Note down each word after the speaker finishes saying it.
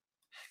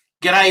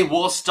G'day,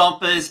 War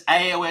Stompers,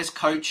 AOS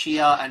Coach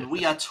here, and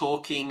we are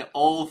talking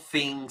all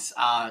things.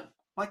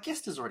 My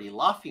guest is already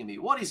laughing at me.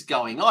 What is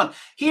going on?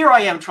 Here I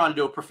am trying to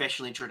do a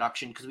professional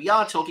introduction because we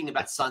are talking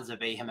about Sons of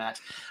Behemat,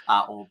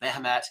 or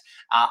Behemat.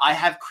 I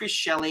have Chris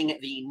Schelling,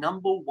 the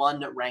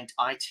 #1 ranked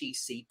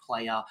ITC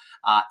player,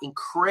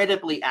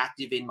 incredibly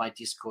active in my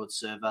Discord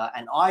server,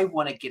 and I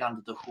want to get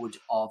under the hood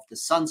of the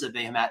Sons of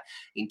Behemat.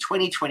 In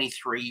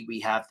 2023,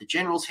 we have the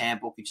General's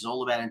Handbook, which is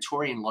all about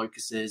Antorian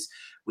locuses.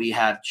 We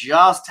have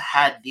just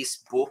had this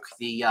book,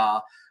 the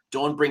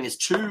Dawnbringers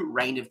 2,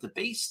 Reign of the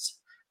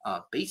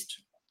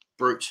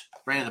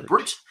Reign of the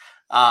Brute.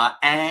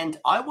 And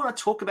I want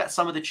to talk about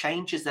some of the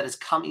changes that has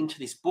come into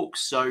this book.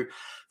 So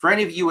for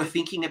any of you who are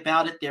thinking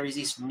about it, there is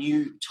this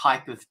new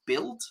type of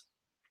build.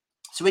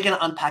 So we're going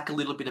to unpack a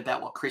little bit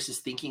about what Chris is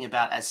thinking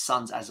about as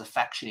Sons as a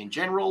faction in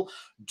general.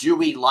 Do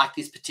we like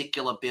this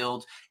particular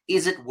build?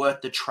 Is it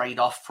worth the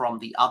trade-off from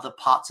the other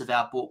parts of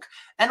our book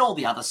and all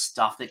the other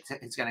stuff that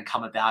is going to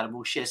come about? And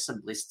we'll share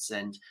some lists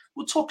and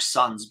we'll talk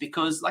Sons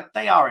because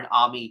they are an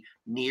army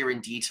near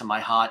and dear to my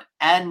heart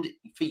and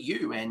for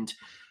you. And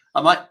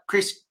I might,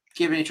 Chris,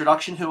 give an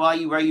introduction. Who are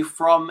you? Where are you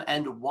from?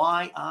 And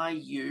why are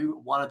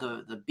you one of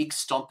the big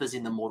stompers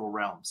in the Mortal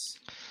Realms?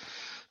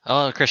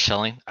 Hello, Chris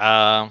Schelling.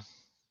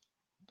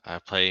 I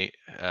play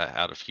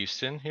out of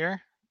Houston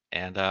here,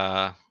 and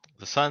the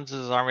Suns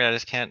is an army I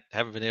just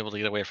haven't been able to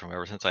get away from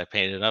ever since I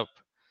painted it up.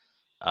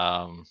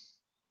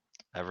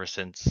 Ever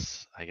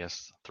since, I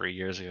guess, 3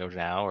 years ago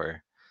now,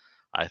 or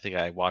I think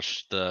I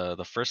watched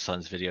the first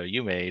Suns video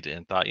you made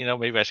and thought,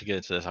 maybe I should get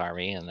into this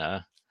army, and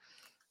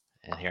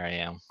here I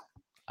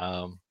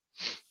am.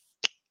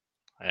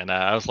 And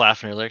I was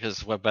laughing earlier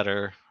because what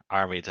better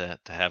army to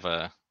have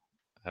a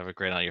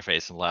grin on your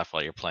face and laugh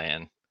while you're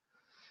playing.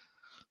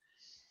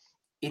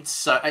 It's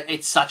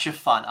such a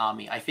fun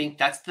army. I think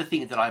that's the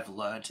thing that I've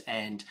learned.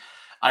 And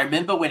I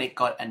remember when it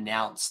got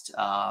announced,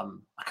 I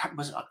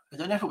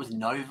don't know if it was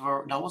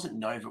Nova. No, it wasn't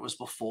Nova. It was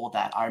before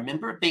that. I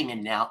remember it being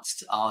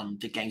announced on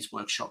the Games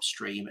Workshop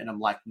stream, and I'm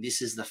like,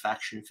 this is the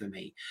faction for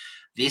me.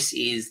 This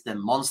is the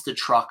monster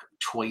truck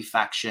toy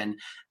faction.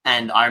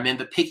 And I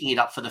remember picking it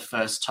up for the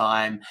first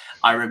time.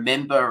 I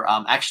remember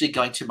actually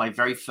going to my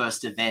very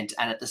first event,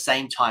 and at the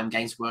same time,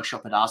 Games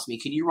Workshop had asked me,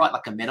 can you write a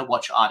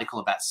MetaWatch article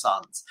about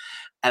Sons?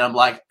 And I'm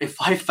like,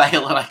 if I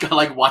fail and I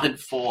go 1 and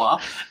 4,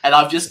 and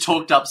I've just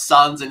talked up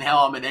Sons and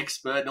how I'm an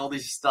expert and all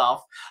this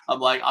stuff, I'm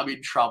like, I'm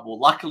in trouble.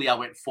 Luckily, I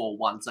went 4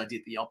 once. I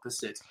did the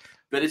opposite.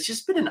 But it's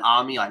just been an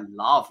army I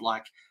love.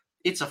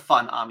 It's a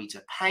fun army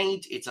to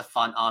paint. It's a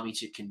fun army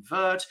to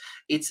convert.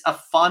 It's a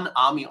fun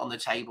army on the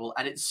table,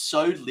 and it's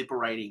so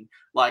liberating.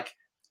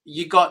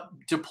 You got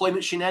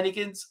deployment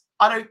shenanigans.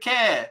 I don't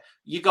care.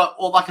 You got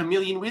all a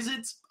million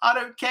wizards. I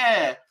don't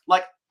care.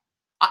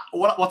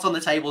 What's on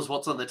the table is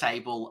what's on the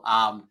table.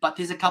 But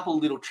there's a couple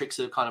of little tricks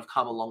that have kind of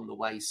come along the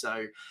way.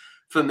 So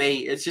for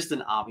me, it's just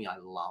an army I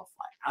love.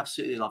 I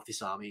absolutely love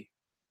this army.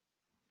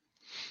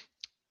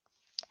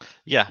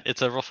 Yeah,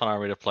 it's a real fun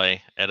army to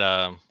play. It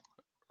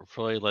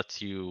really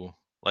lets you,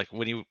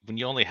 when you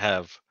only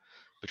have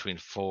between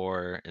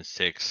 4 and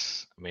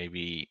 6,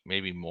 maybe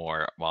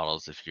more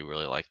models if you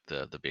really like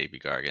the baby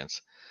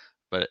Gargants.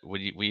 But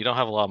when you don't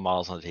have a lot of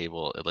models on the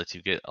table, it lets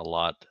you get a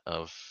lot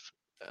of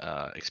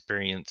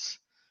experience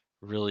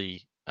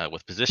really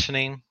with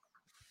positioning,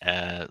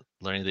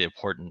 learning the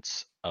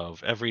importance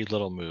of every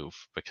little move,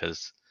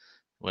 because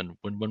when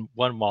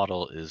one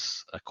model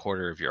is a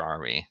quarter of your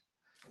army,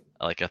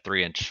 like a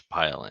 3-inch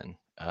pile-in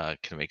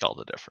can make all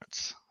the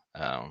difference.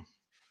 But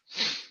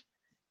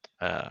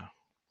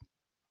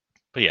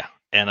yeah,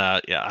 and I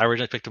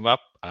originally picked them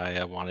up.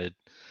 I wanted,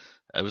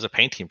 it was a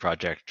painting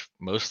project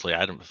mostly.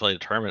 I didn't play the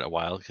tournament a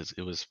while because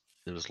it was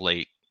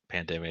late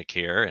pandemic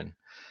here, and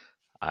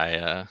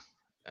I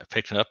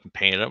picked it up and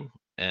painted them.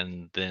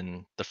 And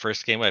then the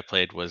first game I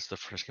played was the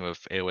first game of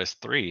AOS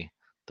 3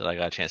 that I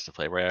got a chance to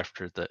play right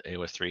after the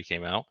AOS 3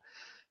 came out.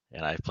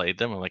 And I played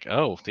them. I'm like,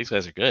 oh, these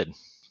guys are good.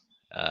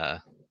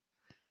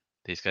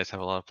 These guys have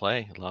a lot of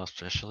play,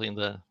 especially in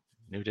the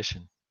new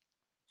edition.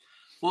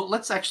 Well,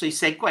 let's actually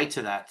segue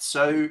to that.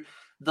 So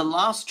the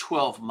last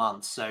 12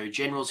 months, so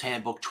General's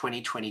Handbook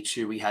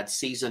 2022, we had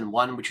season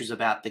 1, which was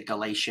about the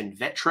Galatian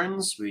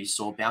veterans. We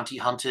saw bounty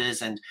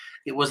hunters, and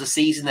it was a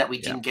season that we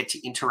didn't get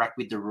to interact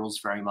with the rules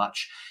very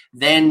much.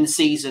 Then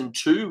season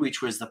 2,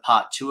 which was the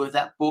part 2 of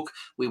that book,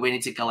 we went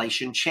into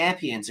Galatian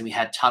champions, and we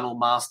had tunnel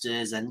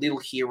masters and little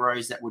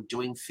heroes that were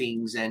doing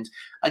things. And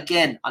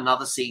again,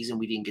 another season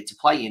we didn't get to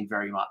play in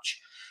very much.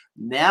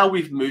 Now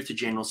we've moved to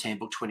General's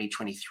Handbook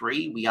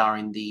 2023. We are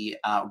in the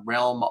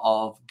realm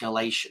of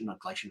Antorian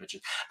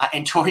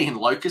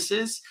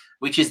locuses,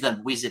 which is the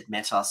wizard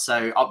meta.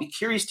 So I'll be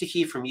curious to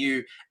hear from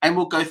you, and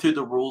we'll go through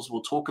the rules.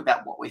 We'll talk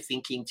about what we're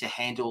thinking to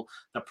handle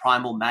the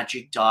primal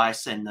magic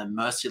dice and the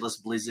merciless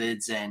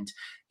blizzards and,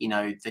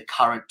 the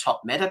current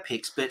top meta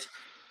picks. But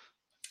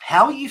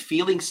how are you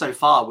feeling so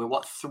far?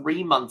 We're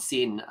 3 months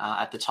in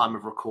at the time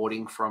of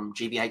recording from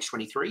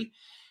GBH23.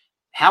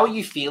 How are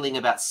you feeling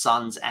about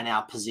Sons and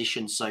our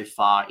position so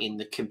far in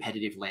the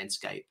competitive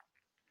landscape?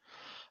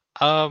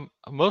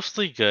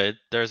 Mostly good.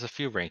 There's a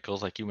few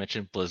wrinkles, like you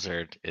mentioned.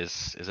 Blizzard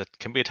is a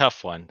can be a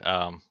tough one.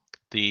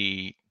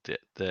 The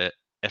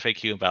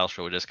FAQ and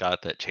Battle we just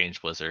got that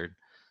changed Blizzard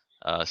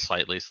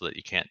slightly so that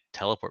you can't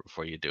teleport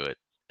before you do it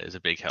is a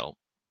big help.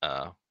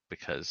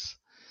 Because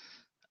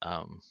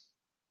um,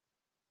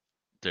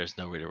 there's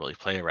no way to really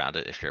play around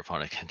it if your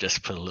opponent can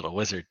just put a little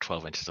wizard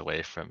 12 inches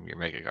away from your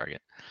Mega Gargant.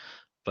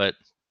 But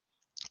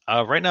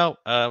right now,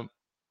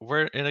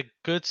 we're in a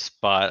good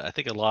spot. I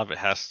think a lot of it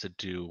has to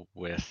do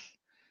with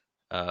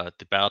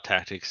the battle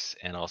tactics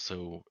and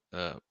also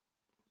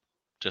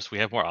just we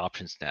have more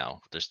options now.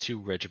 There's 2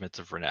 regiments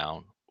of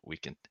renown we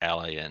can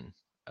ally in,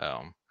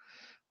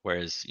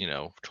 whereas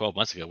 12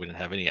 months ago we didn't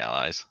have any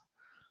allies.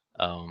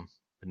 But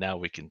now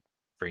we can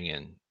bring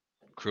in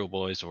Cruel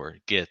Boys or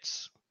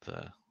Gits,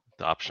 the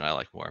option I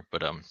like more.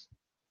 But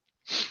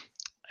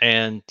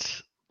and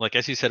like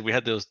as you said, we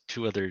had those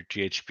 2 other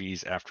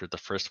GHBs after the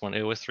first one,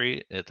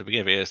 AOS3. At the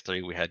beginning of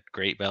AOS3, we had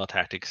great battle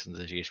tactics in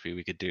the GHB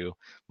we could do.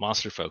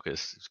 Monster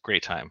focus, it was a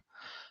great time.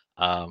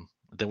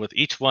 Then with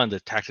each one, the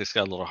tactics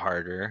got a little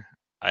harder.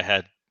 I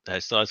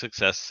still had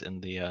success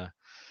in the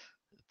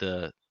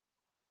the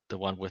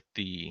one with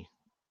the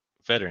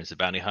veterans, the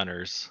bounty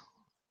hunters,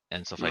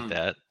 and stuff like Mm.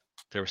 that.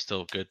 There were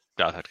still good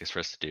battle tactics for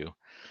us to do.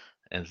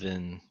 And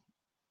then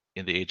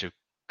in the Age of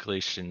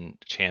Galatian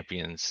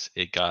Champions,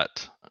 it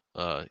got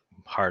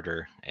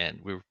harder, and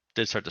we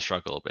did start to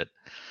struggle a bit.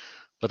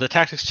 But the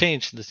tactics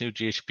changed in this new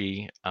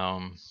GHB.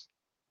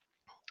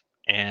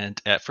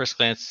 And at first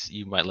glance,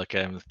 you might look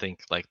at them and think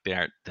like they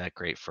aren't that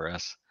great for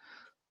us.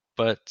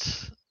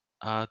 But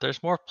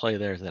there's more play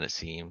there than it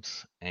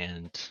seems,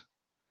 and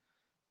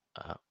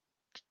uh,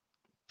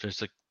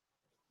 there's a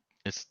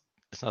it's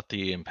it's not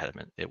the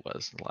impediment it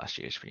was in the last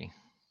GHB.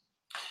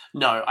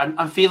 No,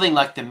 I'm feeling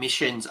like the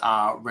missions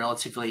are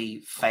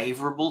relatively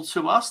favorable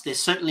to us. They're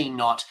certainly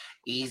not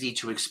easy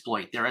to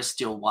exploit. There are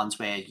still ones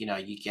where,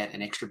 you get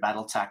an extra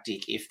battle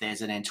tactic if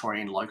there's an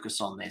Antorian locus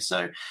on there.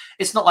 So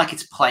it's not like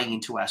it's playing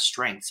into our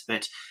strengths,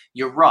 but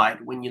you're right.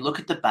 When you look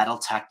at the battle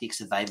tactics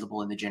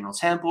available in the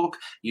General's Handbook,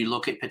 you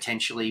look at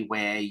potentially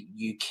where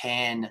you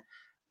can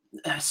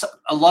so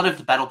a lot of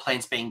the battle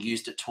plans being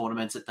used at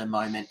tournaments at the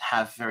moment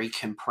have very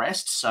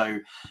compressed. So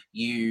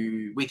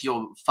you, with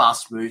your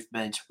fast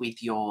movement,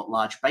 with your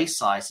large base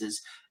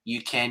sizes,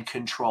 you can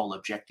control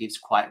objectives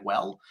quite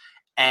well.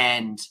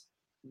 And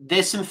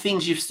there's some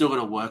things you've still got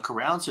to work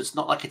around. So it's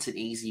not like it's an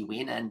easy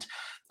win. And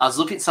I was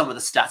looking at some of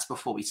the stats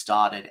before we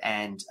started,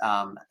 and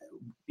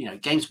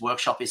Games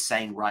Workshop is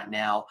saying right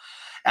now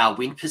our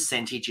win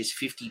percentage is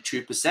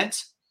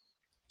 52%,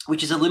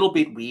 which is a little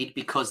bit weird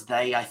because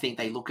I think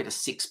they look at a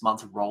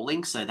 6-month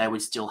rolling, so they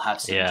would still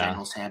have some Yeah,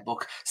 General's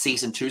Handbook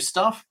Season 2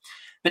 stuff.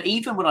 But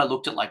even when I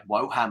looked at like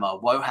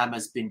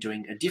Wohammer's been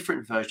doing a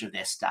different version of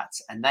their stats,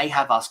 and they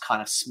have us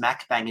kind of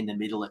smack bang in the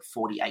middle at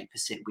 48%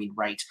 win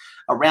rate,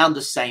 around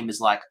the same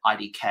as like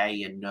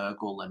IDK and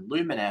Nurgle and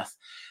Lumineth.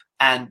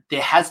 And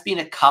there has been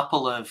a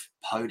couple of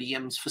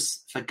podiums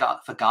for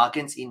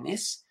Gargants in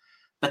this,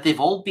 but they've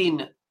all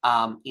been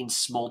in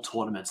small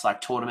tournaments,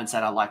 like tournaments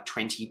that are like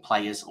 20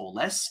 players or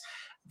less.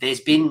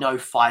 There's been no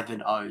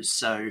 5-0s.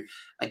 So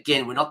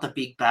again, we're not the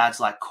big bads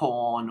like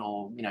Korn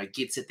or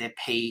Gits at their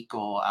peak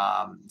or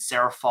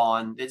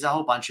Seraphon. There's a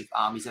whole bunch of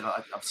armies that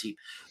are obviously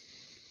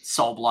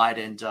Soulblight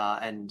and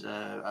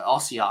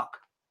Ossiarch.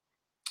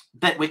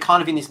 But we're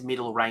kind of in this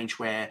middle range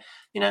where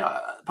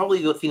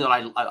probably the thing that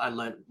I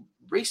learned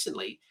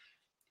recently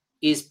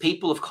is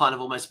people have kind of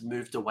almost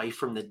moved away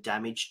from the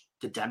damage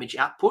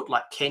output.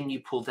 Like, can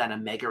you pull down a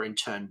mega in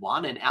turn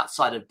 1? And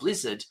outside of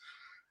Blizzard,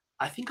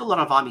 I think a lot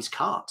of armies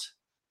can't.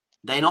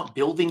 They're not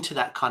building to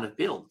that kind of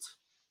build.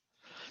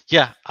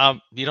 yeah.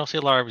 You don't see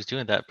a lot of armies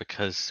doing that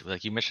because,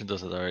 like you mentioned,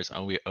 those others,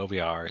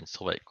 OVR and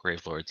Soulblight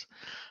Gravelords,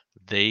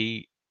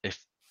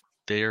 if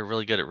they are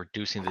really good at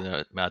reducing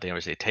the amount of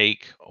damage they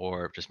take,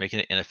 or just making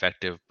it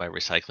ineffective by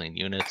recycling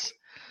units,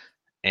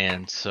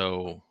 and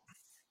so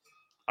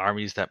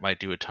armies that might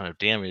do a ton of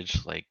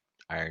damage, like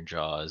Iron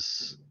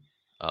Jaws,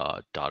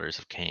 Daughters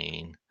of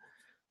Cain,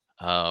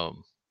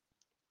 um,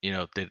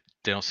 they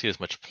don't see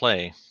as much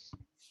play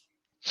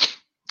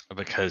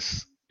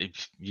because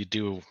if you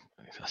do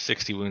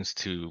 60 wounds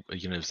to a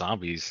unit of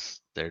zombies,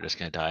 they're just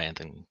going to die and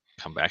then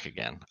come back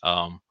again.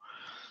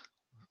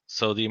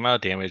 So the amount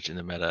of damage in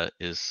the meta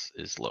is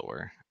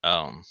lower.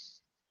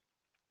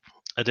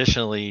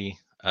 Additionally,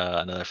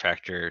 another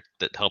factor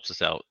that helps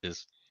us out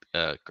is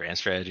grand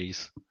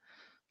strategies.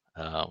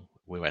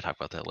 We might talk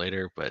about that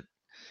later, but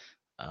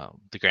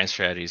the grand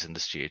strategies in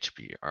this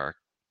GHB are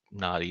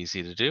not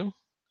easy to do.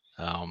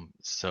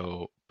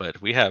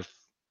 But we have,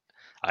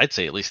 I'd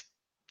say, at least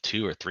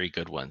 2 or 3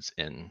 good ones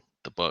in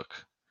the book.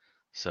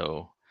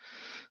 So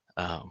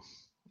um,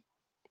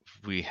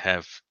 we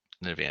have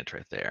an advantage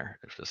right there.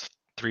 It's just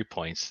 3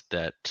 points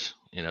that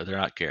they're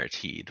not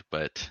guaranteed,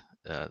 but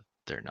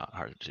they're not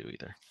hard to do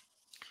either.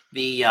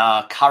 The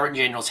current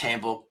General's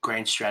Handbook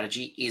Grand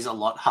Strategy is a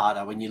lot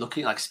harder. When you're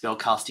looking like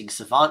Spellcasting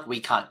Savant, we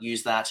can't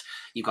use that.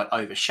 You've got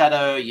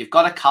Overshadow. You've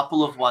got a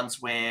couple of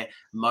ones where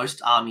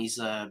most armies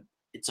are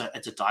it's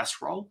a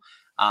dice roll.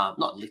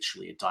 Not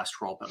literally a dice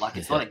roll, but like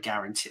it's Yeah. not a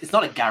guarantee. It's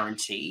not a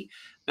guarantee.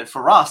 But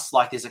for us,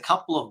 like there's a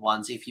couple of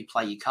ones. If you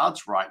play your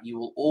cards right, you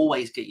will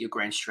always get your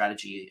grand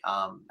strategy.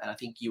 And I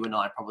think you and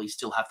I probably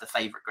still have the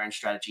favorite grand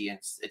strategy, and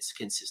it's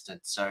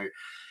consistent. So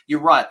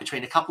you're right.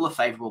 Between a couple of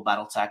favorable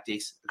battle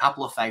tactics, a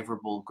couple of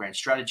favorable grand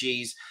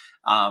strategies,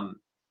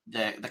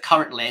 the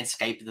current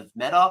landscape of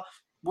meta,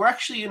 we're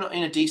actually in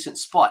a decent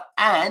spot.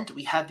 And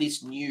we have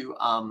this new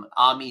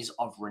armies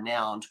of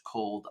renown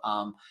called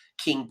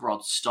King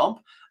Broad Stomp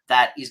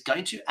that is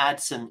going to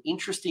add some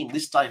interesting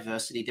list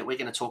diversity that we're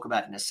going to talk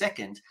about in a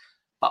second.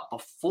 But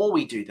before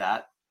we do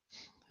that,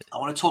 I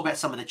want to talk about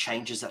some of the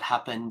changes that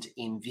happened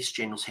in this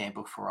General's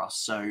Handbook for us.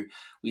 So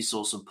we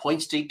saw some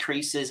points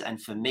decreases,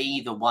 and for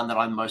me, the one that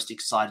I'm most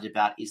excited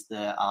about is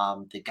the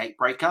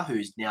Gatebreaker,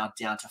 who's now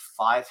down to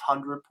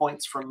 500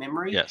 points from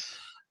memory. Yes.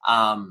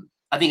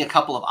 I think a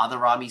couple of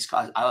other armies,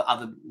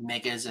 other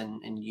megas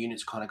and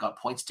units kind of got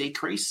points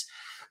decrease.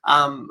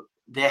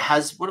 There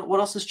has what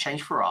else has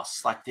changed for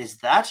us? Like there's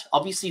that.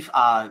 Obviously,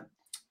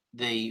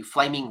 the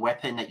flaming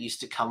weapon that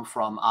used to come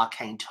from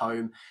Arcane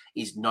Tome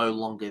is no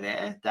longer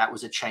there. That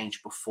was a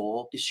change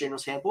before this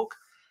General's Handbook.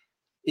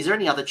 Is there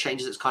any other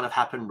changes that's kind of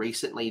happened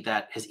recently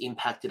that has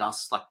impacted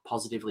us like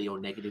positively or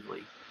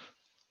negatively?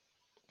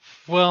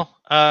 Well,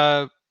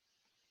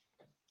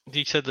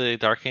 you said the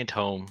Arcane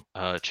Tome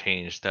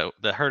changed.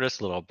 That hurt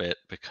us a little bit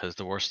because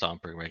the War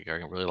Stomper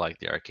really like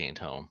the Arcane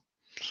Tome.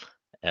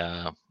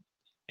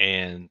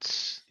 And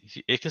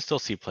it can still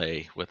see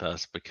play with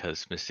us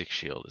because Mystic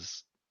Shield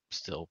is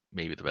still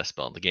maybe the best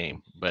spell in the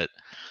game. But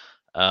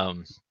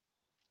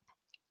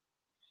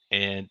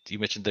and you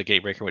mentioned the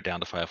Gatebreaker went down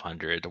to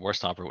 500. The War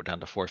Stomper went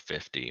down to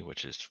 450,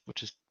 which is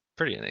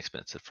pretty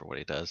inexpensive for what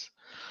he does.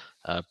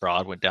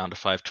 Broad went down to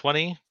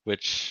 520,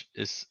 which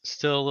is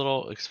still a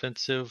little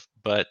expensive,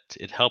 but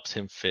it helps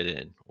him fit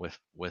in with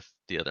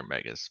the other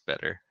megas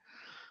better.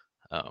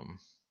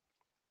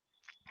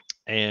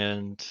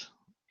 And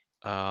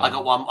I've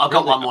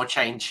got one more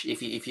change.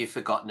 If you've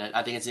forgotten it,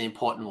 I think it's an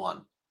important one.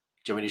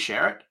 Do you want me to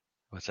share it?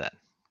 What's that?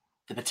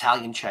 The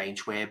battalion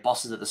change, where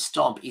Bosses of the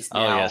Stomp is Oh,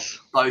 now yes.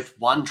 both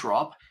one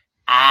drop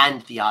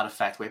and the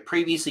artifact. Where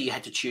previously you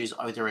had to choose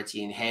either it's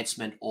the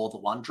enhancement or the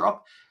one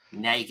drop.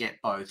 Now you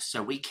get both,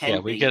 so we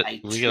can we be get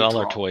a we get all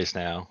our two-drop. toys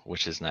now,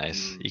 which is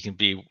nice. You can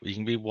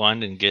be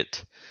one and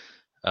get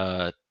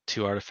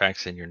 2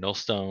 artifacts in your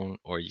nullstone,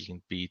 or you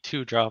can be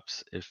 2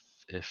 drops if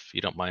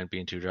you don't mind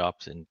being 2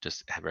 drops and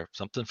just have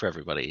something for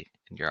everybody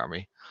in your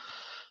army.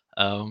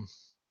 Other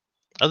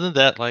than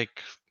that,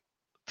 like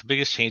the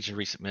biggest change in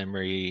recent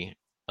memory,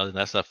 other than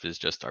that stuff, is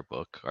just our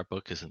book. Our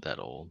book isn't that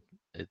old.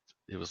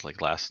 It was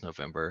like last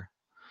November.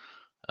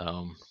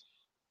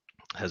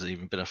 Hasn't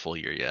even been a full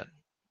year yet.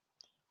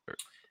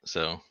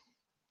 So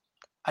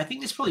I think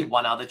there's probably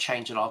one other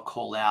change that I'll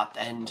call out.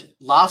 And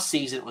last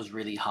season it was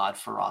really hard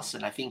for us,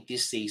 and I think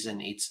this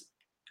season it's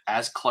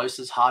as close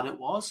as hard it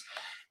was.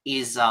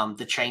 Is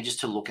the changes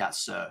to Lookout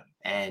Sir,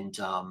 and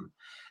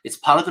it's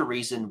part of the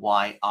reason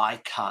why I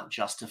can't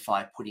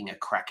justify putting a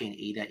Kraken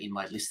Eater in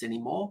my list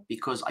anymore,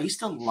 because I used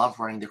to love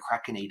running the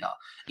Kraken Eater.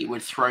 It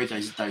would throw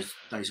those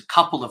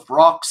couple of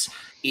rocks.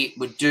 It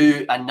would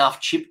do enough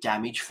chip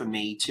damage for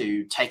me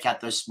to take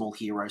out those small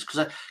heroes,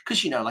 because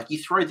like you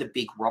throw the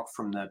big rock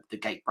from the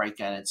Gatebreaker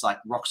and it's like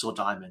rocks or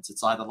diamonds.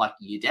 It's either like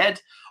you're dead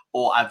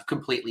or I've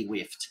completely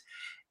whiffed.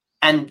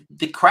 And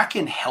the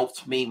Kraken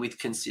helped me with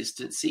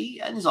consistency,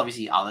 and there's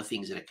obviously other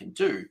things that it can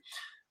do.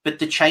 But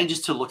the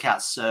changes to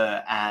Lookout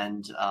Sir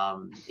and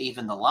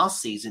even the last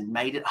season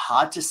made it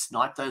hard to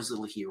snipe those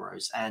little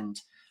heroes.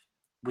 And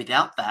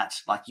without that,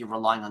 like you're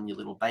relying on your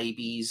little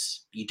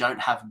babies. You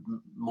don't have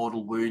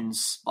mortal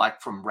wounds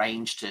like from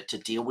range to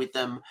deal with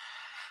them.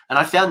 And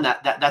I found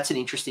that's an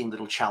interesting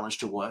little challenge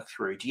to work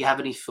through. Do you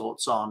have any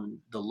thoughts on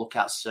the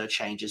Lookout Sir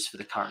changes for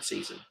the current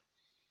season?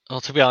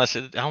 Well, to be honest,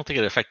 I don't think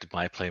it affected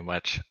my play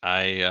much.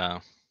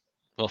 Well,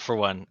 for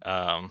one,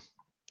 I'm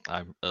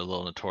a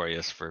little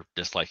notorious for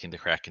disliking the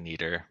Kraken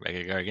Eater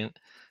Mega Gargant.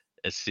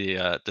 It's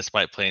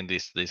despite playing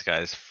these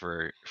guys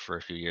for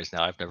a few years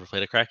now, I've never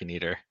played a Kraken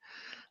Eater.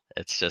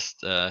 It's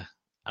just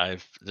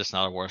I've just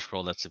not a War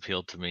Scroll that's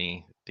appealed to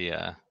me.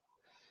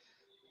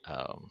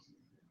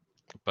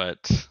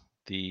 But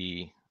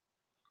the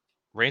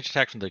range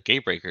attack from the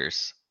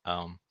Gatebreakers,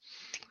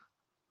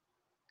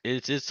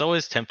 it's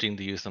always tempting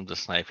to use them to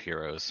snipe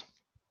heroes,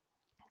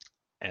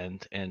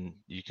 and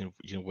you can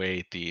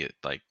weigh the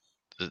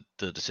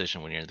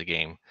decision when you're in the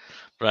game.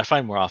 But I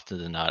find more often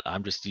than not,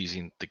 I'm just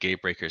using the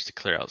Gatebreakers to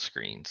clear out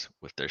screens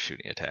with their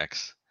shooting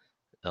attacks.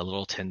 A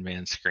little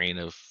 10-man screen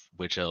of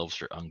Witch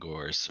Elves or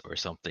Ungors or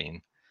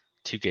something.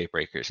 2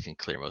 Gatebreakers can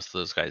clear most of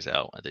those guys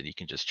out, and then you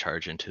can just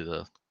charge into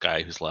the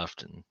guy who's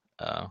left and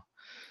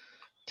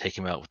take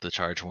him out with the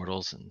charge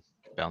mortals and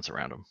bounce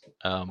around him.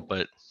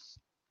 But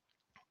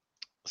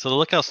so the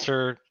Lookout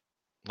Sir,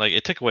 like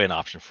it took away an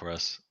option for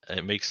us.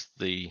 It makes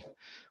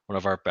one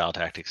of our battle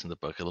tactics in the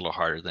book a little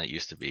harder than it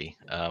used to be.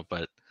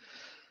 But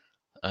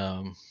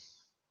I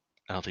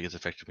don't think it's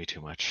affected me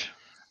too much.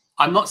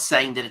 I'm not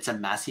saying that it's a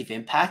massive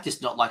impact.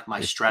 It's not like my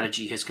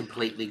strategy has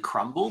completely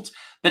crumbled,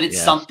 but it's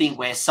Yeah, something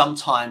where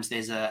sometimes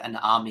there's an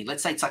army.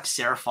 Let's say it's like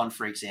Seraphon,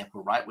 for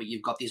example, right? Where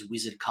you've got this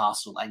wizard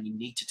castle and you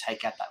need to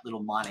take out that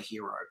little minor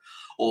hero.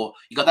 Or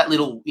you got that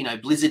little,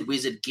 blizzard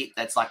wizard git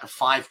that's like a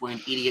 5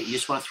 wound idiot you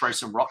just want to throw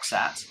some rocks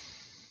at.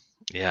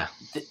 yeah,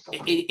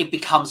 It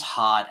becomes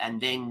hard.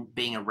 And then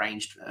being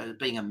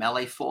being a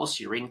melee force,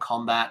 you're in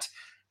combat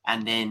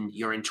and then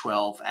you're in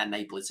 12 and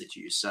they blizzard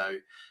you. So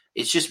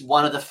it's just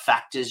one of the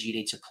factors you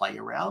need to play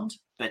around,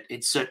 but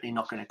it's certainly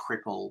not going to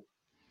cripple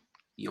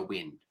your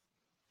win.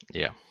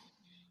 yeah. Do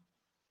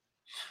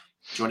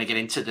you want to get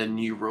into the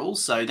new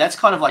rules? So that's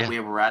kind of like Yeah.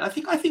 where we're at. I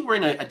think we're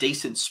in a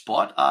decent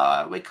spot.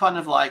 We're kind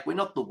of like, we're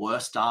not the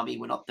worst army,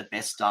 we're not the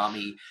best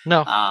army.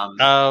 No.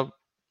 Um,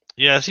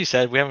 Yeah, as you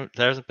said, there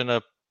hasn't been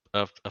a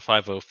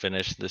 5-0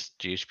 finish this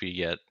GHB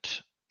yet,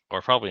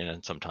 or probably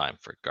in some time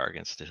for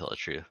Gargants, to tell the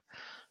truth.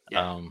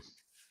 yeah.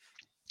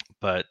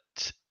 But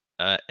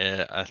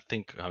I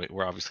think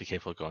we're obviously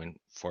capable of going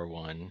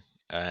 4-1,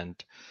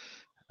 and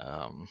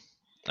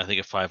I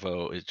think a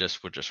 5-0 would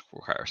just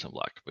require some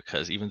luck,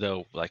 because even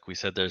though, like we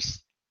said,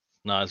 there's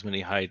not as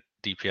many high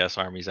DPS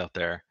armies out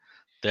there,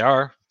 there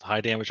are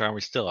high damage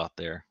armies still out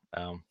there,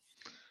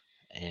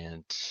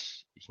 and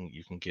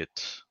you can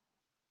get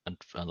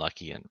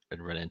unlucky and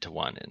run into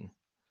one,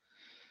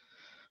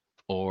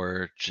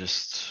 or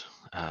just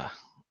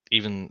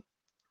even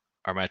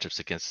our matchups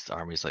against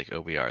armies like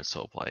OBR and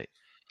Soulblight,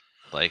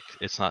 like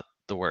it's not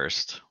the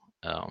worst,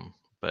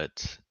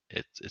 but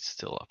it's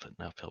still an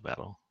uphill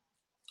battle.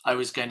 I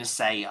was going to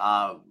say,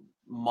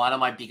 one of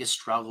my biggest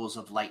struggles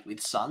of late with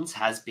Suns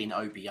has been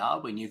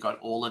OBR. When you got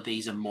all of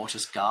these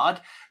Immortus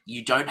Guard,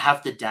 you don't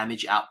have the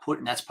damage output,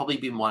 and that's probably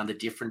been one of the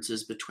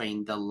differences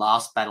between the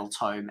last Battle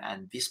Tome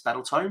and this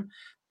Battle Tome,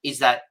 is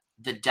that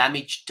the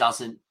damage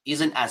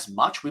isn't as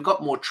much. We've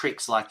got more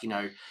tricks like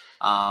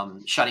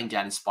shutting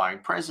down Inspiring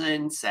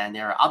Presence, and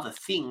there are other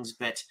things,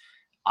 but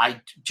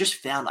I just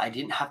found I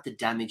didn't have the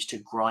damage to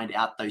grind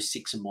out those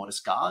 6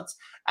 Immortus Guards,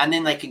 and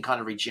then they can kind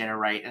of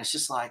regenerate, and it's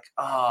just like,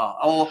 oh.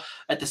 Or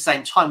at the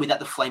same time, without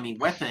the flaming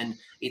weapon,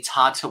 it's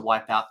hard to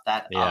wipe out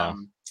that Yeah.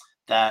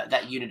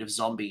 that unit of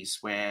zombies,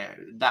 where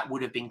that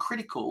would have been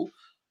critical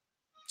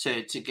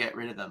to get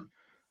rid of them.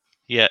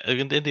 Yeah,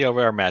 in the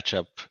OBR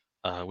matchup,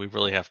 we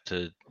really have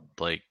to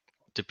like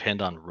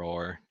depend on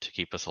roar to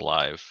keep us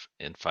alive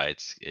in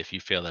fights. If you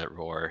fail that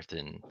roar,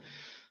 then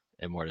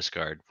Immortus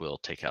Guard will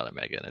take out a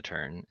mega in a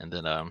turn, and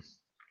then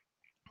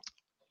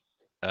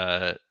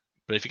but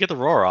if you get the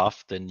roar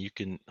off, then you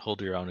can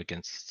hold your own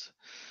against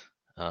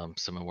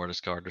some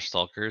Immortus Guard or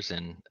Stalkers,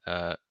 and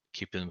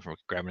keep them from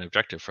grabbing an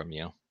objective from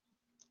you,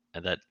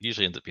 and that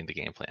usually ends up being the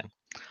game plan.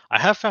 I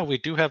have found we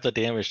do have the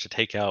damage to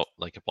take out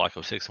like a block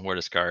of 6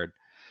 Immortus Guard,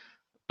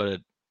 but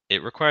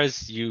it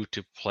requires you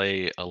to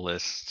play a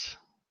list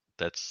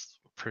that's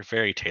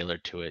very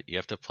tailored to it. You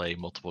have to play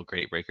multiple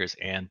Great Breakers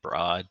and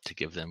Broad to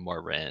give them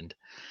more rend.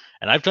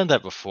 And I've done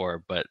that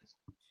before, but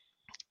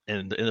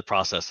in the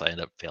process, I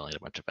end up failing a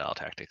bunch of battle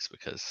tactics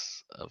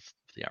because of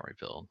the armory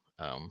build.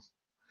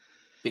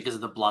 Because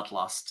of the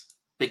bloodlust.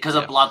 Because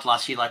of Yeah.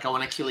 bloodlust, you're like, I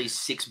want to kill these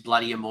 6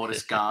 bloody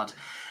Immortus Guard.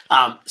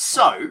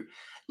 So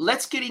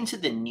let's get into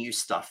the new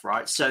stuff,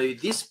 right? So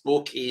this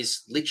book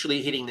is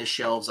literally hitting the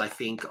shelves, I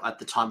think, at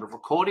the time of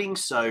recording.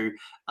 So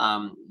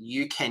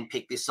you can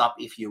pick this up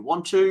if you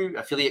want to.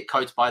 Affiliate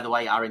codes, by the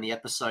way, are in the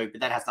episode, but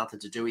that has nothing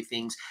to do with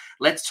things.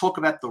 Let's talk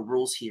about the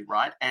rules here,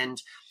 right?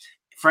 And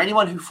for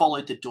anyone who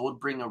followed the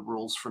Dawnbringer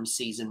rules from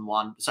season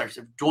 1,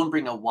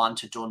 Dawnbringer 1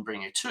 to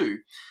Dawnbringer 2,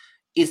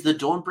 is the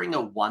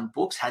Dawnbringer 1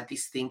 books had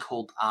this thing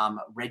called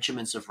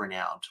Regiments of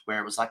Renown,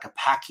 where it was like a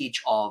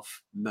package of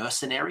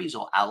mercenaries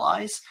or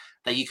allies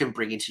that you can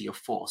bring into your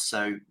force.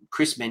 So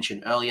Chris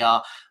mentioned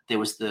earlier, there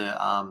was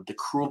the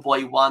Cruel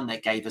Boy one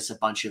that gave us a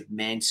bunch of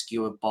Man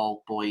Skewer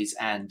Bolt Boys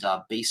and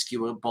Beast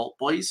Skewer Bolt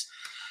Boys.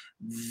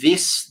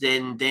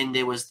 Then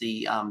there was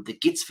the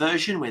Gits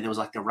version, where there was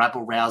like the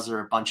Rabble Rouser,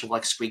 a bunch of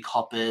like Squig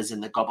Hoppers,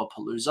 and the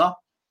Gobblepalooza,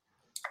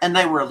 and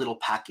they were a little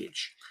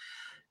package.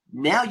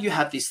 Now you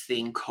have this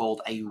thing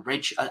called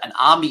an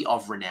army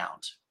of renown.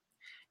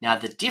 Now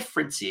the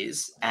difference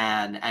is,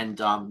 and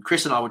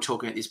Chris and I were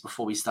talking about this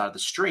before we started the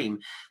stream,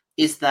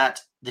 is that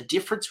the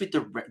difference with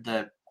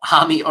the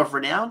army of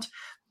renown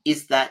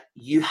is that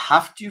you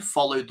have to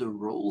follow the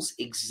rules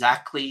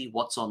exactly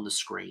what's on the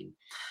screen.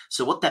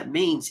 So what that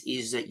means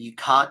is that you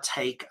can't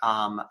take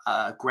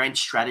grand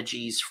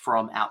strategies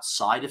from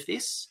outside of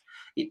this.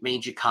 It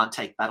means you can't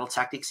take battle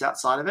tactics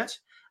outside of it.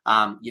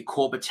 Your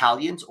core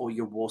battalions or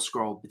your war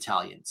scroll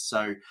battalions.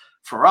 So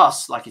for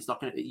us, like, it's not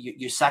going to,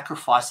 you're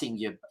sacrificing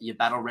your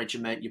battle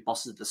regiment, your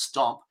bosses at the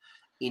stomp,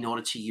 in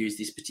order to use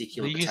this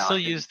particular You can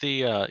battalion.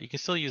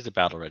 still use the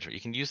battle regiment.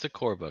 You can use the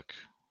core book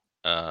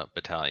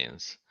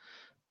battalions,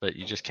 but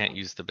you just can't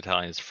use the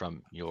battalions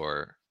from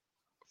your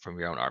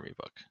own army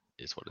book,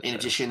 is what it In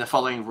says. addition, the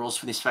following rules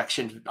from this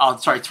faction. Oh,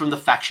 sorry, it's from the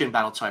faction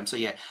battle tome. So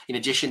yeah, in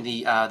addition,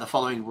 the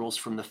following rules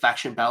from the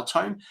faction battle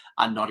tome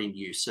are not in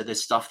use. So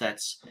there's stuff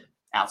that's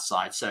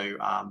outside. So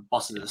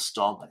bosses of the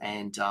stomp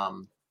and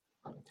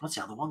What's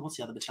the other one? What's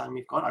the other battalion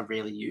we've got? I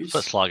rarely Foot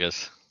use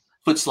Sloggers.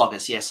 Foot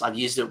Sloggers. Yes, I've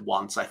used it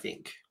once, I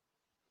think.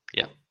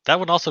 Yeah, that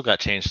one also got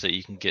changed so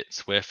you can get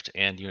Swift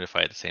and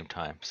Unify at the same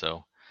time.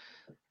 So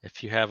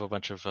if you have a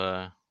bunch of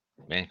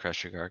Man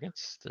Crusher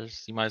Gargants,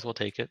 you might as well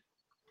take it.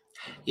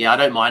 Yeah, I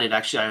don't mind it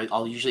actually.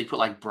 I'll usually put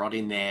like Brod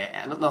in there,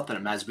 and not that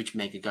it matters which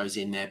mega goes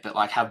in there, but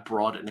like have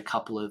Brod and a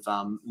couple of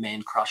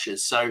man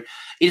crushers. So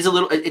it's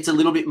a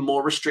little bit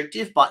more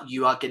restrictive, but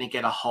you are going to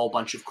get a whole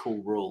bunch of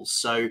cool rules.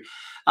 So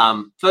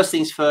first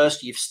things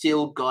first, you've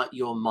still got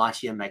your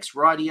Mightier Max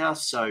Ridia,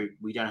 so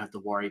we don't have to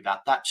worry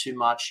about that too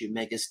much. Your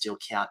megas still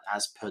count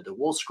as per the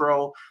War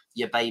Scroll.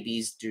 Your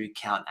babies do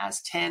count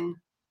as 10.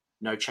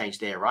 No change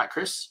there, right,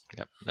 Chris?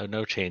 Yep,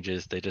 no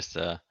changes. They just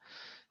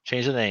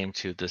change the name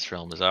to This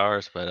Realm Is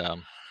Ours, but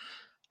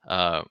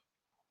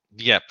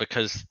yeah,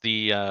 because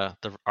the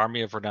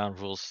Army of Renown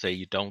rules say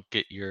you don't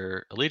get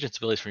your allegiance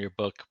abilities from your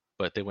book,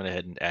 but they went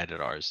ahead and added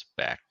ours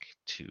back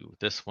to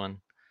this one.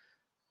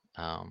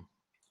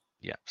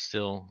 Yeah,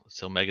 still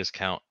megas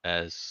count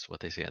as what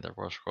they say in the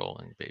War Scroll,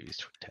 and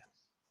babies 10.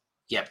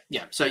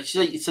 Yeah. So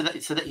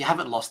that you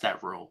haven't lost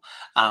that rule,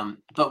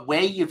 but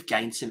where you've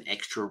gained some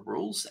extra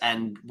rules,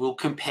 and we'll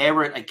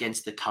compare it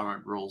against the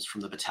current rules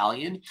from the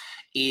battalion,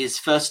 is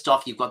first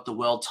off you've got the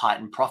World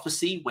Titan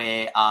Prophecy,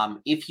 where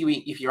if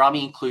your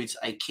army includes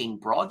a King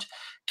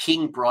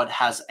Brod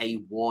has a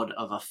ward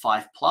of a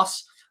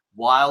 5+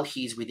 while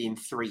he's within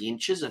 3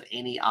 inches of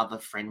any other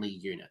friendly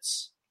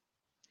units.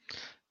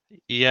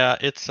 Yeah,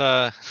 it's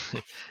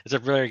it's a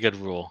very good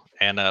rule,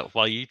 and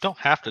while you don't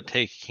have to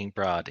take King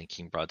Broad and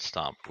King Broad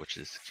Stomp, which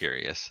is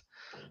curious,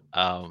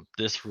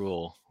 this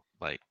rule,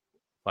 like,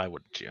 why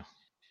wouldn't you?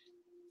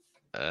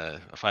 A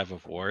 5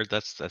 of Ward,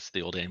 that's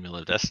the old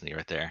Amulet of Destiny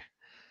right there.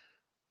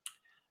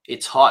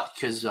 It's hot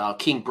because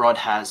King Brod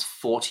has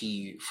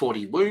 40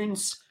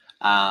 wounds.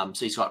 So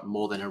he's got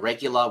more than a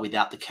regular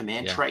without the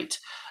command trait.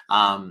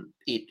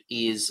 It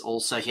is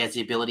also, he has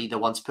the ability, the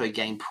once per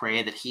game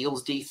prayer that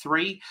heals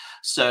D3.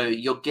 So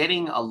you're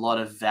getting a lot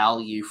of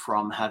value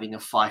from having a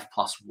 5+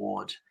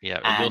 ward. Yeah,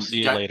 and you'll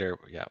see later.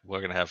 Yeah, we're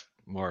going to have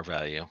more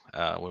value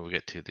when we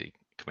get to the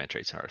command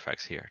traits and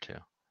artifacts here too.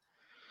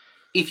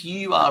 If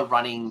you are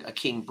running a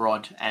King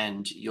Brod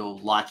and you're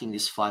liking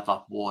this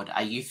 5+ ward,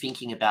 are you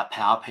thinking about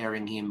power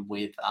pairing him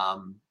with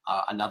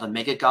another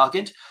Mega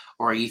Gargant,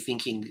 or are you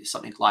thinking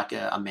something like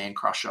a Man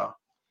Crusher?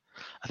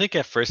 I think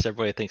at first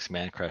everybody thinks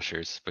Man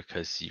Crushers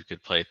because you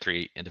could play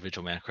 3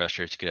 individual Man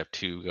Crushers. You could have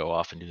 2 go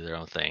off and do their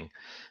own thing,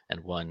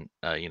 and 1,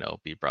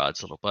 be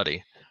Broad's little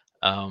buddy.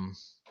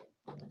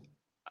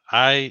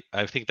 I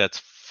think that's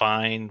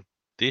fine.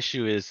 The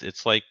issue is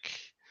it's like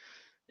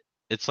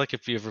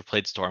if you ever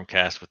played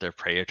Stormcast with their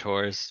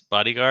Praetors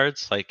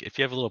bodyguards. Like if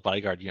you have a little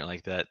bodyguard unit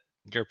like that,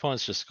 your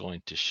opponent's just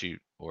going to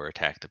shoot or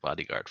attack the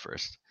bodyguard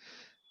first,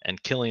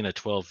 and killing a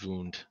 12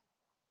 wound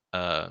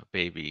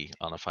baby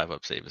on a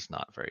 5+ save is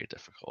not very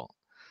difficult.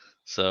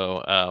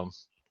 So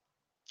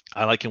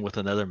I like him with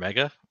another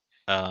mega,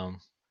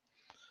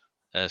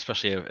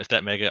 especially if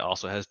that mega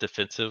also has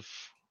defensive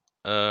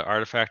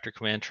artifact or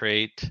command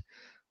trait.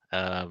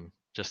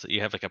 Just that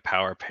you have like a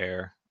power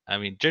pair. I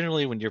mean,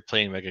 generally when you're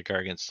playing Mega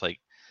Gargants, like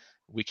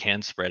we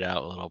can spread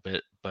out a little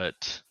bit,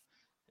 but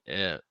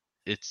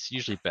it's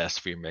usually best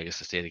for your megas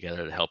to stay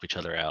together to help each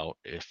other out.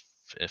 If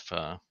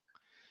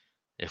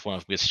one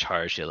of them gets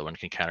charged, the other one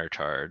can counter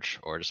charge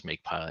or just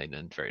make piling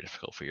and very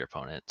difficult for your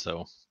opponent.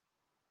 So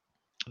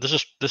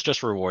this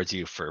just rewards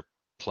you for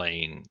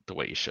playing the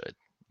way you should.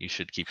 You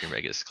should keep your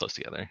megas close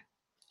together.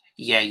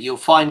 Yeah, you'll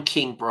find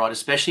King Brod,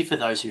 especially for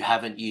those who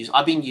haven't used.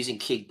 I've been using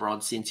King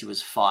Brod since he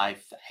was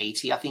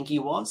 580, I think he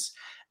was,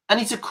 and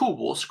he's a cool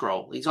War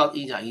Scroll. He's got,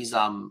 his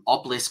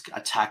obelisk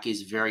attack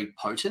is very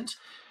potent,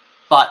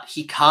 but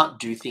he can't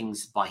do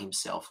things by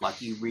himself.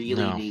 Like you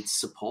really need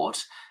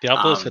support. The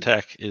obelisk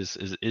attack is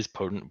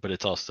potent, but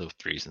it's also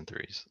 3s and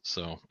 3s,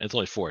 so it's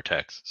only 4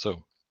 attacks.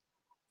 So,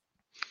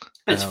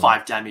 but it's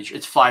 5 damage.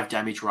 It's 5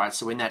 damage, right?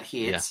 So when that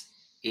hits,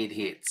 it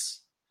hits.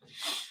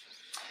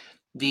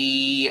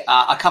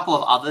 A couple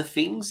of other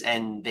things,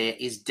 and there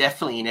is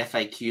definitely an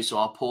FAQ, so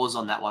I'll pause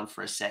on that one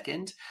for a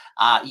second.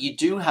 You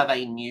do have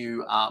a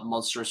new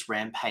monstrous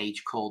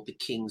rampage called the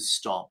King's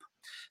Stomp.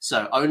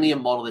 So only a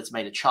model that's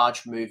made a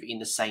charge move in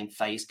the same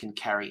phase can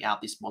carry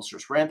out this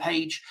monstrous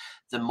rampage.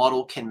 The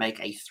model can make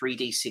a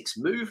 3d6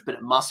 move, but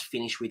it must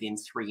finish within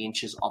 3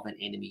 inches of an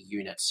enemy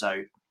unit.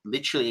 So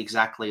literally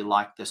exactly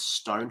like the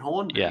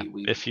Stonehorn. Yeah,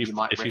 if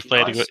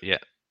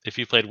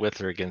you played with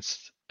or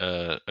against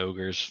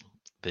ogres,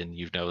 then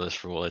you know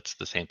this rule. It's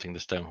the same thing the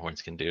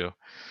Stonehorns can do.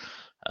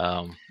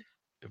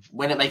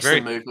 When it makes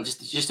the move,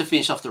 just to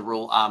finish off the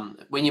rule,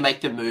 when you make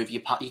the move,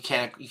 you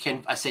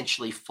can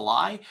essentially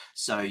fly,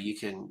 so you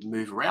can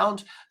move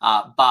around.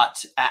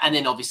 And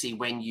then obviously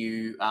when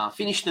you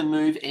finish the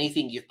move,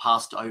 anything you've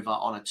passed over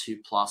on a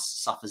 2+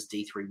 suffers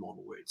D3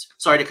 mortal wounds.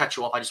 Sorry to cut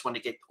you off. I just wanted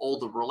to get all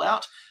the rule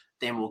out.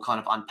 Then we'll kind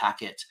of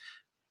unpack it.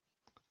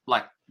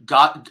 Like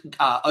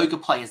ogre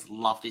players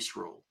love this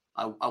rule.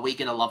 Are we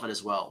going to love it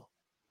as well?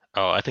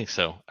 Oh, I think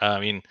so.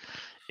 I mean,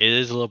 it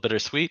is a little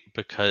bittersweet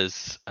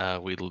because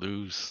we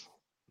lose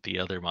the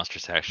other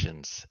monstrous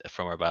actions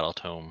from our battle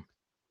tome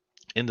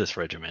in this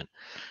regiment,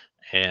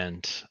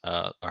 and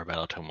our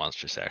battle tome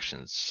monstrous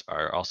actions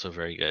are also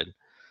very good.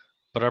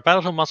 But our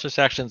battle tome monstrous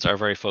actions are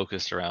very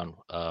focused around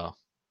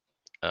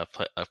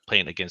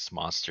playing against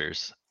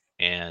monsters,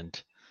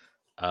 and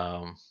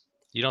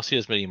you don't see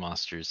as many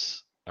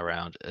monsters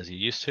around as you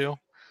used to.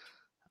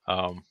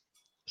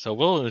 So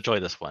we'll enjoy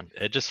this one.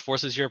 It just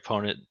forces your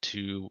opponent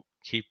to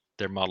keep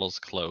their models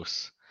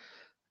close,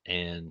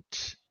 and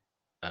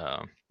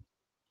um,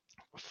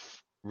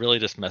 really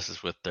just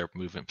messes with their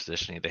movement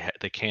positioning.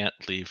 They can't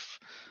leave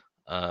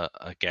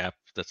a gap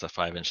that's a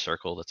 5-inch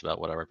circle. That's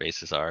about what our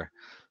bases are,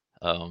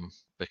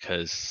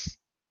 because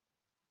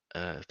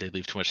if they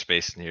leave too much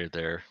space near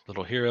their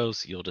little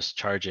heroes, you'll just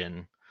charge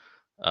in,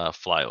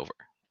 fly over.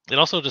 It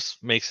also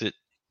just makes it,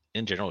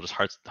 in general, just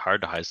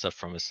hard to hide stuff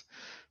from us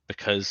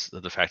because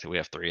of the fact that we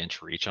have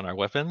 3-inch reach on our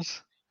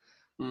weapons.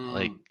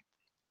 Like,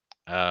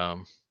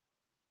 um,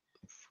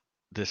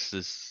 this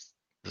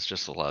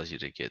just allows you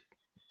to get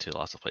to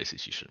lots of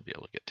places you shouldn't be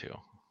able to get to.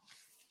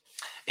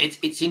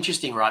 It's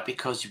interesting, right?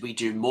 Because we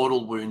do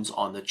mortal wounds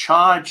on the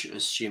charge,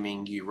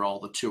 assuming you roll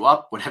the 2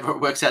 up, whatever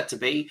it works out to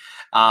be.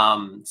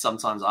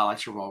 Sometimes I like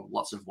to roll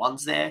lots of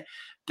 1s there.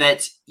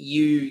 But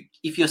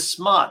if you're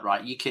smart,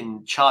 right, you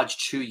can charge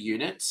 2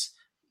 units,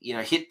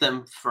 hit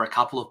them for a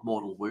couple of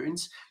mortal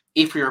wounds.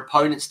 If your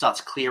opponent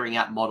starts clearing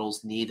out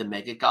models near the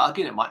Mega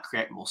Gargant, it might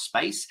create more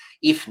space.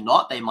 If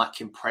not, they might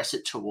compress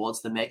it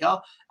towards the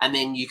Mega, and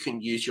then you can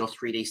use your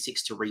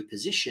 3d6 to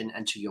reposition.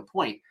 And to your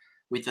point,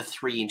 with the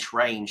 3-inch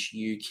range,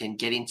 you can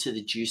get into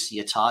the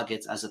juicier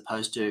targets as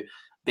opposed to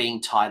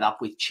being tied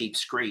up with cheap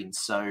screens.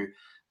 So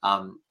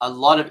a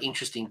lot of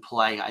interesting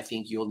play I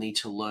think you'll need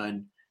to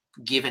learn,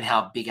 given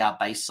how big our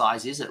base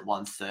size is at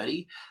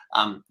 130.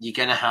 You're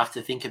going to have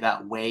to think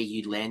about where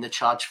you land the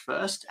charge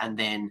first, and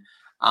then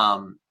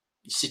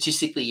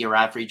statistically your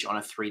average on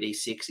a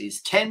 3d6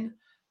 is 10.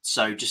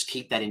 So just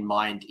keep that in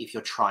mind if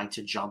you're trying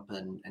to jump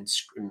and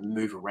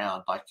move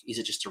around. Like, is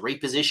it just a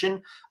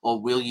reposition,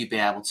 or will you be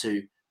able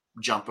to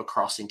jump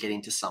across and get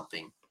into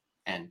something?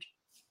 And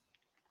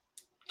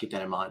keep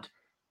that in mind.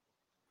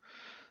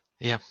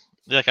 Yeah,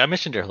 like I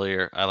mentioned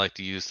earlier, I like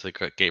to use the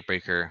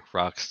Gatebreaker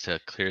rocks to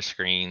clear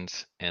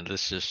screens, and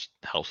this just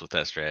helps with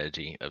that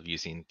strategy of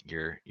using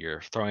your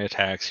throwing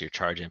attacks, your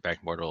charge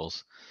impact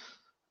mortals.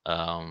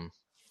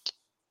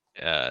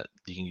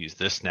 You can use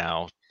this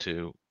now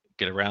to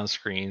get around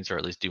screens, or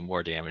at least do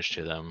more damage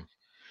to them,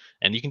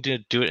 and you can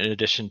do it in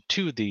addition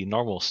to the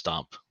normal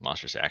stomp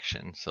monsters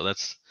action. So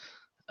that's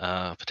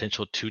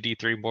potential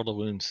 2d3 mortal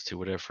wounds to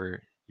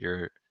whatever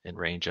you're in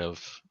range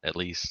of, at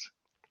least.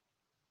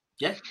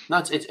 Yeah,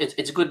 no,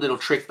 it's a good little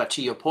trick. But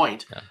to your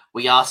point, Yeah.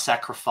 we are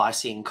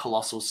sacrificing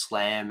Colossal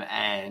Slam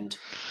and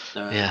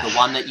the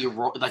one that you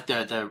like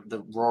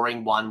the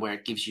roaring one where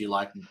it gives you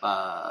like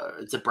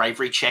it's a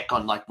bravery check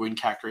on like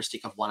wound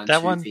characteristic of 1 and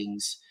 2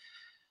 things.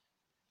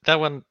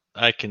 That one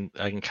I can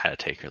kind of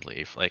take or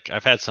leave. Like,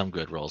 I've had some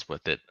good rolls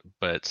with it,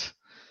 but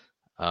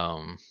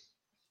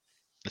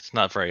it's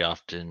not very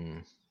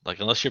often. Like,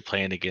 unless you're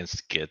playing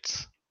against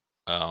Gits,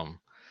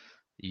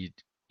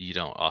 you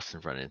don't often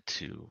run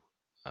into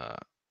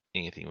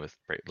anything with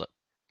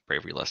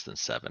bravery less than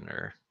 7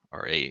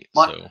 or 8.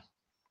 So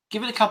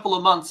give it a couple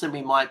of months and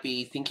we might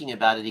be thinking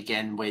about it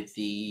again with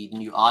the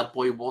new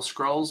Ardboy War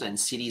Scrolls and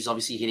cities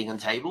obviously hitting on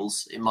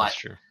tables. That's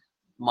true.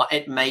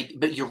 It may,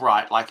 but you're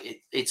right.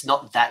 Like it's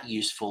not that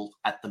useful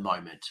at the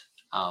moment.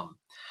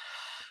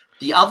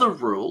 The other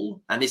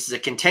rule, and this is a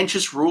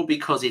contentious rule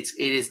because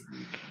there's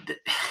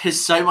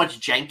so much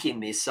jank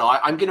in this. So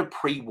I'm going to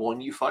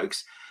pre-warn you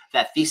folks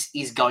that this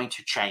is going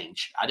to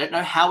change. I don't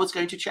know how it's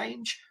going to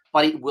change,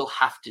 but it will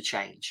have to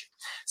change.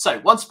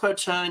 So once per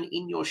turn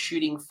in your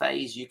shooting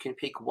phase, you can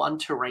pick 1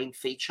 terrain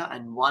feature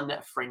and 1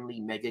 friendly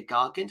Mega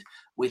Gargant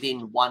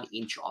within 1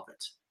 inch of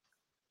it.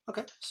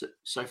 Okay,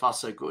 so far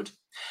so good.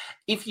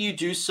 If you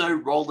do so,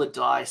 roll the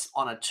dice.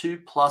 On a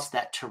 2+,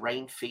 that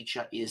terrain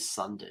feature is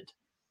sundered.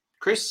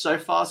 Chris, so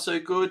far so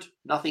good.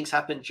 Nothing's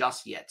happened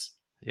just yet.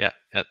 Yeah,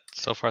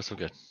 so far so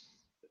good.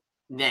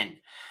 Then,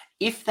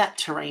 if that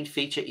terrain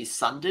feature is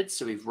sundered,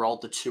 so we've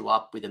rolled the 2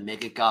 up with a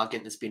Mega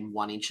Gargant that's been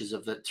 1 inches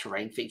of the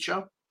terrain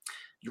feature,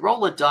 you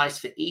roll a dice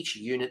for each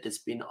unit that's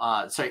been,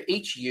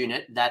 each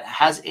unit that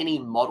has any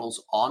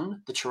models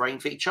on the terrain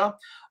feature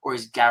or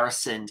is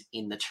garrisoned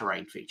in the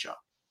terrain feature.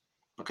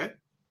 Okay.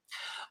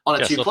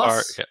 On a 2+.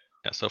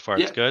 So far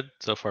it's good.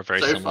 So far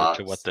very similar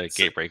to what the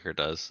Gatebreaker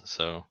does.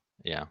 So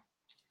yeah.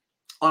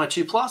 On a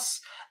 2+,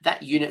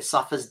 that unit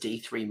suffers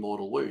D3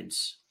 mortal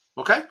wounds.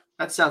 Okay,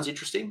 that sounds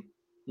interesting.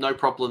 No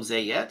problems there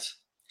yet.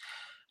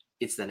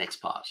 It's the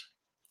next part.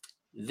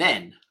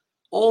 Then,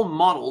 all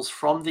models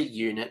from the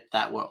unit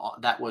that were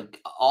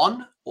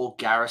on or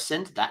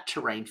garrisoned that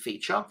terrain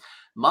feature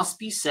must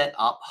be set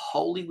up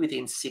wholly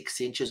within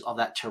 6 inches of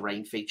that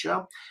terrain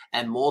feature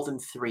and more than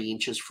 3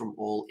 inches from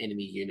all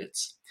enemy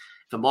units.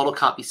 The model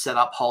can't be set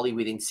up wholly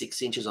within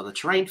 6 inches of the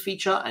terrain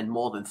feature, and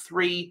more than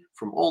 3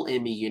 from all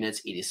enemy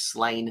units, it is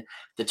slain.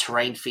 The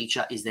terrain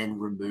feature is then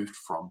removed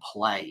from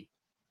play.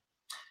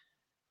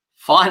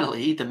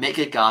 Finally, the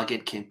Mega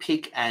Gargant can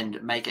pick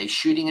and make a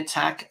shooting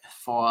attack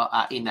for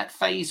in that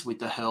phase with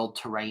the hurled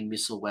terrain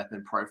missile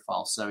weapon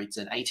profile. So it's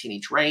an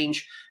 18-inch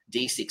range,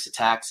 D6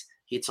 attacks,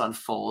 hits on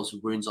 4s,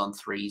 wounds on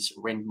 3s,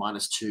 rend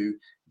 -2,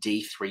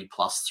 D3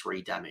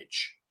 +3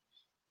 damage.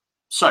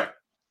 So,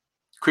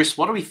 Chris,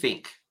 what do we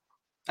think?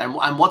 And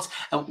what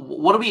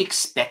are we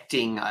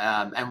expecting?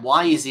 And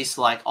why is this,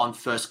 like, on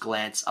first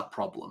glance, a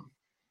problem?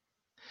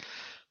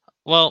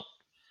 Well,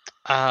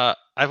 what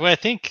I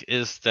think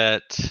is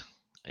that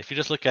if you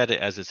just look at it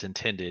as it's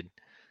intended,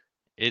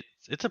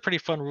 it's a pretty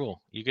fun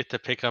rule. You get to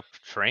pick up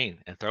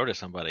terrain and throw to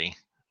somebody,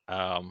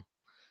 and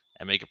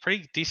make a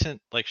pretty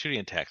decent like shooting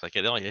attack. Like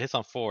it only hits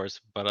on 4s,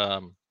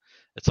 but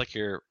it's like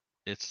you're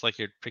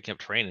picking up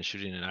terrain and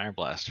shooting an iron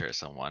blaster at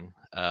someone.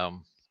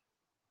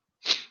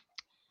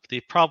 The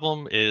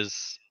problem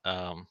is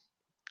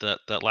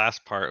that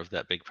last part of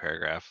that big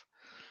paragraph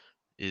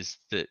is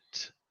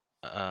that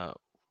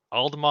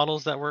all the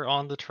models that were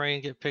on the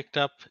terrain get picked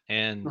up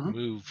and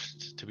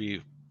moved to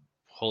be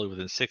wholly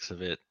within 6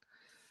 of it,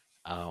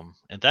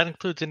 and that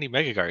includes any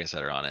Mega Guardians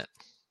that are on it.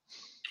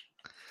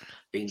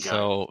 Bingo.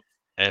 So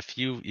if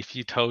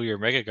you tow your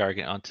Mega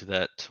Gargant onto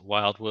that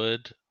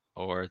wildwood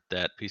or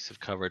that piece of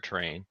covered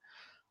terrain,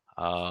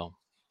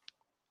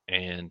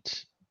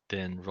 and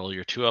then roll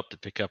your 2 up to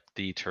pick up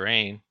the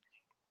terrain,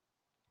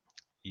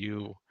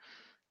 you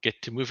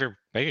get to move your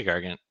Mega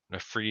Gargant a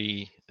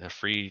free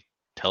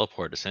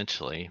teleport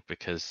essentially,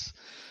 because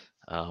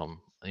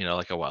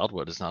like a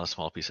wildwood is not a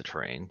small piece of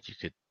terrain. You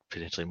could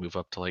potentially move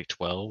up to like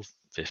 12,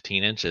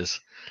 15 inches.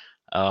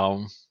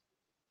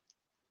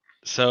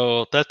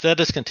 So that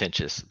is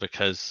contentious,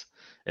 because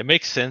it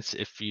makes sense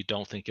if you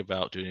don't think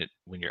about doing it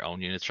when your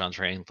own units are on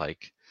terrain.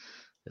 Like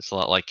it's a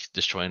lot like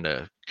destroying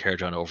a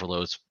carriage on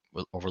Overlord's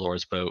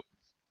boat.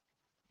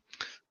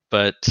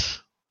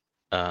 But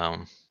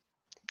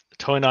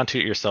towing onto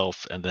it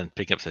yourself and then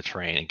picking up the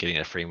terrain and getting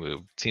a free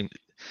move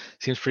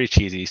seems pretty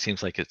cheesy.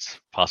 Seems like it's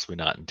possibly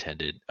not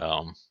intended.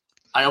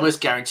 I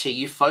almost guarantee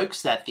you,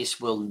 folks, that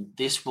this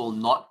will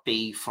not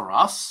be for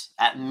us.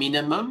 At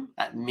minimum,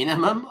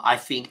 I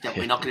think that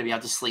we're not going to be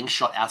able to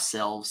slingshot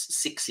ourselves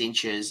 6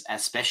 inches,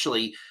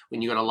 especially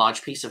when you've got a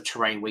large piece of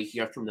terrain where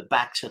you go from the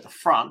back to the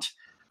front.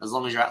 As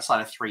long as you're outside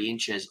of 3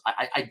 inches,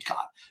 I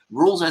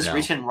rules as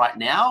written right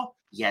now.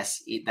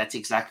 Yes, that's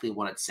exactly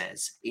what it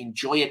says.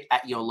 Enjoy it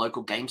at your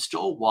local game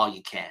store while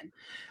you can.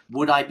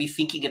 Would I be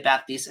thinking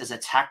about this as a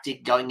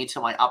tactic going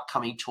into my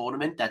upcoming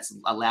tournament that's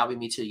allowing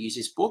me to use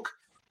this book?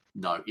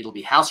 No, it'll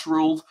be house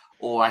ruled,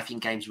 or I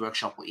think Games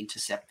Workshop will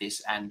intercept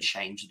this and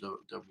change the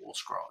war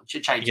scroll.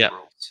 Change the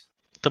rules.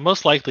 The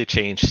most likely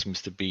change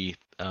seems to be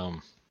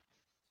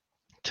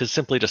to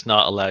simply just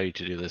not allow you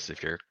to do this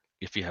if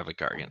you have a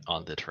Gargant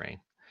on the terrain,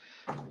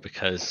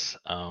 because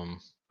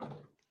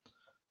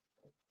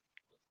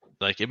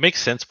like it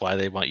makes sense why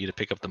they want you to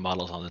pick up the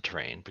models on the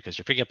terrain, because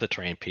you're picking up the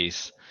terrain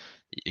piece.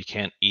 You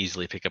can't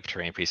easily pick up a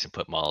terrain piece and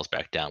put models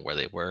back down where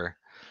they were.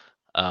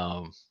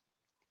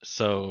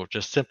 So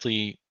just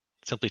simply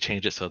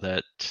change it so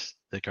that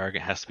the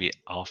Gargant has to be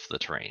off the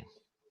terrain.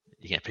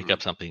 You can't pick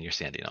up something you're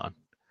standing on.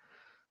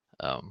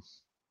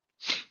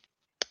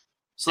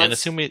 So and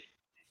assuming,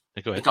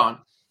 go ahead. Go on.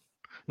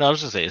 No, I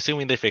was just saying,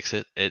 assuming they fix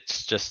it,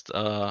 it's just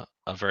a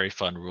very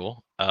fun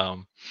rule.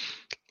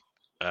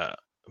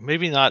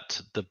 Maybe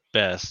not the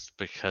best,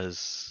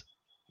 because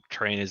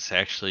terrain is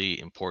actually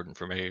important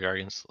for Mega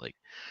Guardians. Like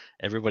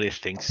everybody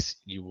thinks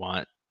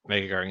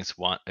Mega Guardians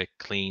want a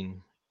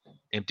clean,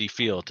 empty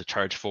field to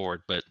charge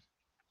forward, but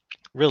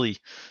really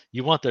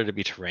you want there to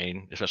be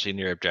terrain, especially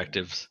near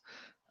objectives,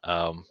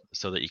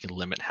 so that you can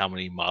limit how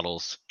many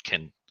models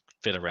can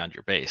fit around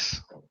your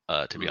base.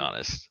 To be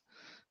honest,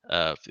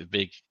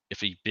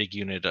 if a big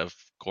unit of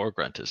Gore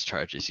Gruntas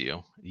charges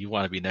you, you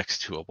want to be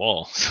next to a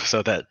wall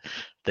so that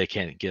they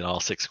can't get all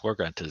 6 Gore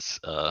Gruntas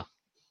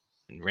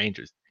in range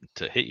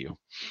to hit you.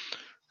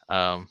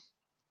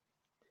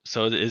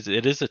 So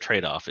it is a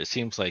trade-off. It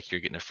seems like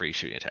you're getting a free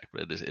shooting attack,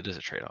 but it is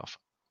a trade-off.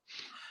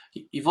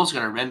 You've also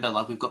got to remember,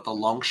 like, we've got the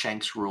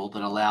Longshanks rule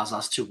that allows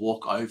us to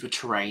walk over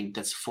terrain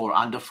that's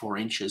under 4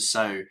 inches.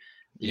 So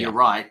you're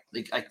right.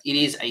 It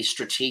is a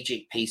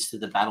strategic piece to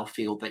the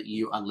battlefield that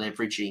you are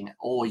leveraging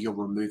or you're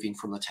removing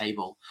from the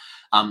table.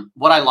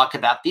 What I like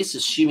about this,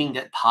 assuming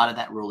that part of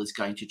that rule is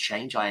going to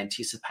change, I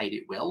anticipate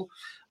it will.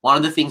 One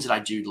of the things that I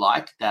do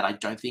like that I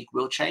don't think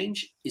will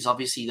change is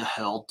obviously the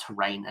hurled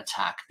terrain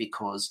attack,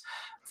 because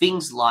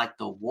things like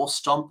the War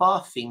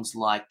Stomper, things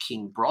like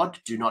King Brod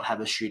do not have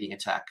a shooting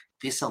attack.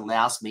 This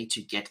allows me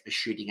to get a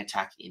shooting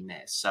attack in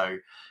there. So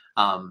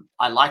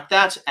I like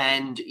that.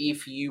 And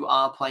if you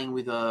are playing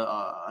with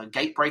a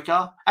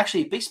Gatebreaker,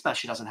 actually Beast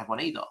Basher doesn't have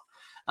one either.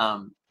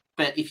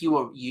 But if you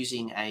are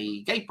using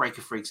a Gatebreaker,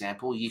 for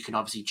example, you can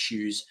obviously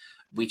choose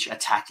which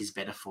attack is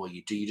better for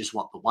you. Do you just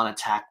want the one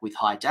attack with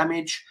high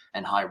damage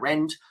and high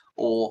rend,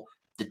 or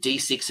the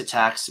D6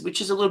 attacks, which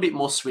is a little bit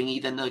more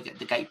swingy than the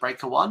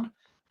Gatebreaker one,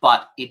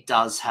 but it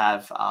does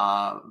have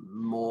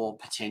more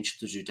potential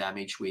to do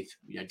damage with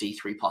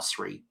D3 plus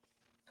 3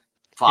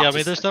 for Yeah, up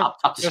I to mean,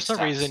 up to there's 6 no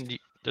attacks. reason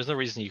there's no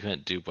reason you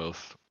couldn't do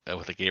both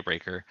with a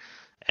Gatebreaker,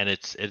 and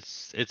it's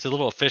a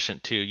little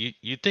efficient too.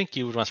 You'd think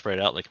you would want to spread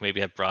it out, like maybe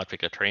have Broad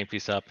pick a terrain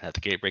piece up, and have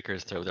the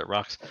Gatebreakers throw their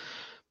rocks.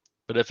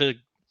 But if a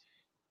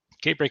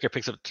Gatebreaker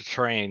picks up the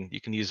terrain, you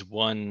can use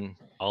one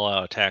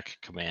all-out attack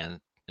command,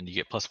 and you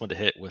get +1 to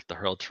hit with the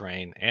hurled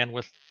terrain and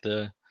with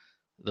the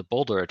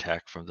boulder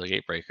attack from the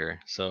Gatebreaker.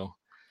 So,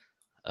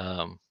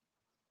 um,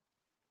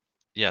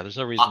 yeah, there's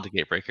no reason the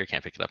Gatebreaker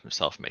can't pick it up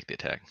himself and make the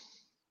attack.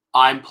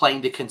 I'm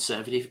playing the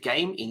conservative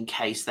game in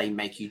case they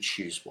make you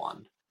choose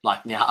one.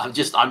 Like now,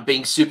 I'm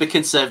being super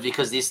conservative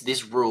because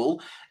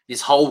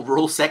this whole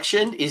rule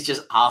section is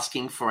just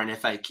asking for an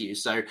FAQ.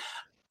 So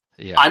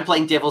Yeah, I'm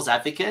playing devil's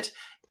advocate.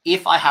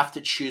 If I have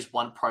to choose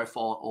one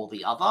profile or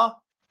the other,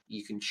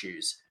 you can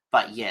choose.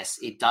 But yes,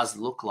 it does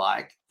look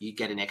like you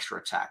get an extra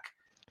attack.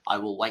 I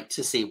will wait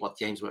to see what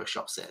Games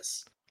Workshop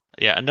says.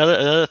 yeah.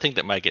 Another thing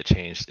that might get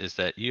changed is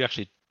that you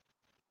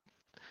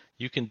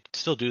can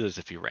still do this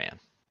if you ran.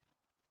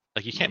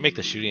 Like you can't make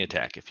the shooting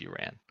attack if you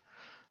ran,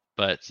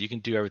 but you can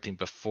do everything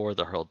before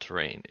the hurled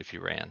terrain if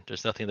you ran.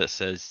 There's nothing that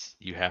says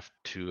you have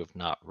to have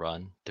not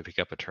run to pick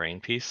up a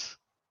terrain piece.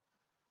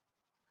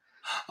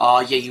 Oh,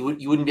 yeah, you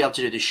wouldn't be able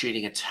to do the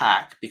shooting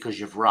attack because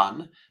you've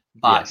run,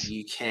 but Yes,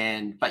 you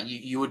can. But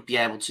you would be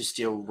able to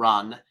still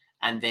run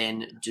and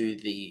then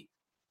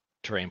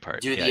terrain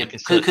part. do Yeah, the you can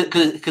still.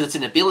 because it's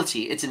an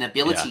ability. It's an Yeah,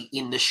 ability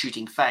in the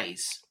shooting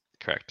phase.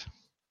 correct.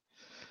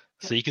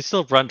 So you can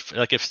still run.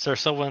 Like if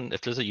there's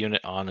a unit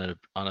on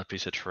a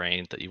piece of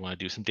terrain that you want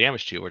to do some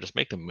damage to, or just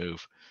make them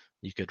move,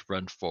 you could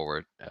run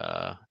forward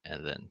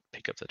and then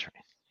pick up the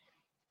terrain.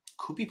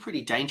 Could be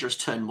pretty dangerous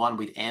turn one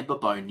with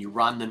Amberbone. You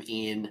run them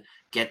in,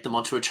 get them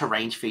onto a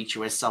terrain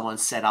feature where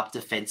someone's set up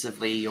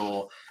defensively,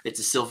 or it's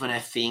a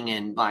Sylvaneth thing,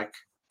 and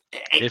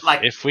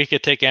If we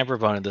could take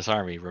Amberbone in this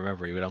army,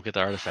 remember we don't get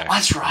the artifact.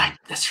 that's right,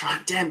 that's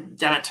right. Damn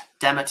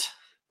it.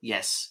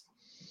 Yes,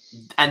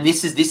 and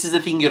this is the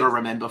thing you got to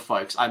remember,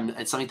 folks.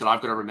 It's something that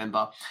I've got to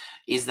remember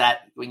is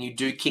that when you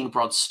do King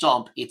Broad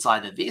Stomp, it's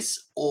either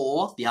this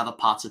or the other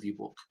parts of your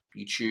book.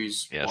 You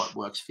choose what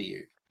works for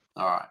you.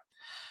 All right.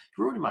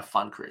 You're ruining my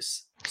fun,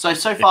 Chris. So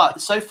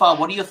far,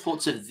 what are your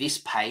thoughts of this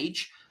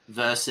page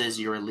versus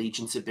your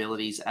allegiance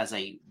abilities as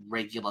a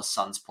regular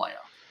Suns player?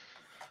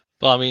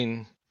 Well, I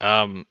mean,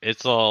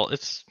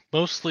 it's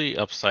mostly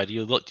upside.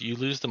 You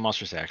lose the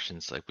monsters'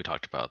 actions, like we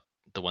talked about,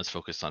 the ones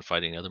focused on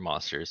fighting other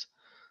monsters.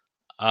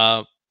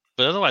 Uh,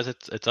 but otherwise,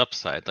 it's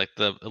upside. Like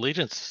the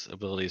allegiance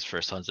abilities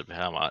for Sons of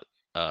Behemat,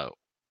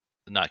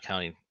 not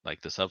counting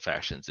like the sub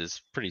factions,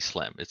 is pretty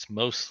slim. It's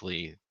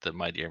mostly the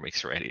Mightier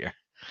makes Mightier.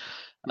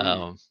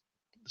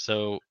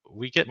 So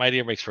we get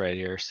Mightier makes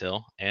Mightier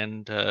still,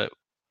 and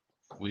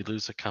we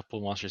lose a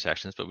couple monsters'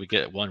 actions, but we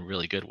get one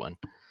really good one.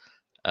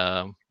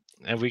 And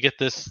we get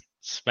this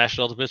Smash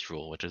Ultimates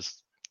rule, which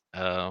is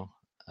a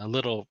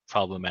little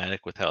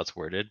problematic with how it's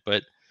worded,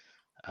 but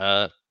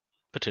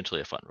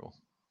potentially a fun rule.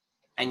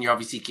 And you're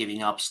obviously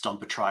giving up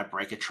Stomp a Tribe,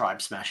 Break a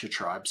Tribe, Smash a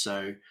Tribe,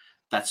 so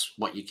that's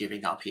what you're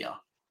giving up here.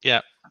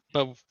 Yeah,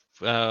 but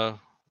yeah.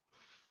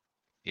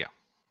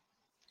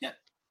 Yeah.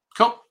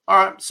 Cool.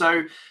 All right.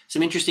 So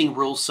some interesting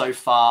rules so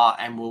far,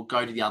 and we'll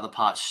go to the other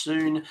parts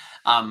soon.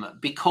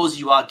 Because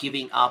you are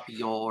giving up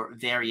your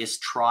various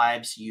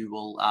tribes, you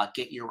will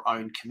get your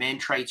own command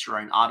traits, your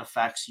own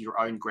artifacts,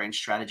 your own grand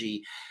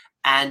strategy,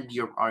 and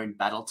your own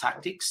battle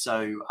tactics.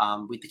 So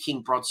with the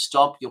King Broad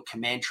Stomp, your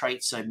command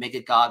traits, so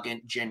Mega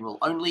Gargant, General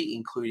only,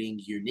 including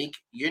unique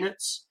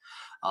units.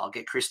 I'll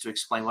get Chris to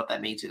explain what that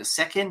means in a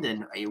second.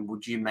 And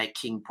would you make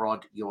King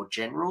Broad your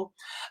general?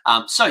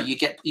 So you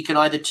can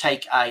either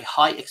take a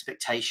high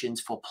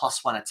expectations for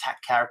 +1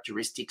 attack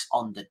characteristics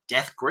on the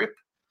Death Grip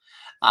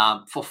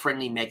for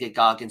friendly Mega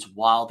Gargants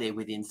while they're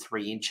within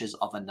 3 inches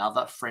of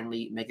another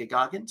friendly Mega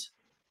Gargant.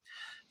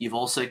 You've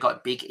also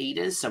got Big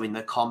Eaters. So in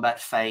the combat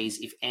phase,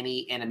 if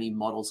any enemy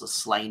models are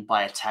slain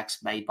by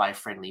attacks made by a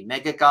friendly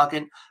Mega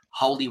Gargant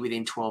wholly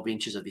within 12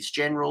 inches of this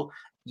general,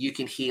 you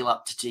can heal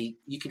up to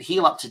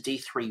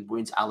D3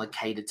 wounds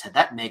allocated to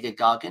that Mega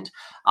Gargant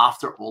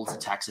after all its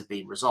attacks have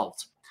been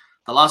resolved.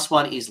 The last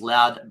one is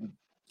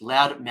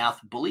Loudmouth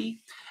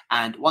Bully.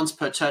 And once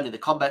per turn in the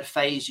combat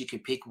phase, you can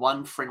pick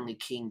one friendly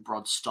King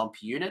Broad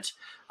Stomp unit.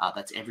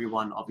 That's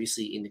everyone,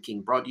 obviously, in the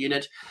King Broad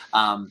unit.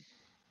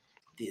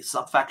 The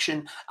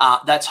subfaction,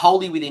 that's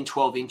wholly within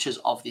 12 inches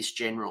of this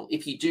general.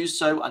 If you do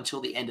so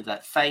until the end of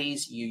that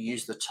phase, you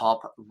use the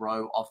top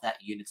row of that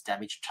unit's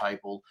damage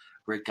table,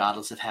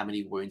 regardless of how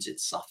many wounds it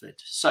suffered.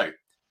 So,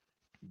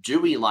 do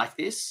we like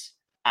this?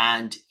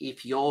 And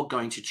if you're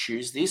going to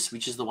choose this,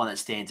 which is the one that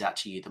stands out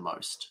to you the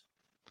most?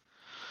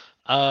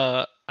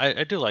 I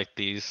do like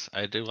these.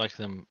 I do like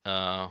them.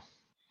 I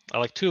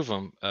like 2 of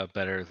them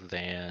better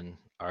than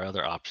our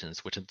other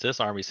options, which in this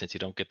army, since you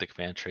don't get the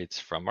command traits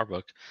from our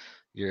book,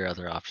 your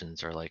other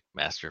options are like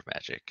Master of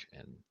Magic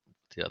and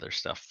the other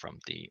stuff from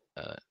the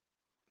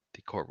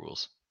core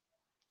rules.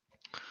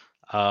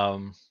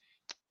 Um,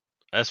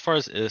 as far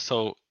as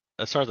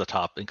the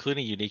top,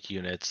 including unique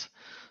units.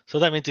 So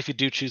that means if you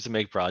do choose to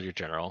make Broad your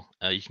general,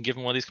 you can give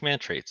him one of these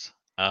command traits.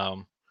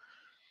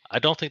 I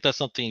don't think that's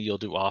something you'll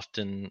do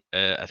often.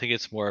 I think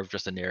it's more of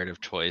just a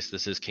narrative choice.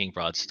 This is King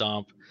Broad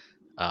Stomp.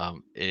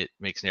 It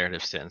makes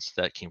narrative sense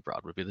that King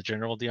Broad would be the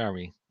general of the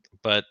army.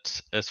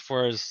 But as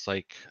far as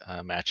like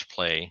match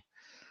play,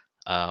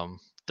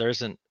 there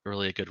isn't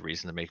really a good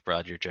reason to make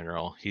Broad your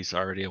general. He's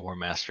already a war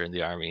master in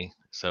the army,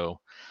 so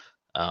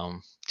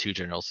two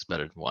generals is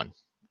better than one,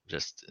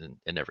 just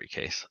in every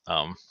case.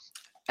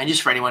 And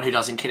just for anyone who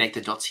doesn't connect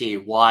the dots here,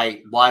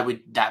 why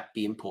would that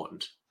be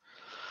important?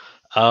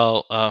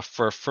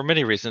 For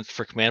many reasons.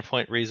 For command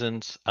point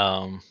reasons,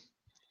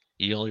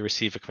 you only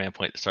receive a command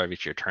point at the start of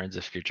each of your turns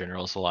if your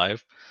general is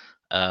alive.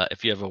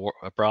 If you have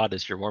a Broad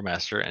as your war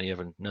master and you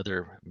have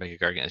another Mega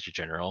Gargant as your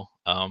general,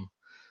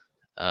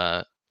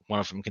 uh, one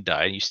of them can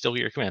die and you still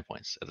get your command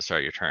points at the start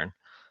of your turn.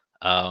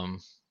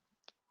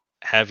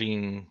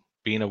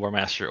 Being a war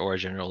master or a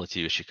general lets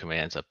you issue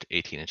commands up to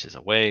 18 inches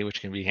away,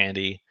 which can be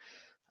handy.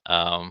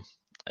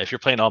 If you're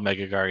playing all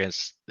Mega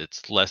Gargants,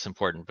 it's less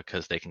important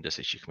because they can just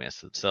issue commands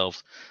to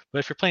themselves. But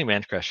if you're playing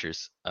Man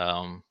Crushers,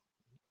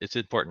 it's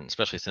important,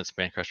 especially since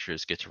Man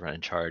Crushers get to run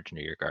in charge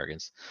near your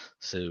Gargants.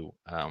 So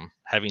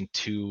having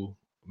two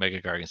Mega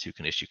Gargants who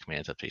can issue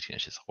commands up to 18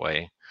 inches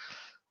away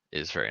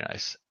is very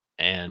nice.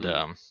 And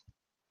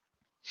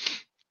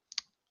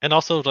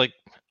also, like,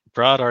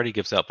 Broad already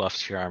gives out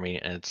buffs to your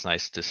army, and it's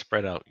nice to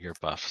spread out your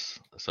buffs.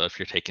 So if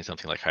you're taking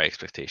something like High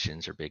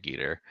Expectations or Big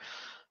Eater,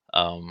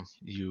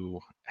 you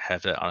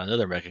have that on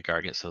another Mega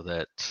Gargant so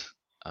that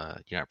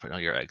you're not putting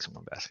all your eggs in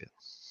one basket.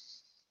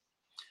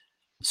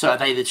 So are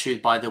they the two,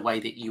 by the way,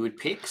 that you would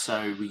pick?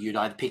 So you'd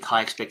either pick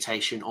High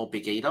Expectation or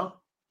Big Eater?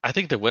 I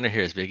think the winner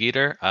here is Big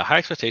Eater. High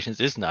Expectations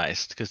is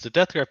nice because the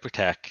Death Grip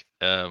attack,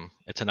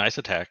 it's a nice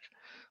attack,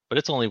 but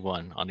it's only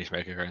one on these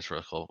Mega Gargants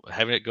vertical.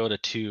 Having it go to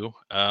two,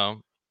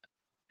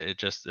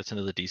 it's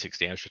another D6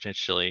 damage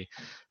potentially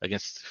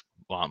against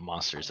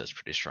monsters. That's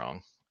pretty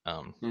strong.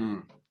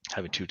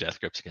 Having two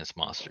Death Grips against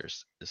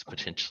monsters is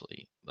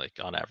potentially, like,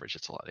 on average,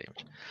 it's a lot of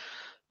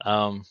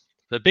damage.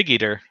 The Big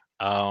Eater,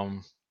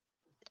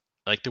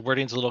 like, the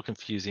wording's a little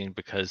confusing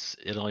because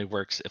it only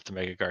works if the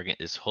Mega Gargant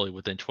is wholly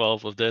within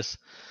 12 of this,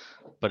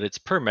 but it's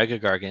per Mega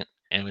Gargant,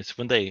 and it's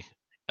when they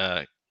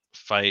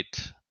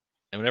fight,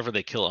 and whenever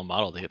they kill a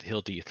model, they get to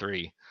heal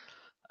D3.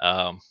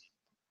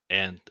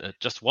 And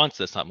just once,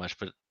 that's not much,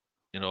 but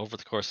over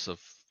the course of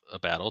a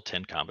battle,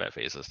 10 combat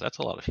phases, that's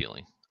a lot of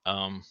healing.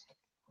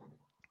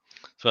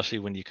 Especially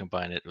when you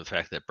combine it with the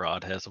fact that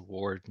Broad has a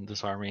ward in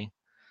this army.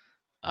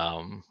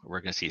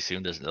 We're going to see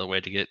soon there's another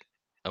way to get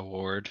a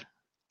ward.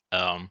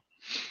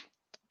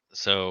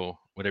 So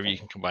whenever you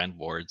can combine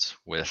wards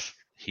with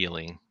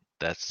healing,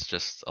 that's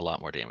just a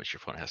lot more damage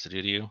your opponent has to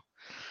do to you.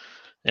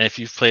 And if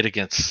you've played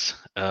against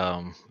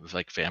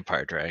like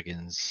Vampire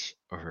Dragons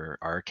or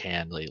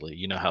Arcan lately,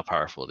 you know how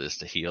powerful it is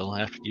to heal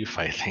after you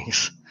fight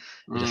things.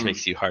 It just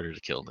makes you harder to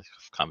kill in the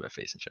combat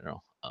phase in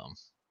general.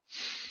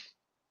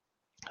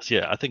 So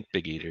yeah, I think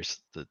Big Eater's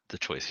the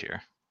choice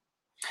here.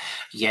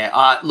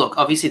 Yeah, look,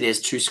 obviously there's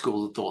two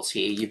schools of thoughts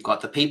here. You've got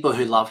the people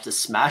who love to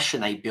smash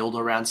and they build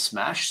around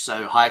smash,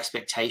 so High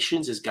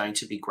Expectations is going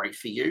to be great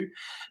for you.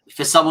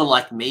 For someone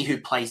like me who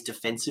plays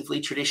defensively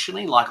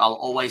traditionally, like, I'll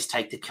always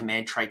take the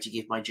command trait to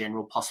give my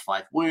general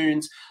 +5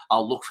 wounds.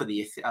 I'll look for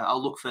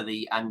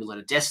the Amulet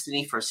of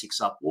Destiny for a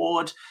 6-up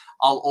ward.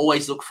 I'll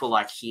always look for,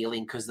 like,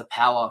 healing, because the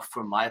power,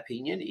 from my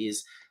opinion,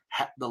 is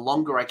the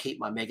longer I keep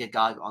my Mega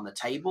Garg on the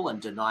table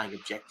and denying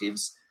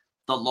objectives,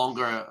 the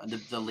longer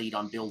the lead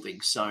I'm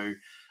building. So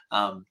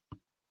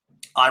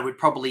I would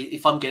probably,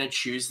 if I'm going to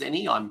choose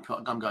any, I'm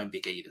going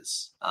Big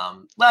Eaters.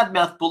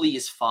 Loudmouth Bully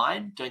is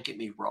fine, don't get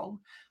me wrong,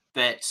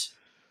 but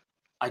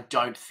I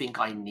don't think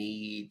I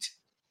need,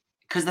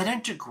 because they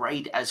don't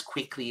degrade as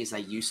quickly as they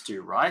used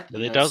to, right?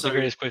 They don't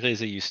degrade as quickly as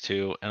they used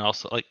to, and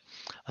also, like,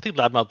 I think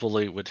Loudmouth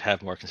Bully would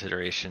have more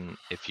consideration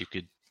if you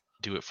could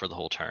do it for the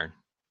whole turn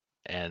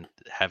and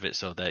have it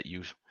so that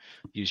you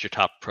use your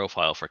top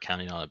profile for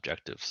counting on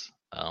objectives.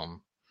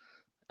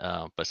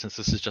 But since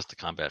this is just a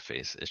combat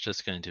phase, it's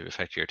just going to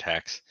affect your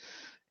attacks,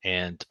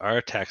 and our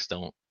attacks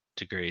don't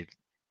degrade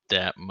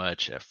that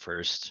much at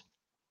first.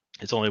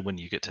 It's only when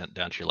you get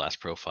down to your last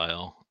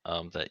profile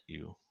that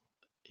you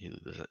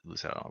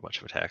lose out on a bunch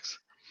of attacks.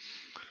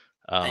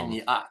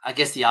 And I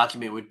guess the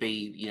argument would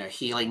be,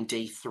 healing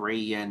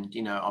D3,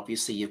 and,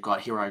 obviously you've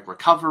got Heroic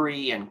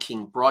Recovery, and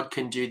King Broad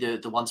can do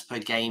the once per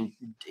game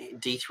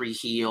D3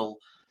 heal.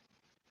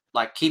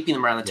 Like, keeping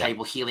them around the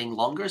table healing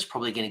longer is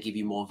probably going to give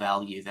you more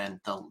value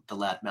than the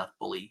Loudmouth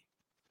Bully.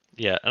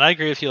 Yeah, and I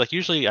agree with you. Like,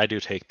 usually I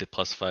do take the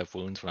 +5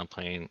 wounds when I'm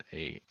playing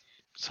a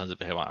Sons of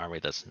Behemat army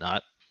that's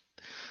not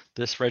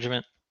this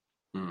regiment.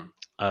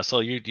 So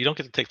you don't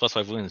get to take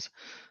 +5 wounds,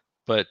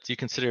 but you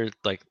consider,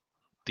 like,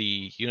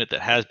 the unit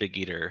that has Big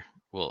Eater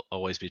will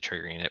always be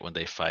triggering it when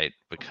they fight,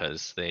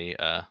 because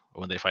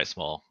when they fight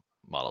small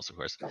models, of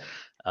course,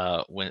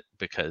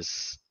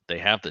 because they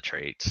have the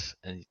traits,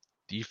 and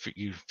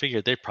you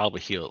figure they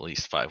probably heal at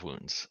least 5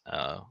 wounds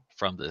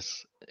from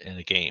this in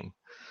a game,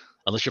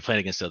 unless you're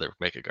playing against other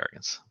Mega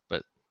Gargants.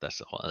 But that's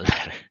a whole other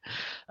matter.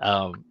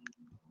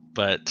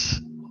 But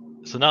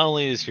so not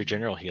only is your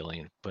general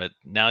healing, but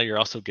now you're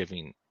also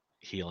giving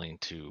healing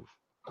to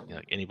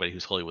anybody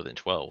who's wholly within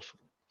 12.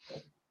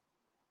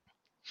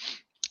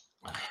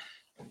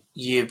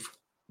 You've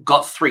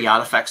got 3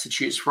 artifacts to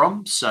choose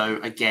from. So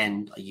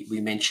again,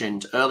 we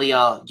mentioned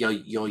earlier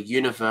your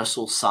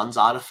universal Suns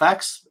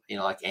artifacts,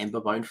 like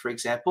Amberbone, for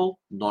example,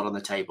 not on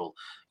the table.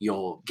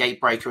 Your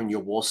Gatebreaker and your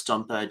War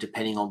Stomper,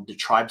 depending on the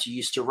tribes you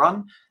used to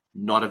run,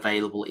 not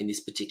available in this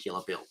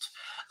particular build.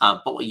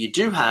 But what you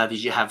do have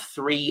is you have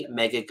 3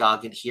 Mega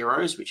Gargant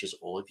heroes, which is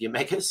all of your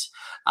megas.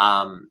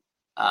 But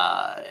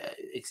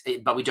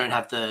we don't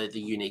have the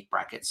unique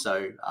bracket,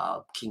 so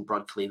King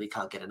Brod clearly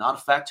can't get an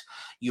artifact.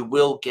 You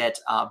will get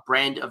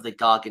Brand of the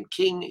Gargant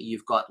King.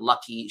 You've got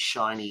Lucky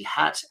Shiny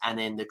Hat, and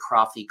then the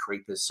Crafty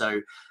Creepers.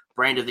 So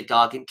Brand of the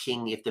Gargant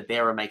King, if the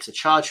bearer makes a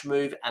charge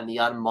move and the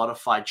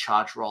unmodified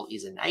charge roll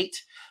is an 8,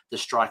 the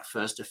strike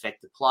first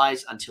effect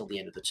applies until the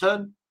end of the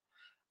turn.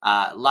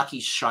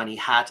 Lucky Shiny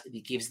Hat,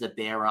 it gives the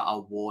bearer a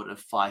ward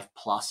of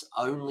 5+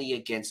 only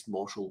against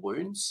mortal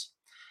wounds.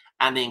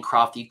 And then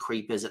Crafty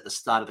Creepers, at the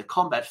start of the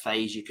combat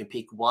phase, you can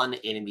pick 1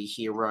 enemy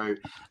hero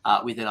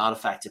with an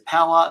artifact of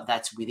power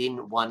that's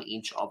within 1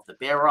 inch of the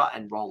bearer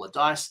and roll a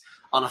dice.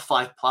 On a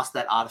 5+,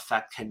 that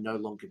artifact can no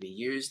longer be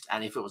used.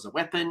 And if it was a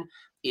weapon,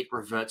 it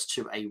reverts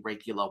to a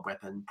regular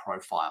weapon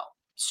profile.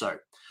 So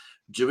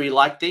do we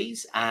like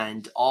these?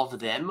 And of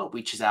them,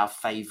 which is our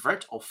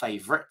favorite or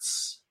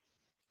favorites?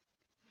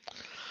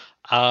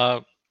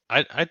 I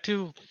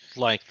do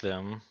like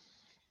them.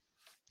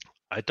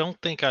 I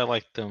don't think I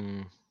like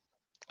them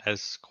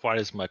quite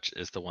as much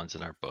as the ones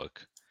in our book.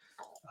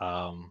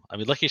 I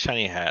mean, Lucky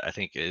Shiny Hat, I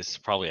think, is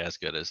probably as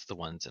good as the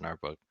ones in our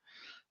book,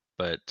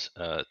 but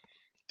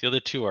the other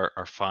 2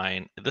 are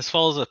fine. This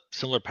follows a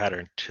similar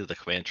pattern to the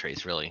command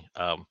traits, really.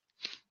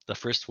 The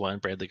first one,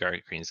 Brand the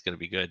Gargant King, is going to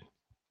be good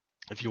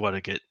if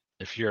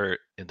you're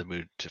in the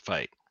mood to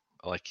fight.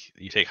 Like,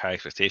 you take High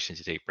Expectations,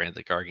 you take Brand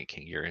the Gargant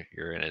King,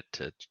 you're in it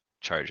to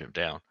charge him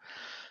down.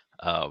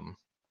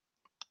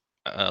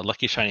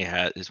 Lucky Shiny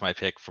Hat is my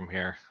pick from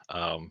here.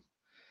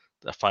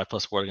 A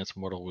 5+ ward against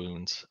mortal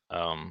wounds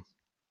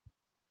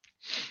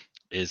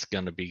is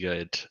going to be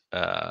good,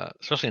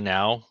 especially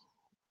now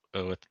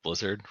with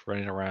Blizzard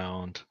running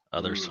around.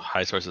 There's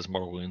high sources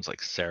mortal wounds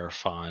like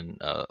Seraphon,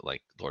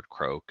 like Lord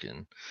Croak,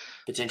 and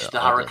potentially the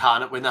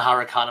Hurricanum. When the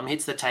Hurricanum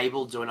hits the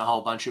table, doing a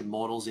whole bunch of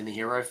mortals in the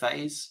hero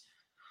phase.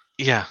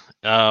 Yeah,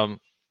 or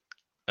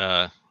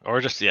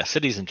just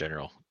cities in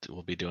general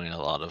will be doing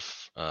a lot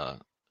of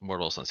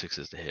mortals on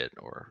 6s to hit,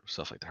 or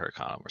stuff like the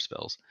Hurricanum or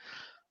spells.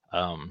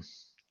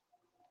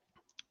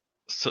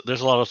 So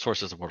there's a lot of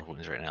sources of mortal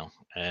wounds right now,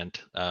 and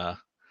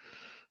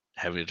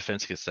having a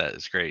defense against that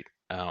is great.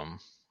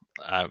 Part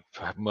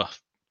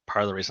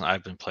of the reason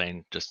I've been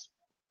playing just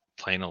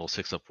plain old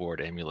 6-up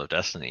ward Amulet of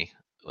Destiny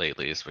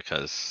lately is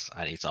because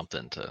I need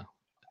something to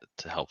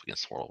help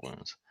against mortal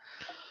wounds.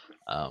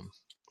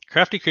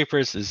 Crafty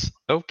Creepers is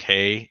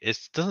okay. It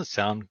doesn't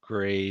sound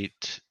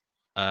great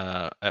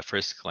at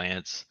first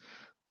glance,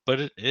 but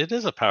it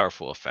is a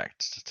powerful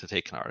effect to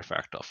take an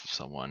artifact off of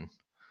someone.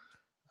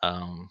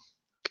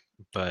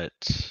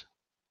 But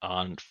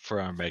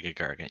for our Mega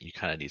Gargant, you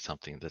kind of need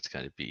something that's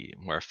going to be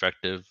more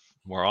effective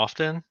more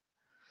often.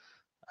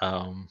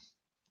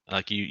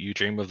 Like you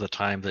dream of the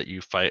time that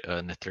you fight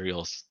an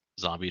ethereal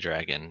zombie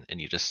dragon and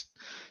you just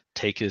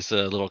take his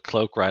little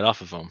cloak right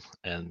off of him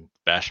and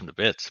bash him to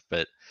bits.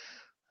 But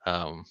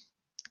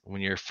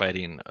when you're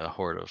fighting a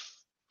horde of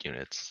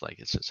units, like,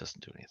 it just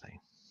doesn't do anything.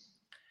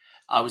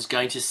 I was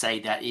going to say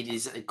that it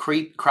is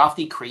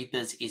Crafty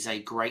Creepers is a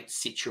great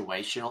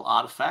situational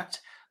artifact,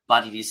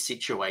 but it is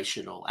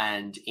situational.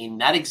 And in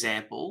that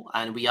example,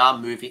 and we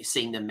are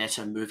seeing the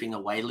meta moving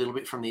away a little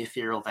bit from the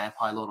Ethereal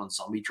Vampire Lord on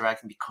Zombie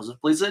Dragon because of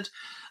Blizzard.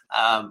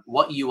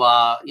 What you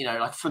are,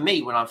 like for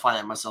me, when I'm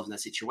finding myself in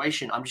that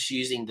situation, I'm just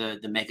using the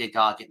Mega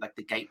Gargant, like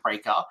the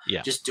Gatebreaker,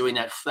 just doing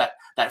that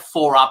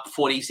 4-up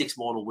 46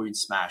 mortal wound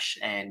smash.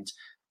 And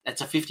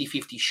it's a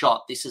 50-50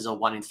 shot. This is a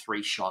 1 in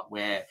 3 shot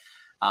where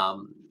I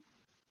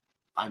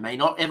may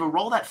not ever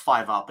roll that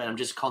 5-up, and I'm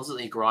just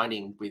constantly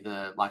grinding with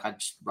I'd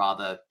just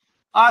rather.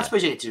 I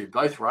suppose you get to do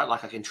both, right?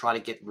 Like, I can try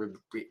to get rid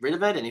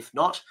of it, and if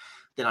not,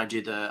 then I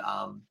do the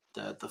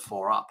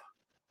 4-up.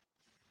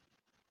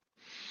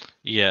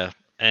 Yeah,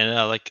 and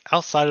like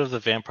outside of the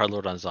Vampire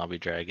Lord on Zombie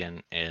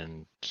Dragon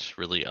and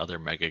really other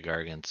Mega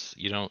Gargants,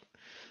 you don't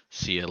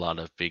see a lot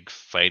of big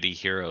fighty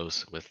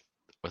heroes with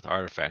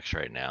artifacts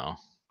right now.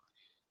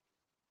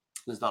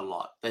 There's not a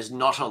lot. There's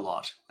not a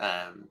lot.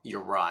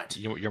 You're right.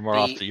 You're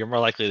more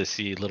likely to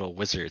see little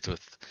wizards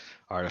with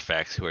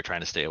artifacts who are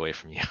trying to stay away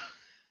from you.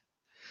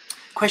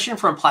 Question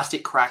from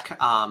Plastic Crack,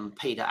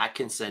 Peter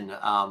Atkinson,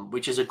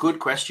 which is a good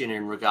question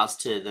in regards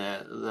to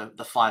the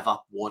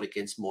 5-up ward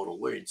against mortal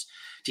wounds.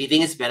 Do you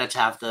think it's better to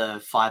have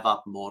the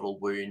 5-up mortal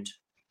wound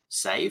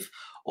save,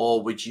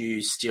 or would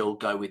you still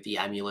go with the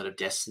Amulet of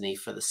Destiny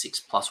for the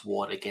 6+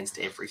 ward against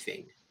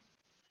everything?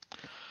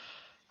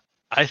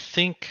 I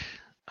think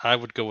I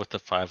would go with the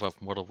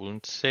 5-up Mortal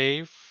Wound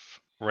save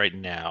right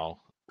now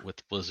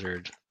with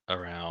Blizzard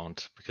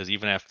around, because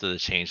even after the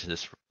change in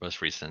this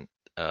most recent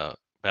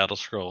battle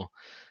scroll,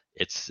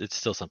 it's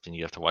still something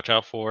you have to watch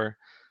out for.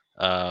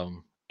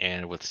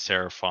 And with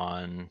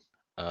Seraphon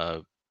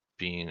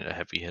being a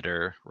heavy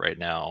hitter right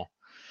now,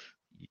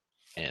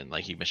 and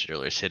like you mentioned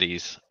earlier,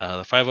 cities,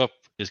 the 5-up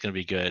is going to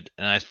be good.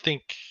 And I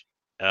think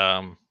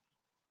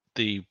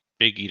the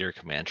Big Eater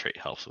command trait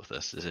helps with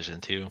this decision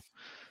too,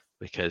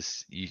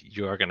 because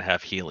you are going to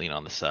have healing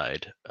on the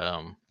side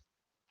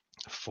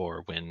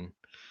for when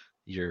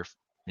you're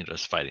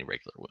just fighting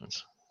regular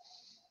wounds.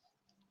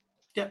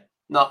 Yeah,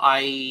 no,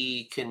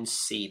 I can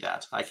see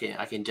that. I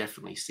can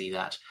definitely see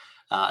that,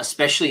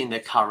 especially in the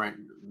current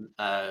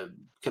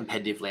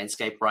competitive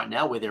landscape right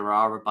now, where there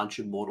are a bunch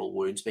of mortal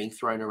wounds being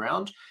thrown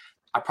around.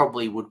 I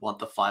probably would want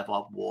the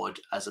 5-up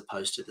ward as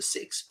opposed to the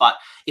 6. But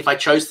if I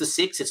chose the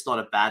 6, it's not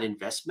a bad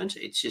investment.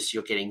 It's just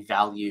you're getting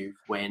value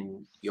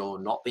when you're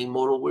not being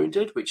mortal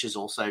wounded, which is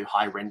also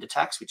high rend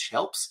attacks, which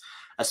helps,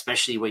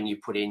 especially when you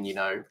put in,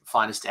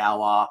 Finest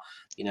Hour,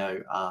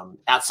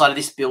 outside of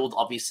this build,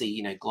 obviously,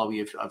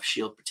 Glowy of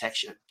Shield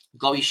Protection.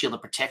 Glowy Shield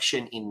of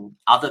Protection in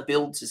other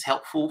builds is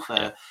helpful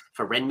for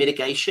rend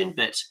mitigation,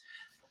 but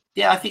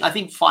yeah, I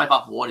think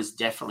 5-up ward is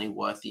definitely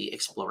worth the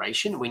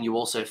exploration when you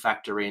also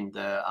factor in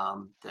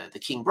the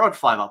King Broad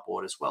 5-up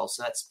ward as well.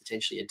 So that's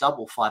potentially a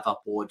double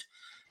 5-up ward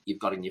you've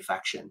got in your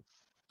faction,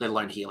 let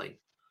alone healing.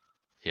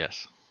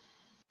 Yes.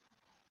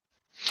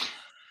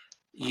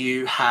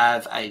 You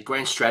have a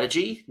grand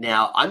strategy.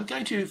 Now, I'm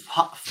going to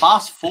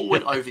fast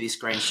forward over this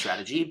grand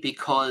strategy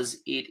because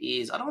it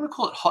is, I don't want to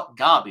call it hot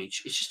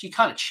garbage. It's just you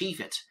can't achieve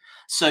it.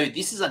 So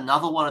this is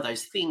another one of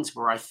those things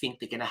where I think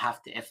they're going to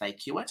have to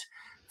FAQ it,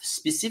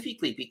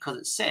 specifically because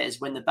it says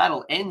when the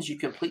battle ends, you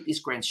complete this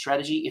grand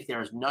strategy if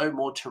there is no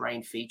more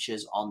terrain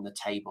features on the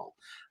table.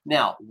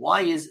 Now,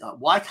 why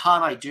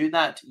can't I do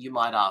that? You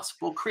might ask.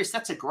 Well, Chris,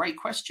 that's a great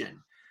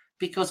question,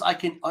 because I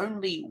can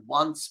only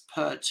once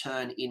per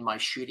turn in my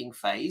shooting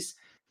phase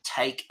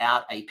take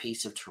out a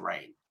piece of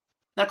terrain.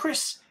 Now,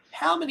 Chris,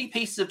 how many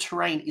pieces of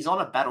terrain is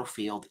on a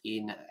battlefield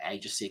in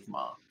Age of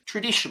Sigmar,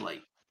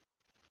 traditionally?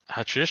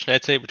 Traditionally,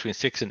 I'd say between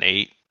 6 and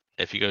 8.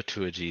 If you go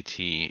to a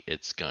GT,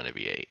 it's going to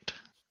be 8.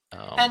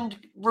 And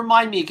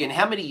remind me again,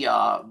 how many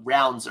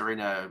rounds are in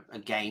a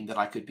game that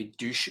I could be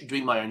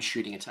doing my own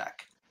shooting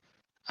attack?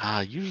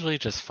 Usually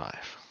just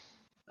 5.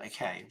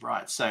 Okay,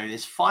 right. So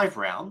there's 5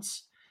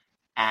 rounds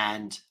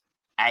and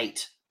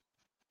 8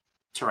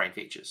 terrain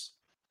features.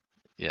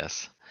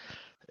 Yes.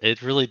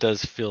 It really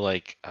does feel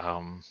like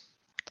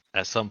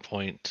at some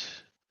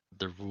point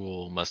the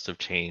rule must have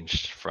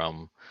changed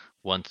from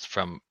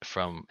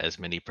as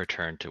many per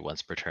turn to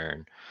once per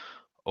turn,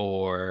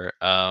 or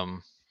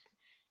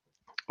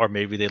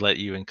maybe they let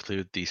you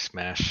include the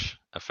smash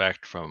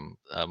effect from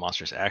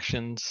monstrous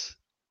actions.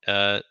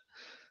 I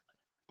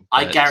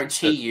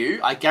guarantee you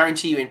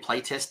in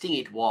playtesting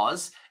it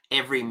was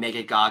every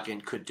Mega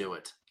Gargant could do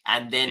it.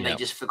 And then they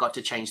just forgot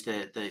to change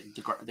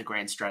the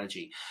grand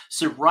strategy.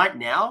 So right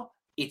now,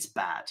 it's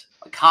bad.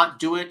 I can't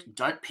do it.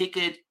 Don't pick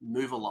it.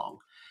 Move along.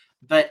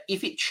 But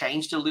if it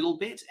changed a little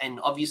bit, and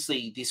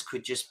obviously this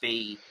could just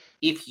be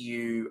if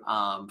you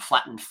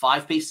flatten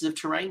 5 pieces of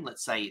terrain,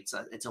 let's say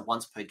it's a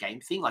once per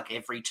game thing, like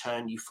every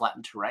turn you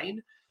flatten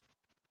terrain,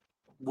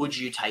 would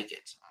you take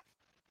it?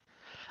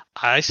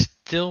 I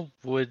still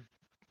would.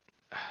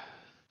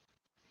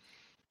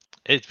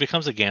 It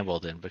becomes a gamble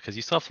then, because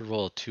you still have to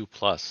roll a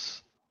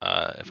 2+,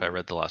 if I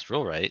read the last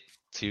rule right,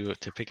 to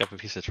pick up a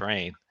piece of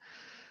terrain.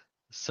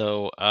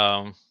 So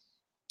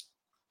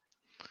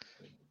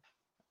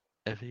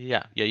you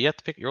have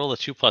to roll a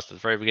 2+ at the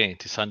very beginning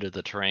to sunder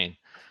the terrain.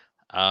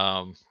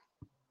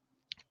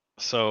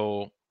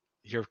 So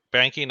you're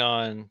banking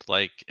on,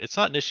 like, it's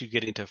not an issue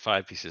getting to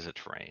 5 pieces of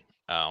terrain.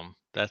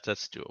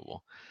 That's doable.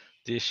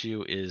 The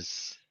issue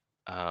is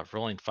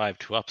rolling 5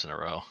 2-ups in a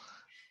row.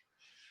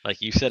 Like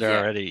you said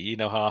already, you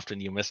know how often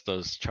you miss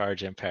those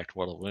charge impact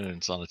mortal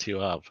wounds on a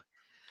 2-up.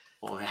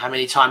 Or how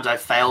many times I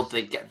failed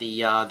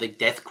the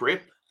death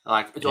grip.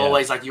 Like it's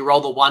always like you roll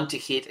the 1 to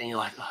hit, and you're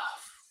like, oh.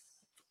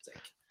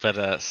 But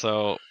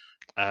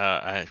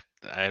I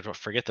don't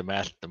forget the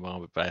math at the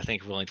moment, but I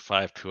think rolling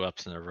 5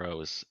 2-ups in a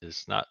row is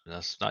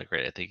that's not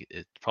great. I think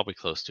it's probably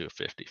close to a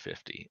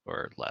 50-50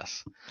 or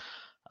less.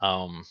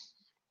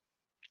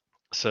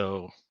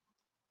 So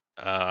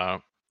I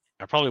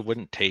probably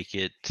wouldn't take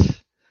it.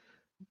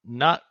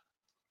 Not,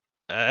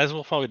 as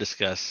we'll probably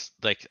discuss,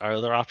 like our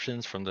other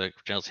options from the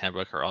General's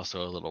Handbook are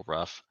also a little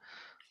rough,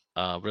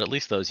 but at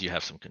least those you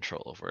have some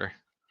control over.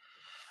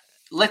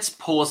 Let's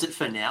pause it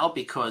for now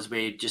because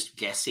we're just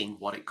guessing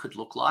what it could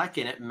look like,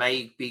 and it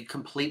may be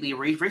completely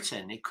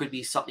rewritten. It could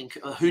be something.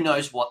 Who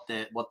knows what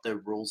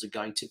the rules are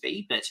going to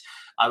be? But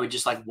I would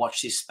just like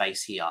watch this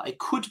space here. It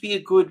could be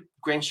a good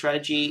grand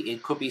strategy.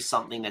 It could be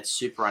something that's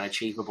super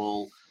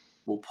unachievable.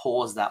 We'll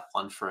pause that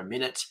one for a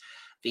minute.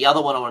 The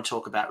other one I want to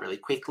talk about really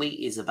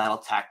quickly is the battle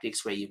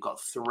tactics, where you've got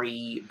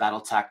 3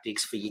 battle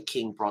tactics for your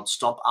King Broad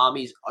Stomp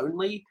armies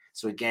only.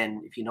 So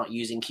again, if you're not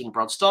using King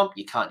Broad Stomp,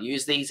 you can't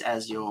use these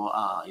as your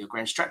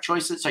grand strat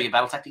choices, so your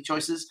battle tactic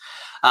choices.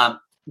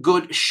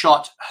 Good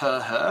shot,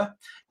 her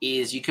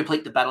is you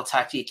complete the battle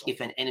tactic if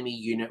an enemy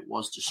unit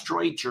was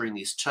destroyed during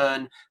this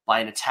turn by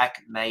an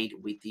attack made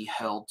with the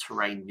hurled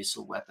terrain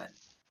missile weapon.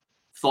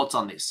 Thoughts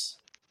on this?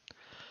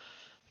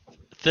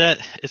 That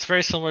it's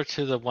very similar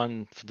to the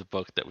one from the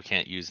book that we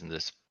can't use in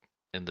this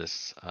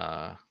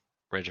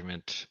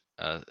regiment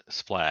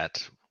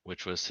splat,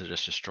 which was to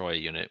just destroy a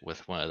unit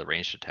with one of the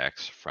ranged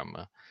attacks from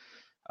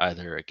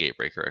either a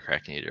Gatebreaker, a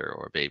Kraken Eater,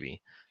 or a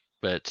Baby.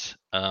 But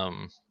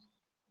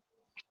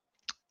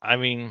I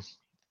mean,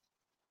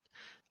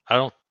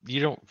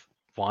 you don't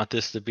want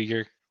this to be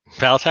your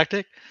battle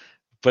tactic,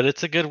 but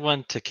it's a good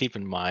one to keep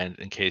in mind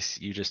in case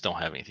you just don't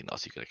have anything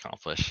else you could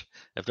accomplish.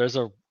 If there's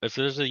a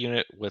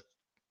unit with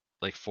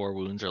like 4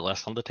 wounds or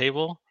less on the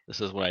table,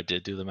 this is what I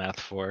did do the math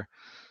for.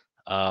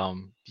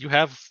 You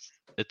have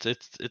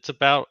it's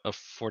about a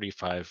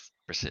 45%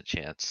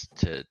 chance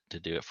to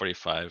do it,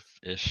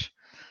 45-ish.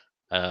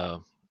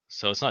 So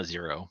it's not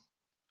 0,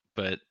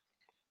 but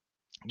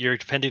you're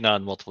depending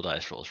on multiple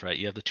dice rolls, right?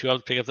 You have the 2 up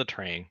to pick up the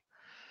terrain,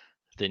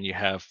 then you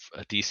have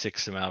a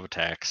d6 amount of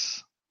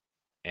attacks,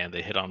 and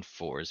they hit on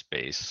 4's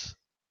base.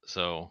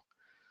 So,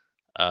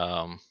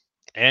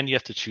 and you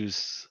have to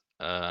choose.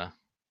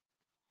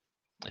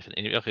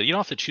 Okay, you don't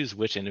have to choose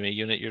which enemy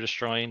unit you're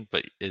destroying,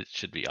 but it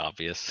should be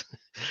obvious.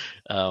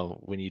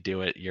 When you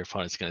do it, your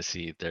opponent's going to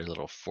see their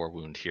little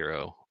 4-wound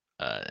hero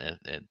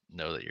and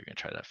know that you're going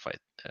to try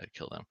to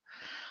kill them.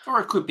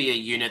 Or it could be a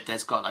unit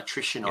that's got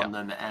attrition Yeah. on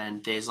them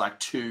and there's like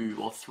 2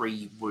 or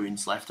 3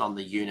 wounds left on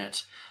the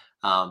unit,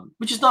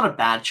 which is not a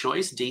bad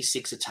choice.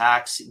 D6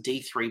 attacks,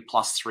 D3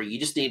 plus 3. You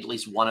just need at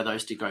least one of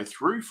those to go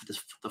through for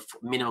the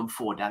minimum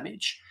 4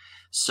 damage.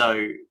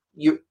 So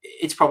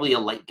it's probably a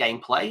late game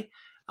play.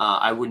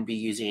 I wouldn't be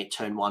using it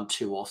turn 1,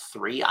 2, or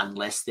 3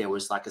 unless there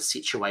was like a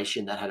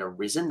situation that had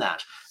arisen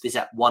that there's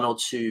that 1 or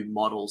 2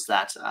 models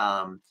that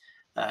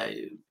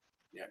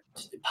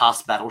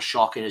past battle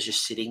shock and is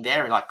just sitting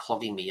there and like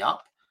clogging me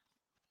up.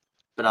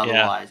 But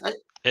otherwise, yeah,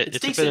 it's it's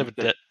decent,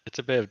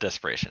 a bit of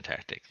desperation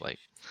tactic, like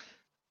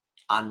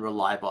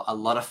unreliable. A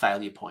lot of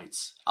failure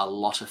points. A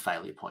lot of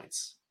failure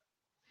points.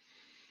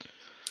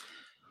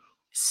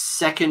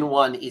 Second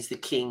one is the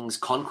King's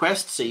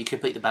Conquest. So you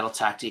complete the battle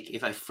tactic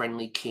if a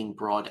friendly King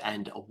Broad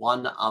and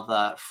 1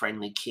 other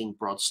friendly King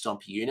Broad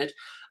Stomp unit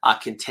are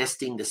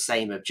contesting the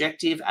same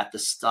objective at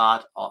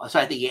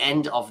the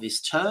end of this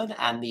turn,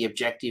 and the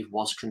objective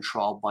was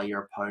controlled by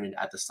your opponent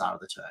at the start of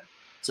the turn.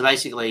 So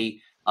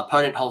basically,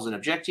 opponent holds an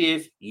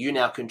objective, you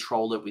now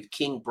control it with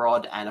King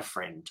Broad and a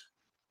friend.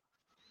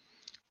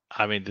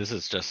 I mean, this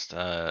is just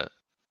a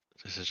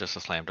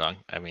slam dunk.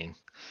 I mean,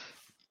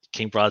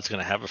 King Broad's going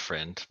to have a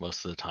friend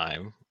most of the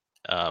time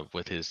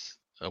with his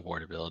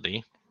award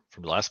ability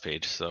from the last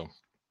page. So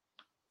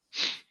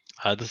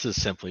this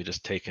is simply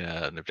just taking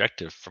an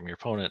objective from your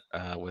opponent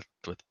with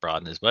Broad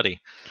and his buddy.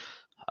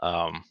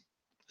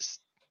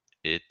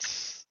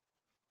 It's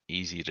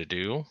easy to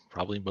do,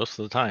 probably most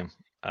of the time.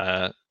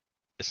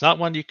 It's not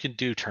one you can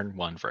do turn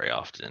 1 very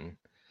often.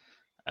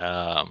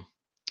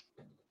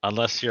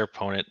 Unless your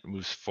opponent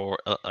moves forward.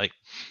 Like,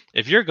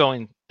 if you're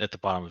going at the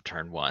bottom of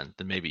turn 1,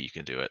 then maybe you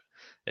can do it.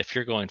 If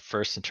you're going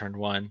first in turn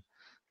 1,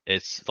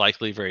 it's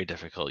likely very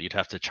difficult. You'd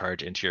have to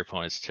charge into your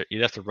opponent's.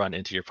 You'd have to run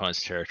into your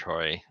opponent's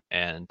territory,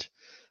 and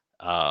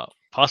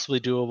possibly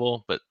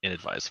doable, but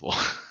inadvisable.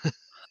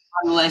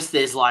 Unless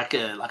there's like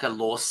a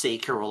law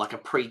seeker or like a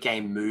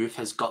pre-game move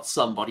has got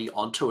somebody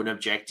onto an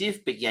objective.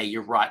 But yeah,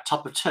 you're right.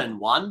 Top of turn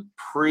 1,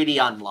 pretty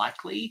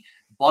unlikely.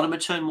 Bottom of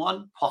turn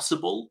 1,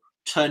 possible.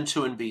 Turn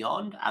 2 and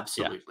beyond,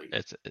 absolutely.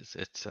 Yeah,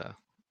 it's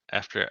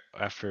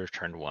after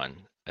turn 1,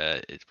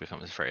 it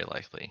becomes very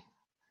likely.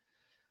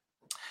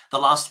 The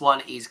last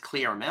one is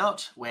Clear Them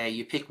Out, where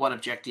you pick one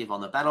objective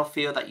on the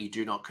battlefield that you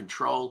do not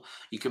control.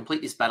 You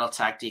complete this battle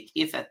tactic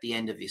if at the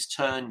end of this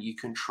turn you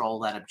control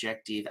that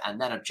objective,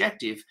 and that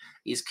objective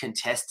is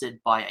contested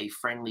by a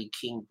friendly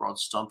King Broad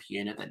Stomp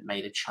unit that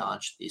made a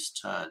charge this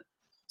turn.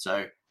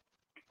 So,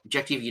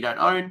 objective you don't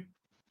own,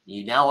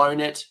 you now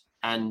own it,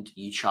 and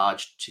you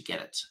charge to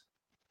get it.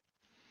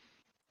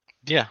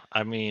 Yeah,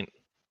 I mean,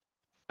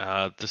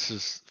 this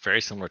is very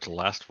similar to the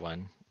last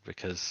one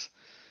because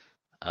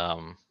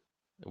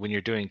when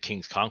you're doing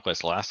King's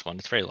Conquest, the last one,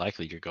 it's very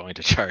likely you're going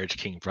to charge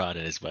King Broad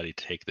and his buddy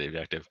to take the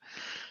objective.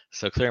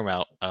 So clear them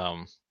out.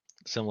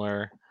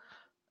 Similar.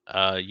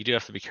 You do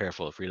have to be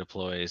careful of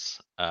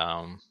redeploys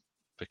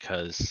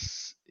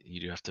because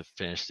you do have to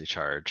finish the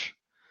charge.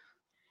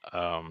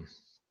 But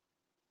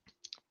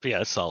yeah,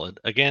 it's solid.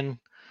 Again,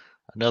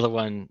 another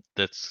one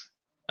that's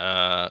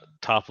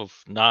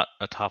not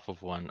a top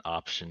of 1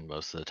 option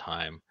most of the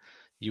time.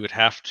 You would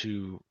have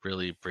to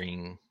really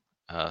bring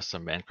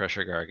some Man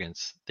Crusher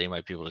Gargants. They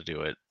might be able to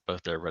do it.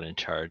 Both their run and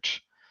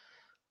charge,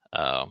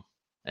 and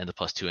the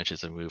 +2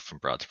 inches of move from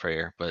Broad's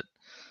Prayer. But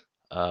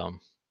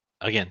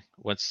again,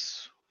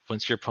 once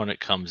once your opponent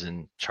comes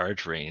in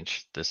charge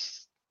range,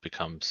 this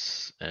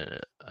becomes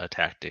a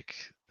tactic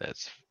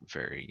that's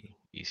very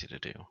easy to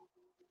do.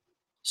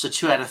 So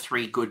 2 out of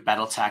 3 good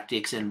battle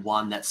tactics, and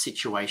one that's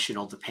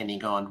situational,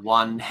 depending on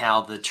one,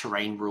 how the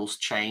terrain rules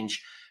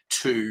change,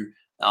 two,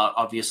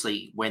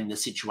 obviously when the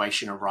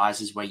situation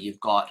arises where you've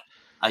got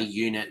a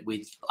unit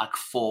with like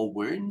 4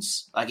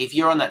 wounds. Like if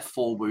you're on that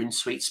 4 wound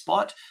sweet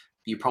spot,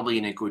 you're probably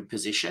in a good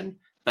position.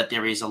 But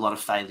there is a lot of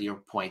failure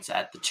points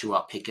at the 2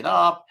 up, pick it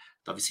up.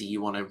 Obviously,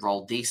 you want to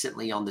roll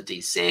decently on the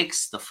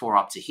d6, the 4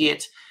 up to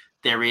hit.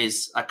 There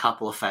is a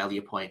couple of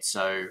failure points,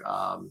 so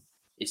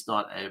it's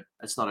not a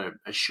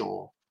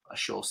sure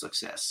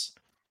success.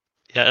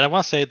 Yeah, and I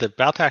want to say the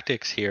battle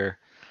tactics here,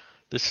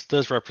 this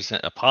does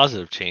represent a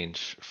positive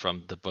change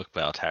from the book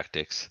battle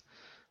tactics.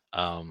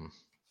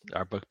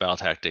 Our book battle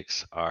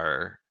tactics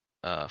are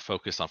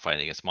focused on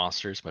fighting against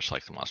monsters, much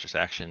like the monsters'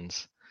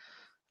 actions.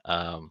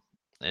 And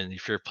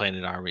if you're playing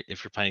an army,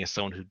 if you're playing as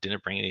someone who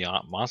didn't bring any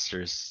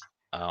monsters,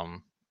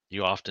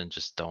 you often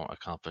just don't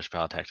accomplish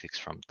battle tactics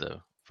from the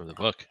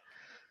book,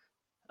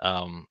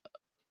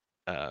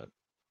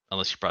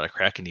 unless you brought a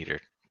Kraken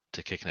Eater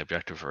to kick an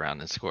objective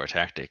around and score a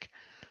tactic.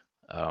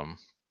 Or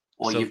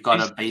So you've got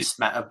a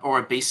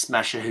beast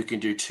smasher who can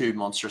do 2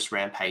 monstrous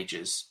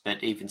rampages,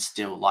 but even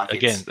still, like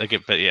again,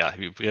 but yeah,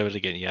 you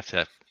have to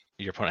have,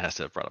 your opponent has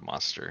to have brought a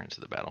monster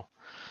into the battle.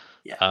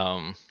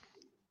 Yeah.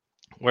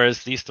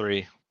 Whereas these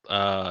three,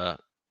 the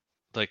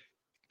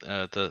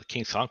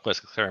King's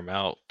Conquest, clear them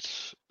out,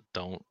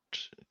 don't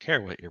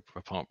care what your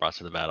opponent brought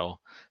to the battle,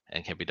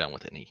 and can be done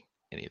with any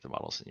of the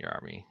models in your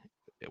army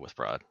with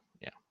broad.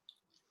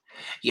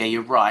 Yeah,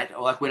 you're right.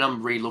 Like when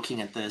I'm re-looking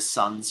at the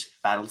Suns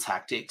battle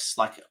tactics,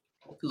 like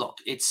look,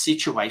 it's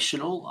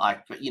situational.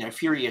 Like, but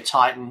Fury of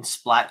Titan,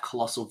 Splat,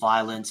 Colossal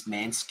Violence,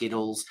 Man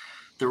Skittles,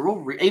 they're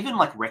all even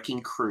like Wrecking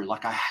Crew.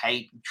 Like I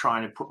hate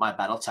trying to put my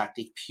battle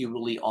tactic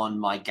purely on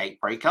my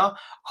Gatebreaker,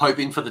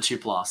 hoping for the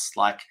 2+.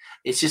 Like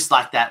it's just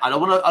like that. I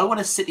don't want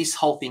to set this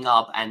whole thing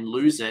up and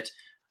lose it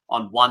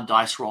on one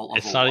dice roll of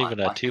It's a not 1. even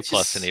a Like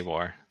 2+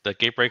 anymore. The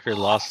Gatebreaker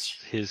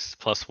lost his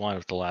 +1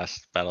 of the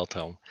last battle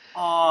tome.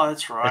 Oh,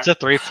 that's right. It's a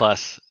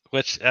 3+,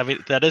 which I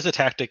mean that is a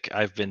tactic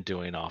I've been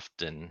doing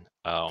often.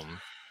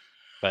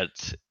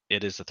 But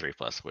it is a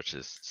 3+, which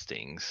is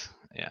stings.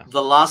 Yeah.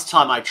 The last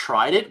time I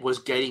tried it was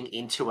getting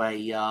into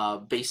a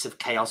Beast of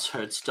Chaos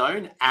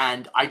Hearthstone,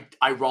 and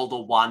I rolled a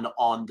 1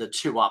 on the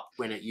 2 up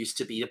when it used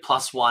to be a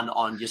 +1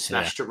 on your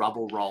Smash to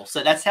Rubble roll.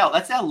 So that's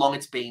how long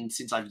it's been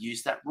since I've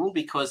used that rule,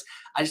 because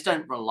I just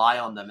don't rely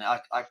on them.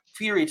 Like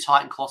Fury of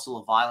Titan, Colossal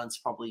of Violence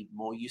probably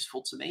more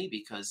useful to me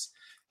because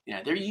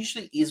there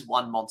usually is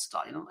one monster.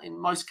 In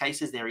most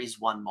cases there is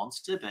one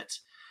monster, but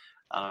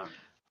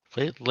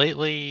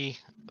lately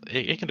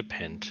it can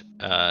depend.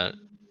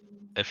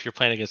 If you're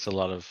playing against a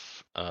lot of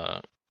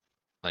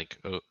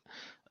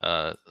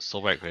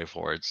Soulbright Grave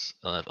Lords,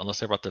 unless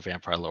they brought the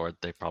Vampire Lord,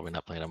 they're probably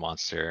not playing a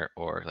monster,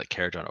 or like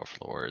Caradron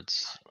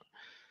Overlords,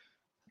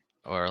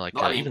 or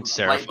even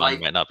Seraphon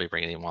might not be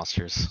bringing any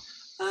monsters.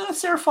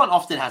 Seraphon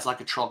often has like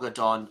a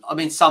Troglodon. I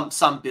mean,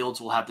 some builds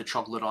will have the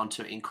Troglodon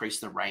to increase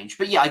the range.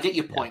 But yeah, I get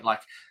your point.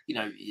 Like,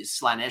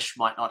 Slanesh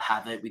might not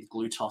have it with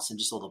Glutos and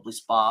just all the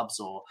Bliss Barbs,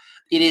 or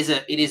it is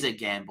a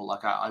gamble,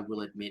 like I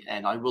will admit.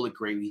 And I will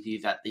agree with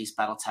you that these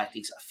battle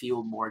tactics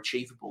feel more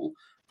achievable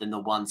than the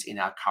ones in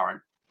our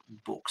current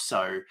book.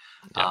 So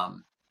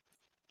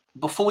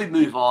before we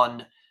move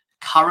on,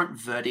 current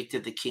verdict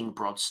of the King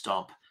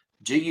Broadstomp.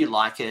 Do you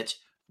like it?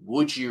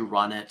 Would you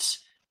run it?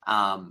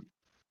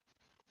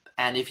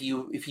 And if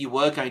you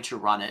were going to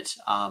run it,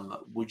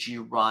 would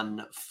you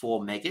run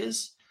 4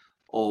 megas,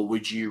 or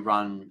would you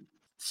run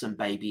some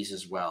babies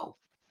as well?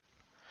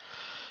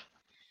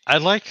 I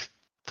like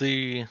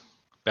the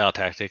battle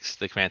tactics,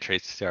 the command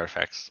traits, the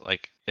artifacts.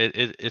 Like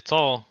it's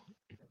all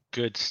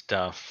good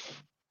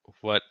stuff.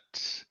 What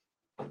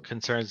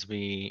concerns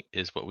me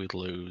is what we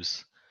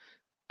lose.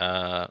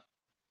 And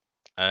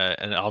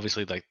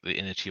obviously, like the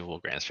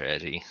inachievable grand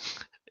strategy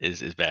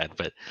is bad.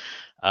 But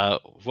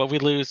what we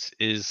lose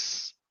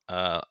is,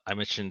 I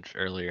mentioned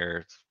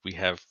earlier, we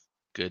have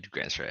good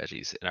grand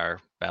strategies in our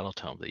battle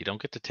tome that you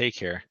don't get to take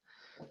here,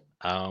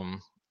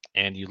 and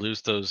you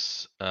lose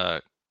those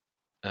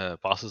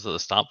bosses of the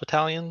Stomp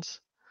battalions,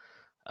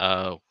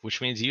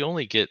 which means you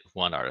only get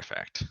 1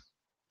 artifact.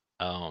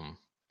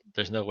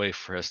 There's no way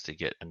for us to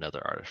get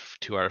another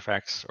 2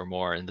 artifacts or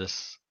more in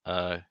this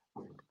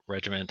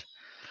regiment.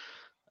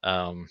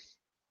 And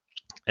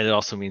it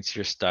also means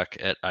you're stuck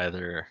at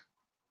either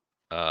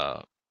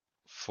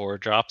 4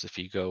 drops if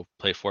you go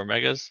play 4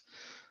 megas,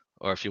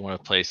 or if you want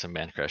to play some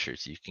Man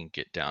Crushers, you can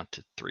get down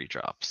to 3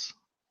 drops.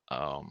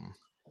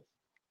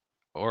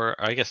 Or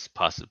I guess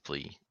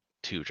possibly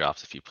 2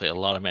 drops if you play a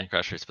lot of Man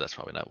Crushers, but that's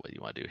probably not what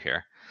you want to do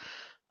here.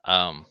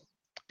 But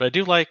I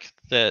do like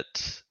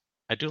that.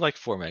 I do like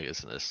 4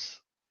 megas in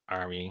this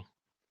army,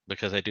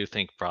 because I do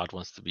think Broad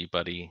wants to be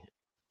buddy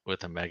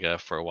with a mega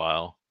for a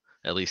while,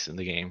 at least in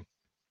the game,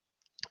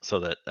 so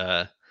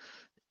that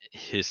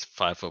his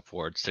 5-foot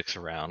ward sticks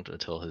around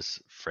until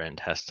his friend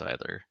has to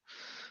either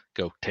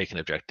go take an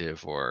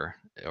objective or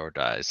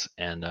dies.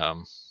 And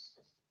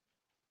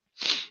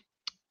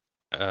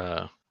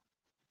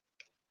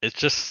it's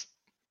just,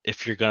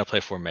 if you're gonna play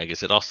 4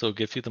 megas, it also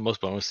gives you the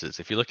most bonuses.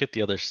 If you look at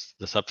the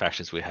sub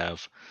factions we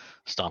have,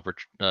 Stomper,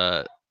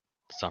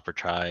 Stomper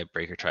Tribe,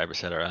 Breaker Tribe,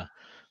 etc.,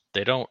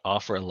 they don't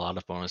offer a lot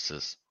of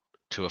bonuses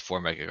to a 4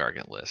 mega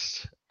Gargant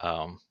list.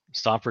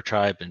 Stomper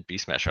Tribe and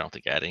Beast Smash, I don't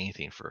think add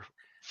anything for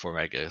 4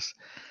 megas.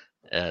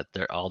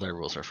 All their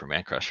rules are for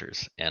Man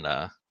Crushers, and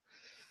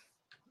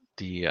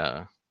the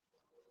And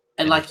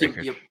and your like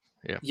Breaker,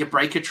 yeah, your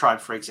breaker tribe,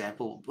 for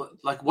example,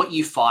 like what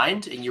you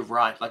find, and you're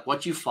right, like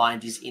what you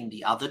find is in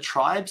the other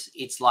tribes,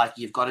 it's like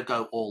you've got to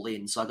go all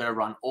in. So I've got to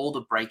run all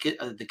the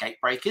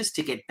gate breakers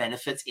to get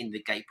benefits in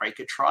the gate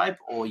breaker tribe,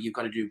 or you've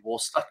got to do war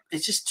stuff.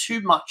 It's just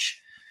too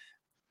much.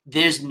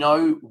 There's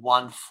no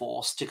one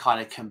force to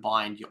kind of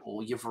combine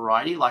all your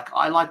variety. Like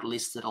I like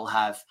lists that'll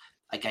have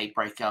a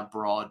gatebreaker,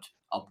 broad,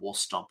 a war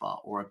stomper,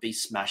 or a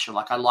beast smasher.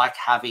 Like I like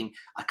having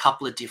a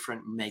couple of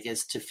different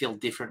megas to fill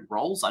different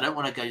roles. I don't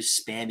want to go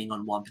spamming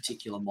on one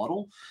particular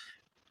model.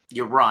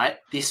 You're right.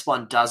 This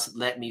one does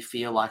let me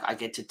feel like I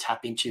get to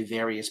tap into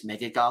various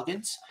mega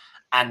gargants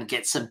and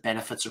get some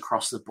benefits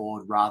across the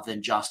board rather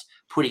than just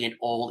putting it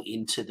all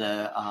into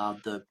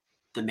the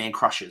man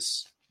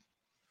crushers.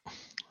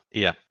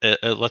 yeah.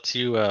 It lets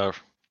you.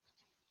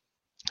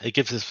 It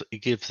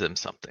gives them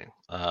something.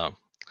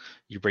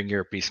 You bring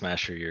your Beast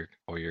Smasher, your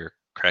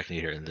Kraken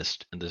Eater in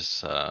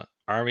this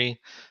army,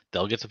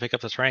 they'll get to pick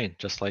up the terrain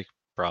just like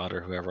Broad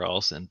or whoever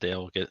else, and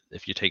they'll get,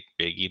 if you take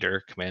Big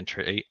Eater command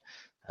trait,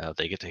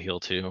 they get to heal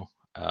too.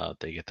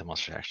 They get the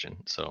monster action.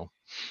 So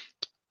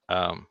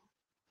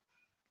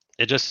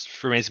it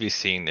just remains to be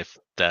seen if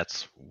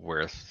that's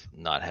worth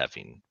not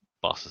having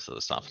bosses of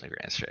the Stomp in the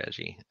grand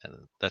strategy, and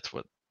that's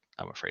what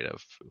I'm afraid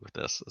of with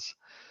this. Is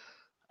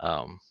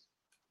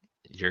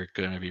you're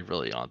going to be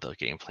really on the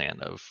game plan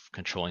of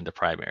controlling the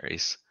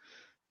primaries,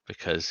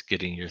 because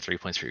getting your 3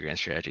 points for your grand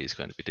strategy is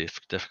going to be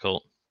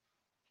difficult.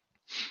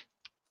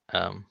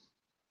 And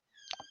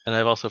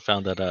I've also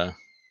found that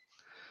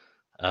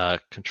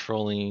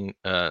controlling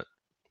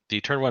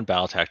the turn 1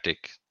 battle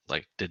tactic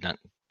did not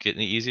get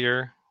any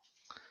easier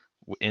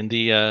in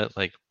the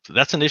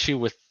that's an issue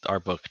with our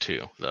book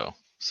too, though.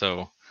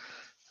 So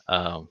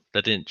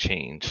that didn't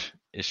change.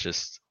 It's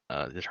just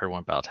the turn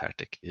 1 battle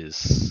tactic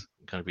is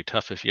going to be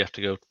tough if you have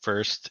to go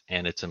first,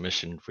 and it's a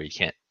mission where you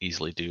can't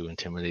easily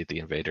intimidate the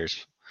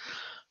invaders.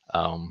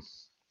 And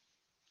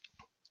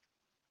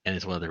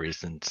it's one of the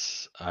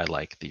reasons I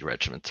like the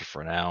regiments of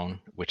renown,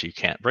 which you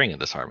can't bring in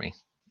this army.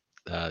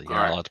 You're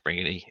not allowed to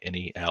bring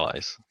any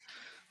allies.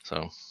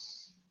 So,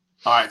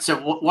 all right. So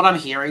what I'm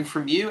hearing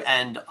from you,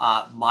 and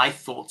my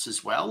thoughts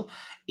as well,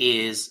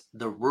 is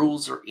the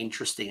rules are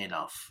interesting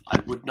enough. I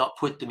would not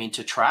put them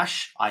into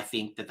trash. I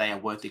think that they are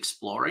worth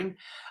exploring.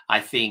 I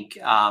think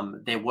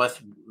they're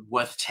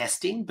worth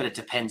testing, but it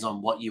depends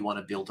on what you want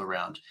to build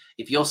around.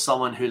 If you're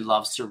someone who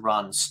loves to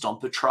run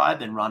Stomper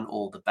Tribe and run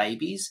all the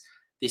babies,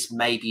 this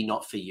may be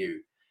not for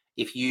you.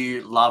 If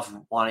you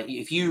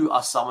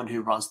are someone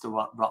who wants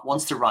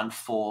to run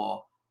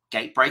for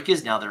gate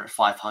breakers, now they're at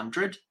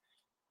 500.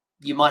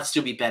 You might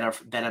still be better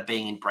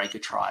being in Breaker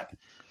Tribe.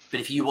 But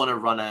if you want to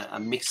run a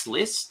mixed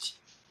list,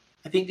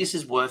 I think this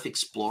is worth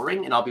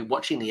exploring, and I'll be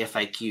watching the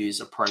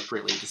FAQs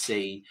appropriately to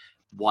see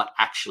what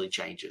actually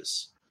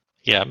changes.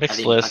 Yeah,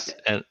 mixed list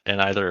and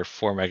either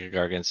 4 mega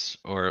gargants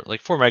or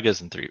 4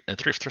 megas and 3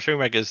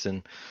 megas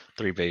and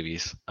 3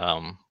 babies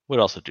would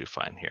also do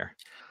fine here.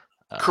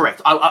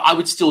 Correct. I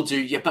would still do,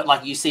 yeah,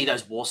 but you see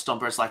those war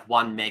stompers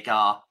 1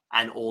 mega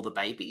and all the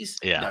babies.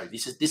 Yeah. No,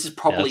 this is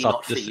probably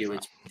not for you.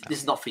 This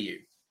is not for you.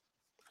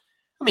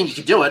 I mean, you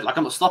can do it.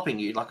 I'm not stopping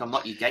you. I'm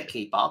not your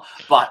gatekeeper.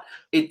 But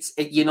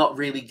you're not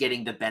really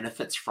getting the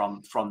benefits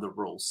from the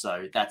rules.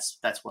 So that's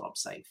what I'm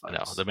saying, folks.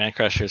 No, the Man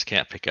Crushers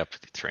can't pick up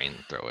the train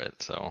and throw it.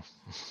 So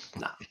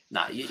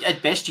no.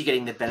 At best, you're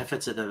getting the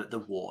benefits of the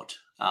ward.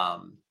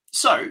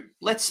 So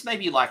let's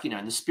maybe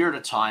in the spirit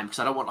of time, because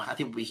I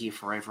think we'll be here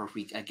forever if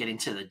we get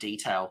into the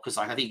detail. Because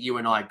I think you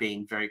and I,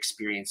 being very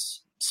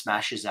experienced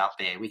smashers out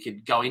there, we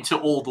could go into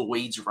all the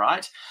weeds,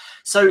 right?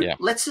 So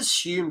let's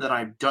assume that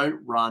I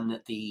don't run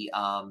the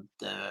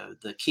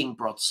King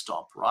Broad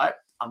Stomp, right?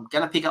 I'm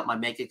going to pick up my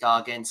Mega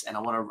Gargants and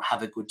I want to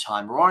have a good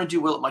time, or I want to do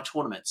well at my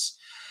tournaments.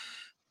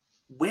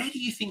 Where do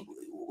you think?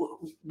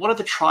 What are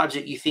the tribes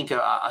that you think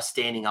are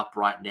standing up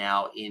right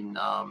now in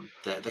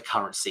the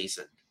current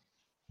season?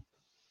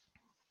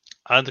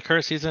 The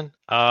current season,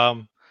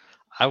 I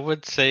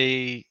would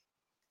say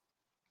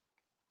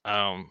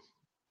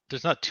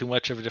there's not too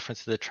much of a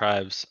difference in the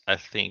tribes. I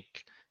think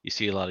you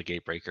see a lot of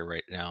Gatebreaker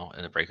right now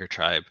in the Breaker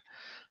tribe,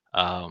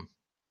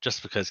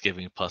 just because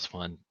giving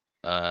 +1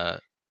 +1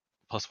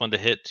 to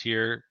hit to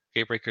your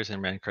Gatebreakers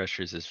and Man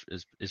Crushers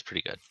is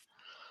pretty good.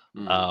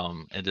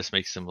 And this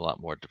makes them a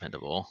lot more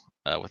dependable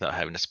without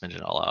having to spend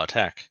an all-out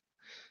attack,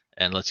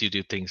 and lets you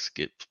get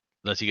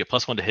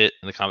 +1 to hit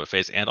in the combat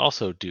phase, and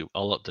also do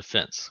all-out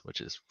defense,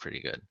 which is pretty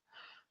good.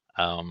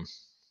 And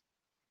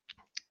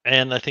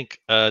I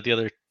think the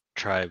other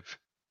tribe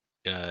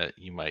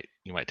you might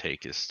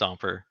take is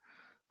Stomper,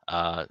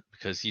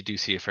 because you do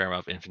see a fair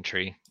amount of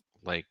infantry.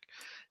 Like,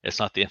 it's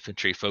not the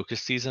infantry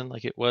focus season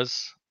like it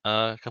was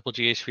a couple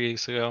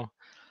GHPs ago.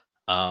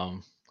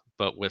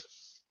 But with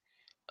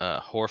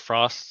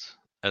Hoarfrost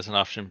as an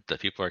option that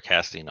people are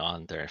casting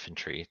on their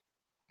infantry,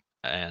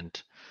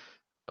 and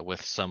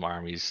with some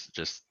armies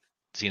just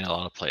seeing a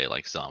lot of play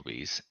like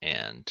zombies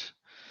and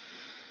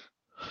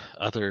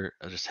other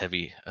just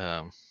heavy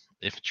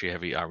infantry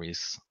heavy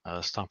armies,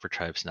 Stomper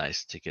Tribe's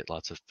nice to get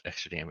lots of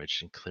extra damage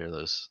and clear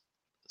those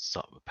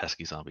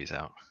pesky zombies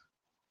out.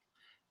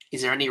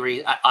 Is there any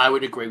reason? I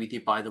would agree with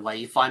you. By the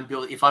way, if I'm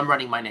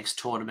running my next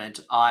tournament,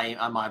 I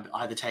am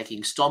either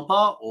taking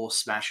Stomper or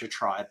Smasher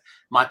Tribe.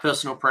 My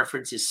personal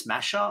preference is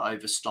Smasher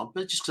over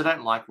Stomper, just because I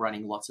don't like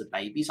running lots of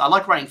babies. I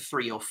like running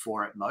 3 or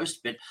 4 at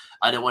most, but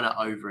I don't want to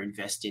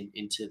overinvest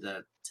into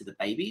the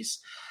babies.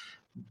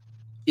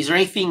 Is there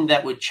anything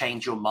that would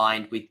change your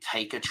mind with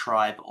Taker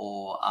Tribe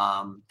or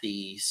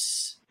the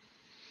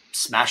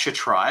Smasher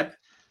Tribe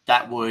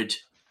that would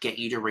get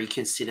you to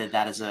reconsider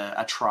that as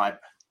a tribe?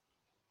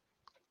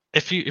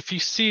 If you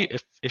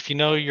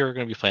know you're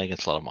going to be playing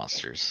against a lot of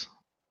monsters,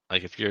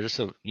 like if you're just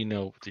that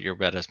your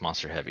meta is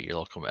monster heavy, your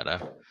local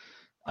meta,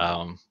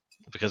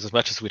 because as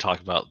much as we talk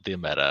about the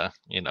meta,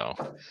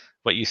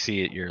 what you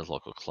see at your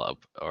local club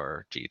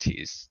or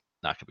GT is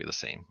not going to be the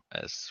same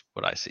as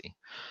what I see.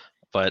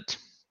 But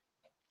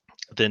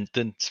then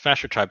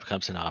Smasher Tribe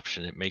becomes an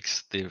option. It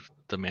makes the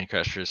Man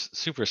Crushers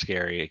super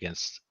scary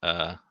against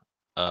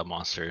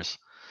monsters.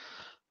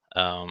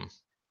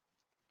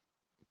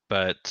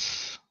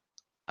 But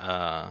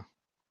I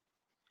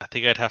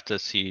think I'd have to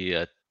see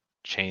a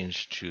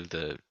change to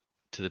the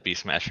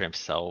Beast Smasher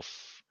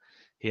himself.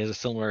 He has a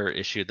similar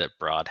issue that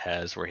Broad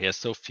has, where he has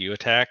so few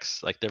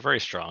attacks. Like, they're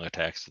very strong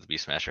attacks that the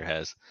Beast Smasher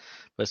has,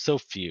 but so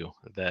few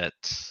that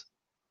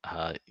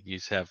you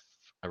have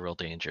a real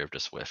danger of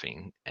just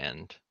whiffing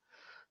and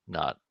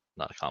not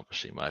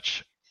accomplishing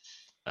much.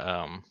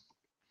 But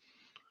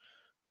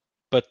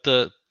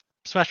the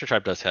Smasher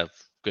Tribe does have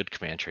good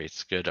command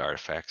traits, good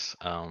artifacts,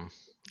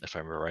 if I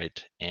remember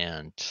right,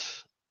 and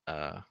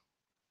Well,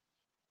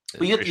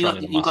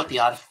 you got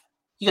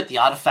the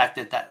artifact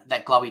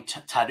that glowy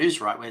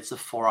tattoos, right? Where it's the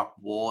 4-up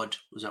ward.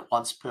 Was it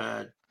once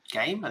per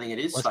game? I think it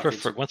is.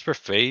 Once per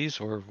phase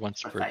or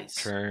once per phase.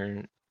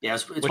 turn. Yeah,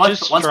 it's which is once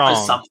per strong.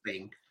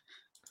 something.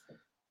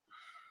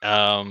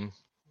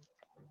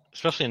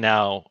 Especially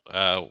now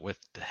with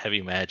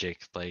heavy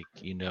magic, like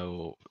a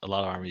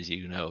lot of armies,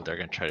 they're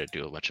gonna try to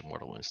do a bunch of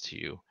mortal wounds to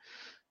you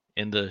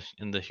in the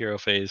hero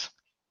phase.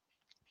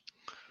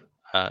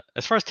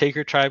 As far as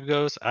Taker Tribe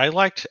goes, I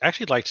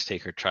actually liked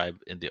Taker Tribe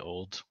in the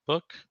old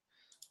book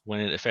when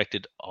it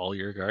affected all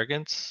your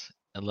Gargants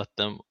and let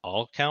them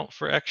all count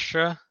for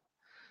extra.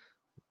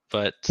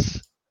 But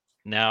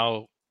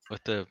now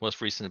with the most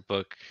recent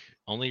book,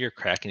 only your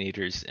Kraken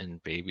Eaters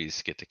and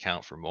babies get to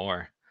count for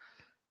more.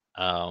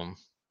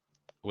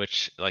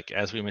 Which, like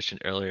as we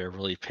mentioned earlier,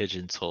 really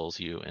pigeonholes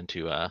you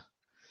into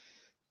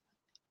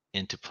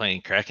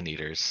playing Kraken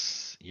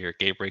Eaters. Your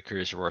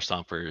Gatebreakers, Roar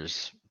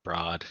Stompers,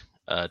 Broad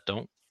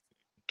don't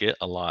get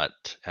a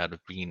lot out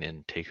of being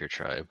in Taker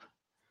Tribe.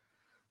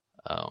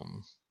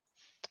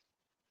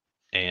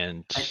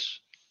 And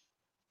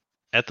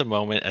at the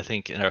moment, I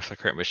think in our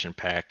current mission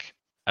pack,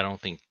 I don't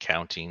think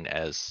counting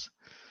as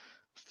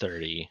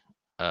 30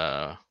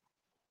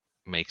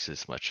 makes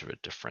as much of a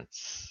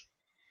difference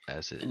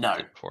as it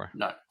did before.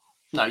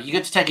 No, you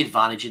get to take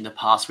advantage in the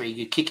past where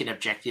you could kick an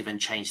objective and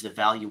change the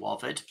value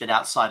of it, but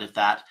outside of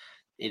that,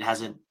 it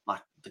hasn't.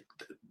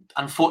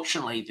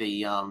 Unfortunately,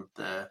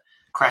 the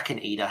Kraken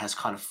Eater has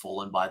kind of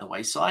fallen by the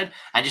wayside.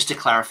 And just to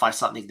clarify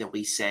something that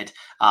we said,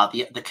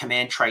 the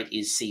command trait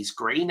is sees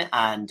green,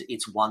 and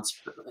it's once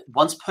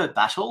per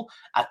battle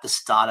at the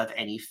start of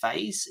any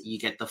phase. You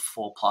get the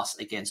 4+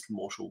 against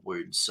mortal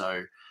wounds.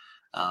 So,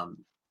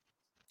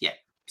 yeah.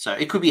 So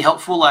it could be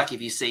helpful, like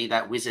if you see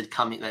that wizard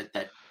coming,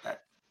 that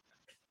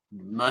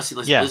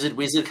merciless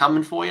wizard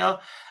coming for you.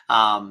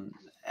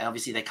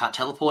 Obviously, they can't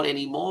teleport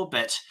anymore,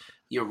 but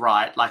you're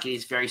right. Like, it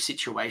is very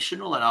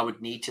situational, and I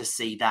would need to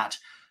see that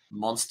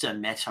monster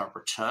meta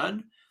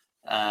return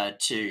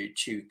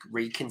to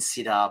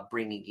reconsider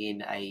bringing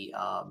in a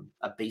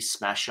Beast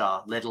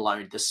Smasher, let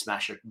alone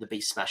the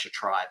Beast Smasher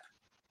tribe.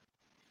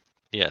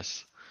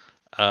 Yes.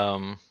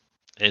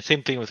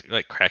 Same thing with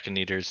like Kraken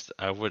Eaters.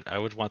 I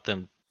would want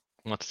to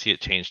see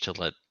it change to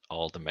let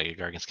all the Mega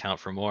Gargants count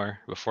for more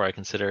before I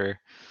consider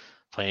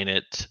playing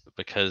it,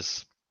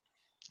 because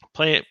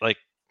playing it, like,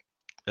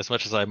 as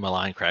much as I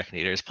malign Kraken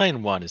Eaters,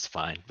 playing one is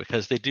fine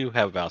because they do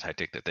have a battle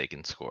tactic that they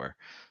can score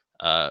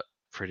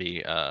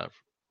pretty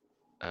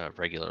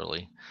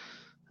regularly.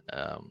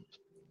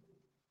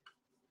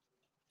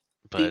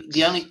 But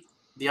the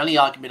only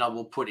argument I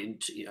will put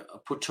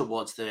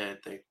towards the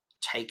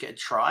Taker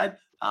tribe,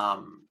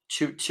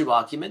 two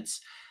arguments,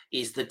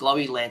 is the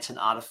Glowy Lantern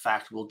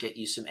artifact will get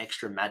you some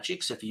extra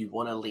magic. So if you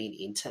want to lean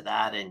into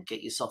that and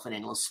get yourself an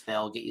endless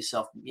spell, get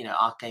yourself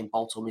Arcane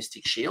Bolt or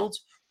Mystic Shield,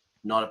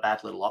 not a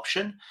bad little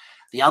option.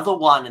 The other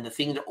one, and the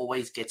thing that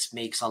always gets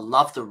me, because I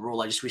love the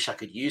rule, I just wish I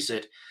could use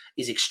it,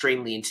 is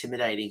extremely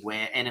intimidating,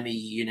 where enemy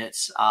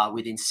units are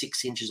within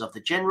 6 inches of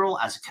the general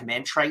as a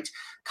command trait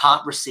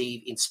can't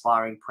receive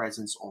inspiring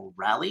presence or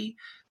rally.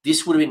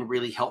 This would have been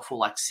really helpful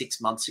like 6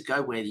 months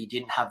ago, where you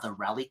didn't have the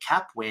rally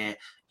cap, where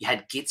you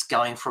had gits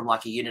going from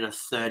like a unit of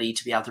 30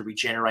 to be able to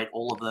regenerate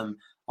all of them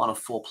on a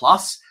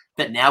 4+.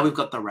 But now we've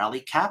got the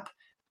rally cap.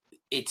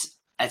 It's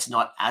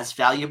not as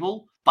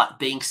valuable, but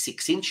being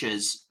 6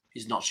 inches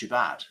is not too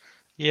bad.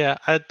 Yeah,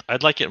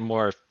 I'd like it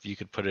more if you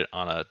could put it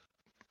on a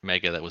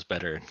mega that was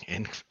better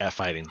at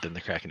fighting than the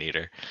Kraken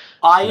Eater.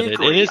 I But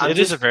agree. it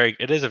is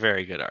a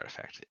very good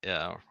artifact.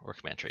 Or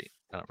command trait.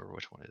 I don't remember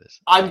which one it is.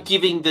 I'm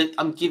giving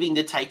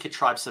the Taker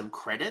tribe some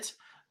credit,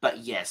 but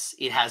yes,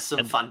 it has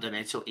some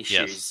fundamental issues.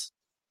 Yes.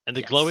 And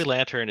the glowy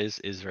lantern is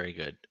very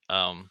good.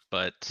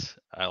 But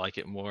I like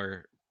it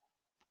more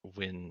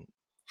when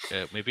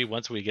maybe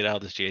once we get out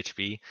of this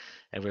GHB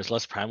and there's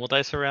less primal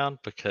dice around,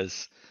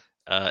 because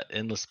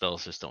endless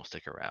spells just don't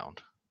stick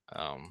around.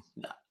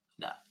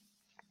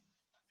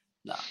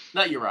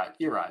 No, you're right.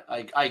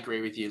 I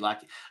agree with you.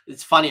 Like,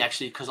 it's funny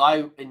actually, because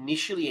I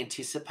initially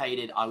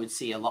anticipated I would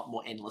see a lot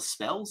more endless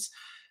spells.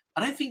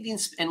 I don't think the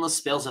endless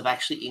spells have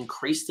actually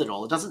increased at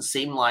all. It doesn't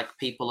seem like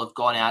people have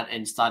gone out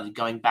and started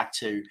going back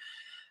to,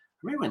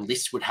 I remember when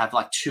lists would have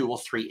like 2 or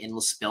 3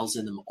 endless spells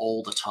in them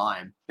all the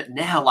time. But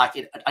now, like,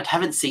 I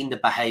haven't seen the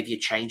behavior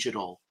change at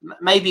all.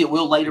 Maybe it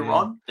will later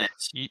on. But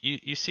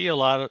you see a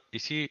lot of,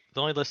 the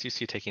only list you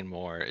see taking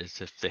more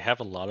is if they have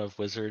a lot of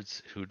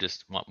wizards who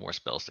just want more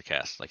spells to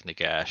cast, like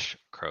Nagash,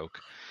 Croak.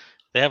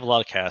 They have a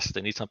lot of casts.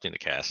 They need something to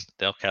cast.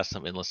 They'll cast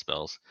some endless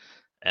spells,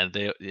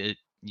 and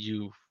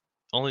you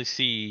only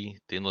see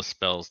the endless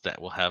spells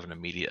that will have an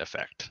immediate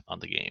effect on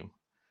the game.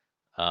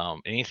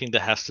 Anything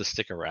that has to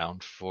stick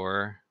around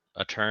for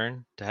a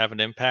turn to have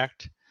an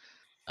impact,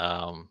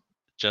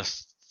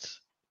 just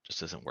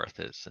isn't worth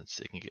it, since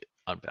it can get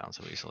unbound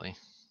so easily.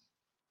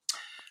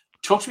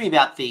 Talk to me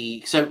about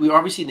so we're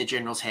obviously in the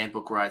General's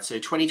Handbook, right? So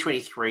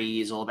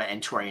 2023 is all about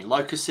Entorian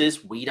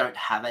Locuses. We don't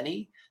have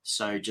any,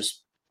 so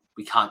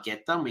we can't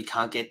get them. We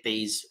can't get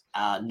these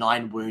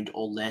 9 wound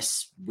or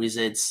less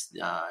wizards,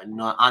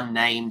 not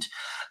unnamed,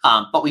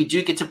 but we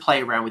do get to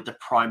play around with the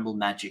primal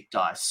magic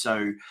dice.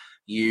 So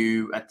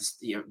I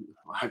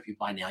hope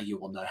by now you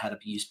will know how to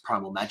use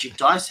primal magic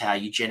dice, how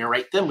you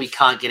generate them. We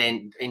can't get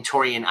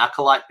Entorian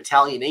Acolyte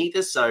Battalion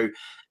either, so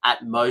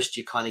at most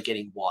you're kind of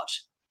getting what,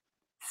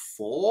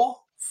 4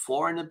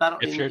 in a battle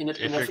in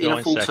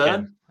a full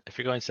turn. If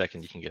you're going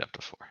second, you can get up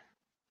to 4.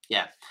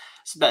 Yeah,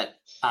 but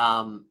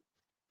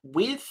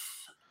with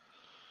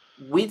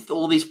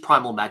all these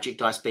primal magic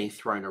dice being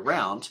thrown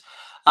around,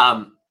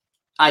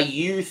 are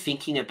you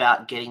thinking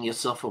about getting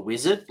yourself a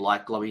wizard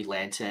like Glowy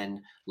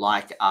Lantern,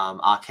 like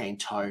Arcane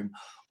Tome,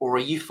 or are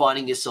you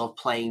finding yourself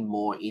playing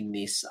more in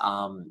this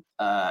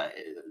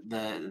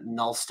the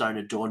Nullstone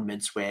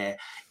Adornments, where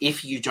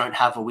if you don't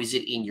have a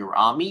wizard in your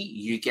army,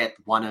 you get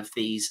one of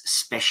these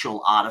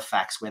special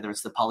artifacts, whether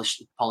it's the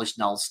polished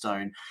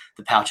Nullstone,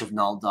 the Pouch of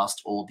Null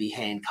Dust, or the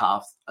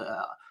handcarved?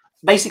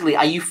 Basically,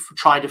 are you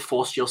trying to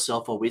force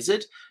yourself a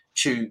wizard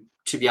to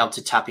be able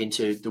to tap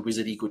into the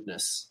wizardy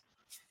goodness?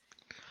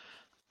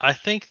 I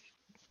think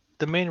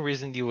the main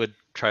reason you would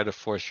try to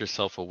force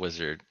yourself a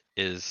wizard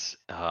is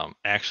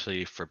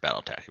actually for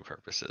battle tactic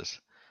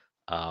purposes.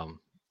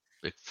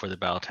 For the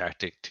battle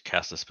tactic to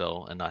cast a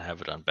spell and not have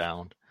it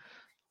unbound,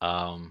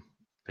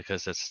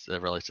 because that's a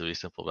relatively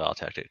simple battle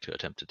tactic to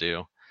attempt to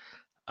do.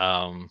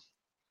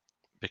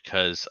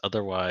 Because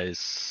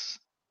otherwise,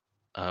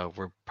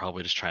 we're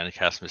probably just trying to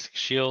cast Mystic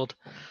Shield,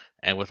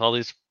 and with all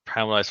these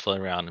primal dice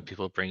floating around and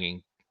people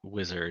bringing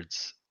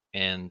wizards,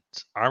 and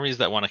armies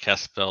that want to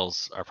cast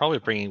spells are probably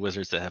bringing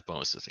wizards that have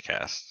bonuses to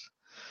cast.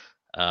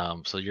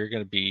 So you're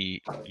going to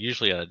be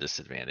usually at a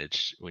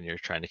disadvantage when you're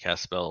trying to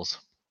cast spells.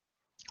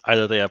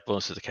 Either they have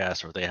bonuses to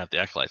cast, or they have the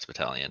Acolytes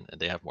Battalion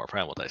and they have more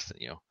primal dice than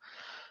you.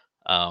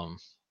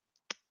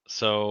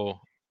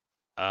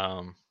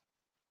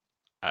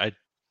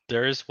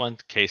 There is one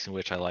case in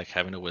which I like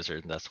having a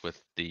wizard, and that's with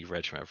the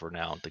Regiment of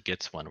Renown, the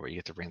Gits one, where you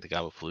get to bring the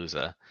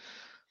Gobapalooza.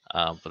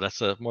 But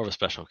that's more of a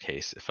special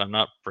case. If I'm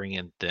not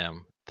bringing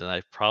them, then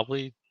I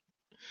probably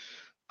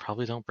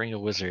don't bring a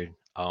wizard.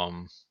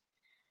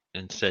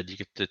 Instead, you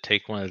get to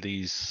take one of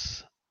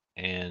these,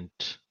 and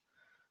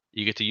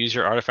you get to use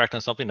your artifact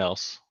on something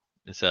else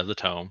instead of the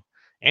tome,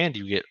 and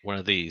you get one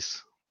of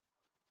these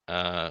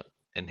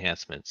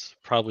enhancements,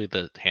 probably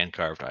the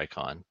hand-carved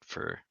icon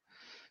for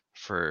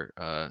so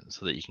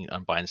that you can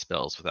unbind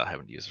spells without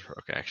having to use a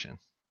heroic action.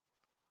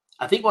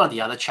 I think one of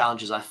the other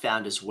challenges I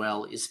found as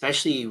well,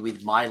 especially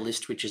with my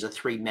list, which is a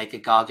 3 mega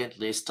Gargant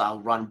list,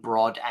 I'll run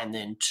Broad and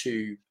then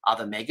 2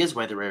 other megas,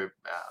 whether they're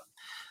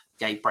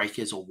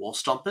Gatebreakers or War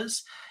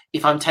Stompers.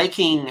 If I'm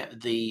taking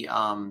the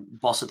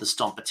Boss of the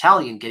Stomp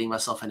Battalion, getting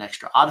myself an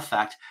extra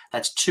artifact,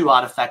 that's 2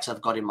 artifacts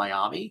I've got in my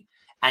army,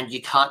 and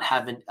you can't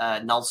have a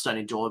Nullstone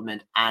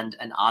Adornment and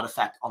an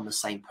artifact on the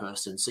same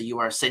person. So you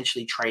are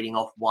essentially trading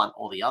off one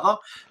or the other.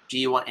 Do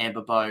you want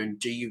Amber Bone?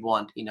 Do you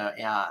want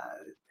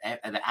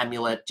an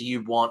amulet? Do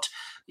you want,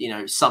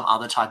 some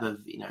other type of,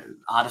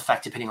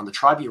 artifact depending on the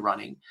tribe you're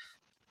running?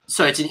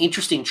 So it's an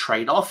interesting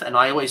trade-off, and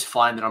I always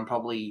find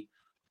that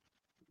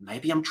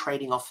maybe I'm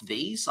trading off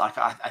these. Like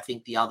I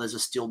think the others are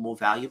still more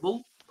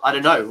valuable. I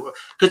don't know,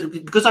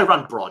 because I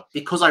run broad.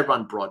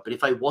 But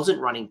if I wasn't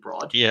running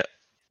broad, Yeah,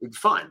 it'd be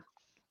fine.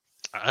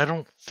 I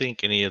don't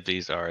think any of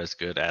these are as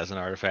good as an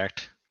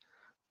artifact.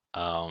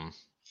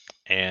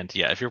 And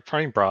yeah, if you're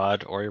running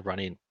broad or you're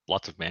running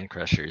lots of man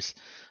crushers,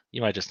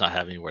 you might just not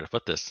have anywhere to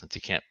put this since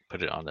you can't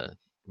put it on a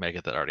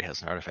mega that already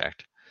has an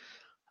artifact.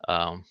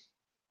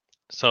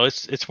 So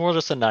it's more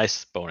just a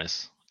nice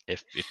bonus.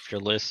 If your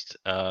list,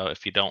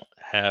 if you don't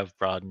have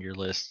broad in your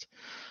list,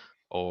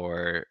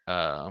 or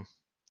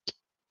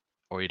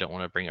you don't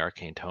want to bring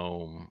Arcane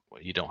Tome,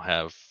 you don't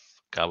have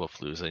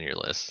Gobblepalooza in your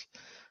list,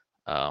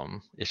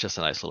 it's just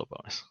a nice little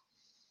bonus.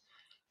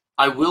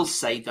 I will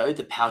say, though,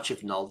 the Pouch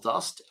of Null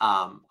Dust,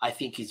 I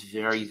think is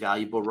very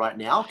valuable right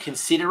now,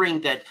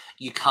 considering that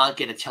you can't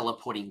get a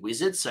teleporting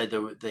wizard, so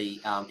the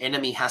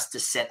enemy has to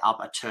set up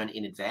a turn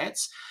in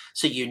advance.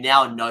 So you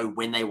now know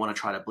when they want to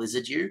try to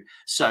blizzard you.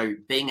 So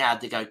being able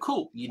to go,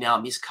 cool, you now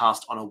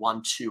miscast on a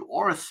 1, 2,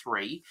 or a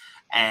 3,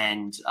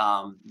 and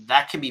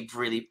that can be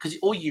really, because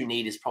all you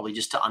need is probably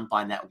just to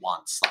unbind that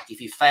once. Like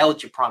if you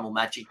failed your Primal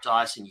Magic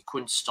dice and you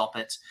couldn't stop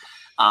it,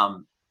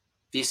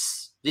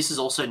 this is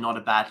also not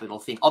a bad little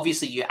thing.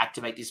 Obviously, you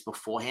activate this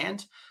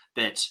beforehand,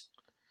 but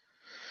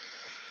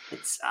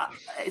it's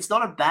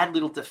not a bad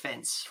little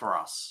defense for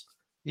us.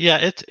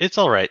 Yeah, it's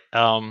all right.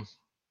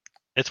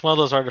 It's one of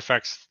those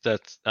artifacts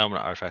that's not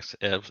artifacts.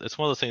 It's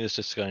one of those things that's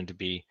just going to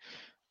be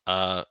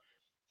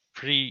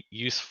pretty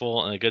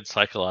useful and a good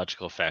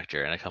psychological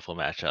factor in a couple of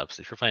matchups.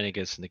 If you're playing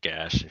against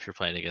Nagash, if you're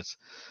playing against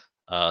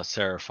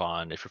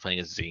Seraphon, if you're playing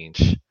against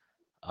Zinch,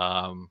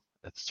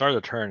 at the start of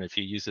the turn, if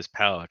you use this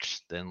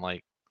pouch, then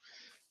like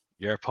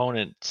your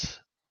opponent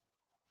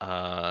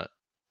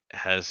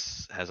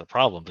has a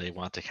problem. They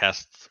want to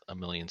cast a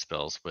million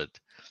spells, but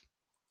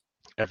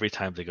every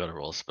time they go to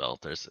roll a spell,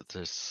 there's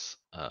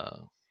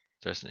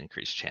an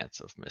increased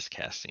chance of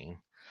miscasting,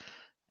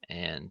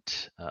 and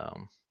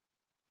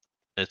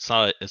it's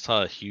not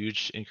a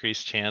huge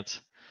increased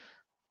chance,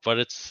 but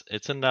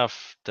it's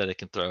enough that it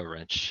can throw a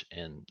wrench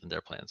in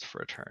their plans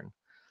for a turn.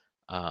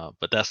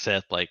 But that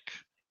said, like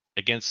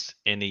against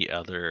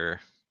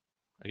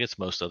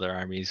most other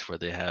armies where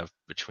they have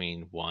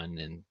between 1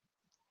 and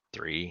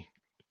 3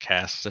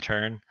 casts a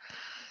turn,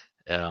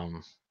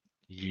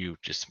 you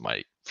just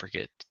might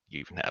forget you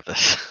even have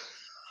this.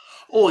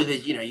 Or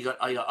that you got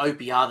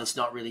OBR that's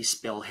not really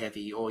spell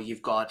heavy, or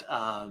you've got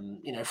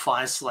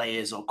Fire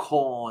Slayers or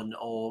Khorne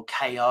or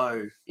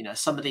KO.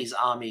 Some of these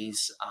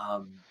armies.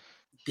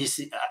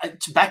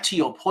 Back to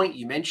your point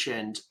you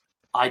mentioned,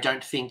 I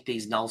don't think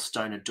these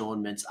Nullstone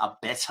adornments are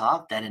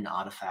better than an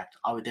artifact.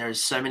 There are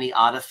so many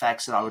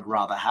artifacts that I would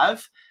rather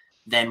have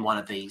than one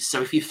of these.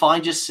 So if you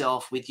find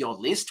yourself with your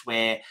list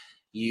where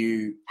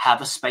you have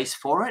a space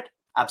for it,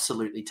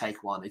 absolutely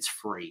take one. It's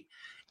free.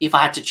 If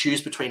I had to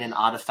choose between an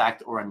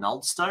artifact or a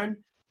Nullstone,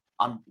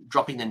 I'm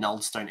dropping the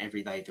Nullstone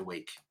every day of the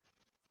week.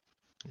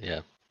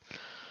 Yeah.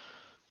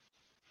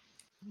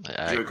 Do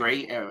you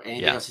agree?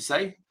 Anything else to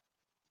say?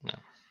 No.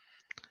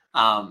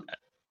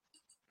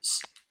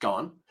 Go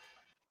on.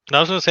 I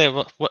was going to say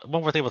one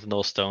more thing about the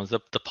Nullstones.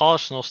 The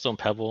polished Nullstone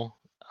Pebble,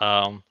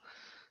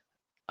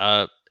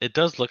 it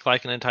does look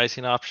like an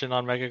enticing option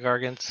on Mega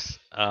Gargants,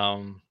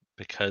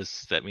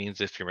 because that means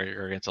if your Mega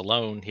Gargant's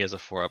alone, he has a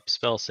 4-up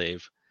spell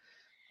save,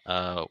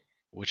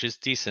 which is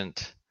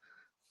decent.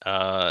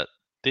 The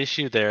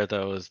issue there,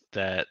 though, is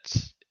that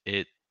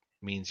it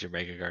means your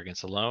Mega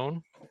Gargant's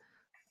alone.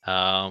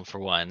 For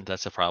one,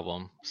 that's a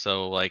problem.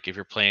 So, like, if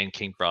you're playing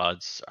King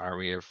Broad's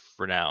Army of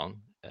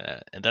Renown,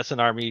 and that's an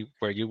army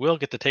where you will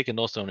get to take a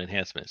Nullstone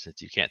enhancement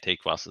since you can't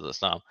take Boss of the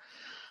Stomp.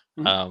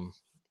 Mm-hmm.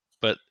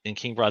 But in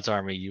King Broad's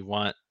army, you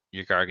want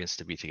your Gargants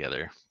to be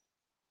together.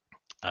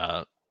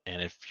 And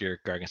if your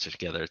Gargants are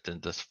together, then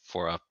this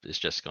 4-up is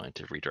just going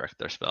to redirect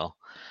their spell.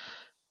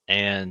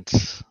 And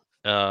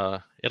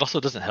it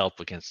also doesn't help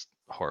against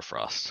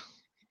Hoarfrost,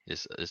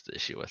 is the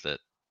issue with it.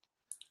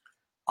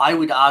 I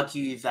would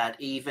argue that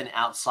even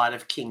outside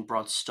of King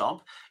Broad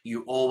Stomp,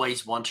 you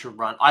always want to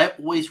run. I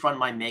always run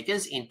my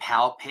megas in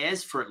power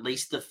pairs for at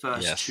least the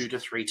first 2 to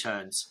 3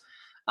 turns.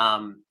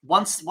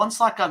 Once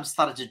like I've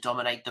started to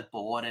dominate the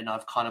board and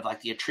I've kind of like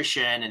the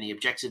attrition and the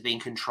objective being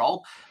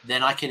controlled,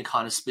 then I can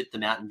kind of split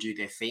them out and do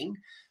their thing.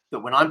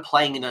 But when I'm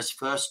playing in those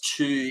first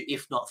 2,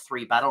 if not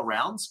 3 battle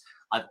rounds,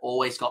 I've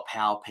always got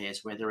power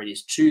pairs, whether it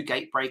is 2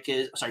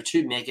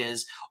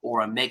 megas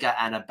or a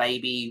mega and a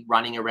baby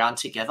running around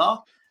together,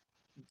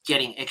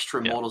 getting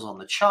extra immortals on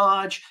the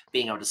charge,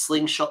 being able to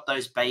slingshot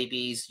those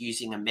babies,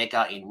 using a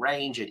mega in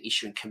range and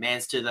issuing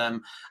commands to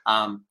them.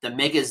 The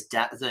megas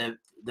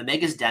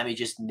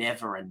damage is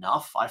never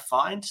enough, I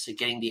find. So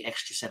getting the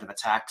extra set of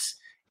attacks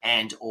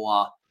and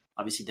or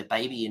obviously the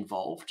baby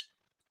involved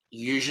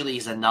usually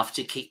is enough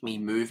to keep me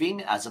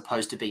moving, as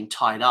opposed to being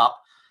tied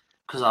up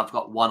because I've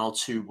got 1 or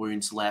 2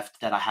 wounds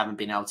left that I haven't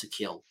been able to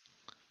kill.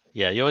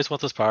 Yeah, you always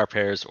want those power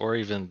pairs, or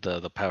even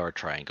the power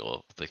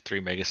triangle. Like three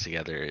megas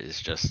together is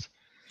just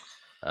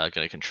going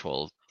to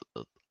control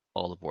the,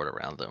 all the board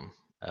around them.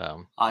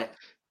 Um, I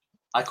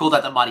I call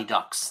that the Mighty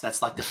Ducks.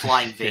 That's like the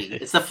flying V.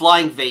 It's the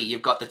flying V.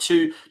 You've got the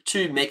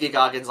two Mega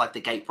Gargons like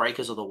the Gate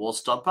Breakers or the Wall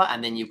Stomper,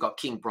 and then you've got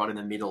King Broad in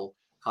the middle,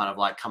 kind of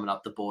like coming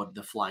up the board,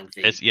 the flying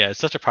V. it's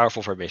such a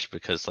powerful formation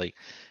because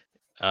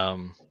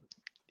um,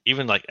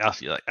 even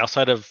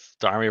outside of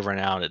the Army of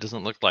Renown, it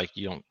doesn't look like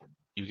you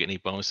get any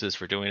bonuses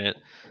for doing it,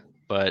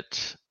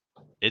 but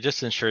it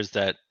just ensures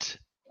that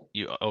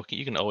you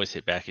can always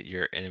hit back at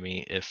your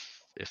enemy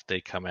if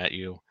they come at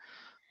you,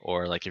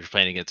 or like if you're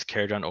playing against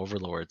Caradon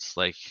Overlords,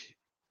 like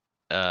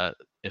uh,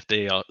 if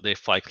they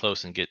fly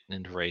close and get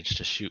into range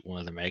to shoot one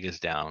of the megas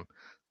down,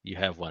 you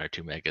have one or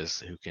two megas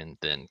who can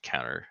then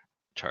counter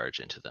charge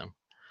into them.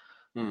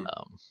 Hmm.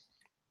 Um,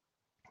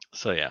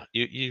 so yeah,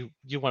 you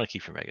want to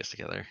keep your megas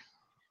together.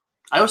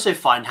 I also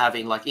find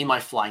having like in my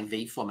flying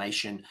V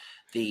formation,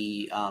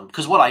 the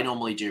because what I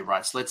normally do,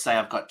 right? So let's say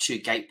I've got two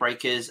gate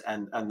breakers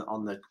and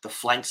on the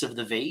flanks of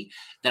the V,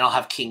 then I'll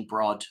have King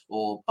Broad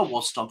or a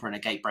Wall Stomper and a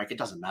gate breaker. It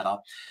doesn't matter.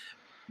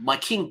 My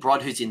King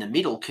Broad, who's in the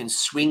middle, can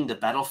swing the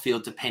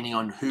battlefield depending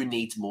on who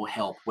needs more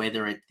help,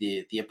 whether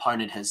the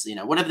opponent has,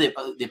 whatever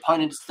the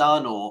opponent's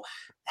done or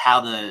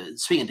how the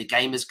swing of the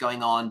game is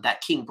going on.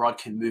 That King Broad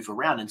can move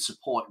around and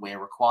support where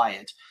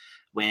required.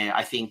 Where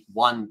I think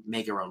one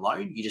mega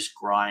alone, you just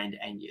grind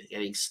and you're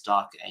getting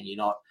stuck, and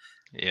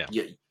Yeah,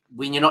 you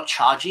when you're not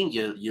charging,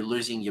 you're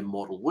losing your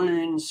mortal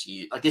wounds.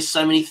 You like there's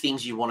so many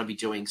things you want to be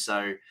doing.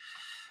 So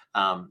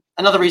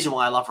another reason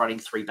why I love running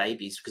three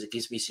babies because it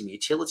gives me some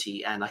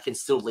utility and I can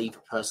still leave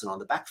a person on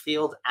the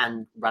backfield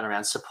and run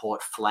around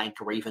support,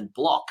 flank, or even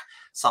block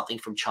something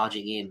from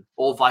charging in.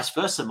 Or vice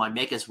versa, my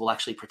megas will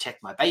actually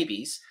protect my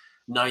babies,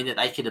 knowing that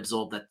they can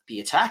absorb the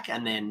attack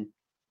and then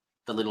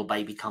the little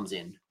baby comes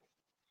in.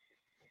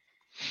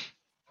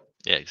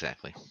 yeah,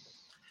 exactly.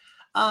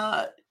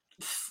 Uh,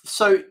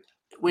 so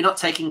we're not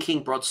taking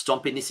King Broad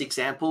Stomp in this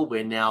example.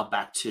 We're now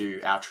back to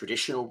our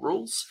traditional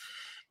rules.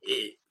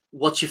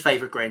 What's your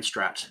favorite Grand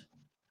Strat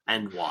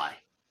and why?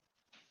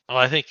 Well,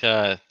 I think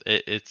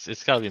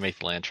it's got to be make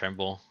the land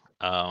tremble,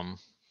 um,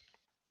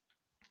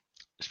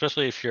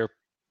 especially if you're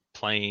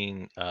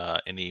playing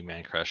any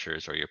man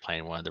crushers or you're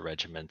playing one of the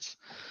regiments.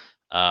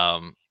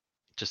 Um,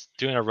 just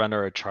doing a run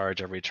or a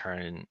charge every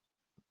turn.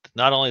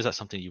 Not only is that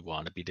something you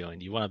want to be doing,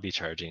 you want to be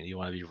charging, you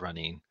want to be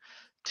running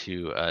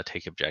to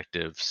take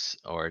objectives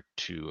or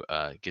to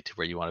get to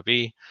where you want to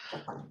be.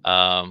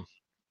 Um,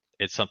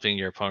 it's something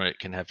your opponent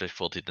can have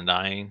difficulty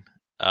denying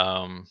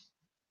um,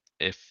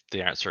 if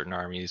they aren't certain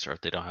armies or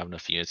if they don't have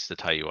enough units to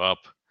tie you up.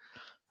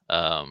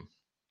 Um,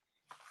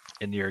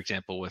 in your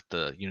example with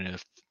the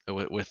unit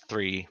with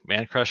three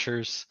man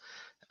crushers,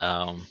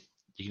 um,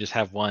 you can just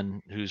have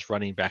one who's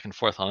running back and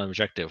forth on an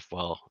objective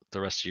while the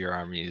rest of your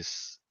army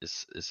is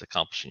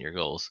accomplishing your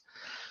goals.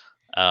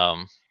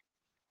 Um,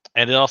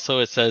 and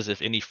it says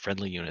if any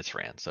friendly units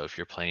ran. So if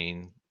you're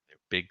playing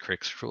Big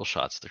Crick's Cruel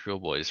Shots, the Cruel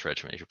Boys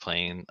regiment, if you're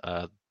playing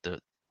uh,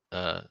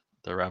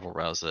 the Rabble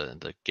Rouser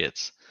and the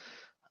Gits,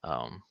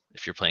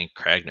 if you're playing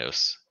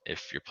Kragnos,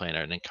 if you're playing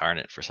an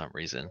Incarnate for some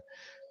reason,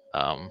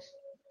 um,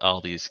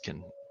 all these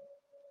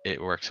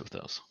it works with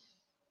those.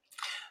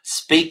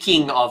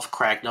 Speaking of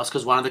Kragnos,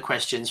 because one of the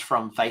questions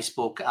from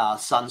Facebook,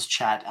 Sun's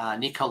chat,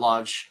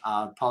 Nikolaj,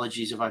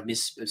 apologies if I've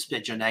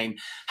misspelled your name,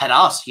 had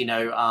asked,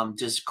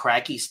 does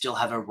Craggy still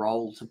have a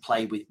role to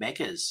play with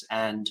mechas?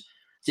 And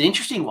it's an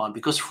interesting one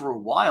because for a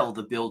while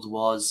the build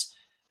was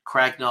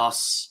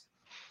Kragnos,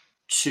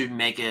 two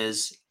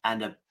megas,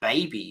 and a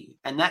baby.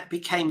 And that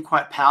became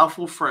quite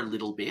powerful for a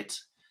little bit.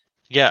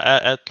 Yeah,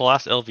 at the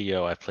last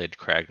LVO, I played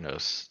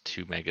Kragnos,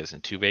 two megas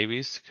and two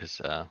babies,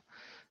 because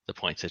the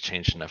points had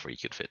changed enough where you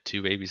could fit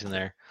two babies in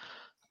there.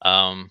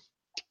 Um,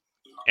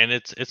 and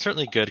it's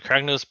certainly good.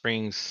 Kragnos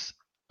brings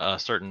a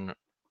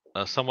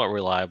somewhat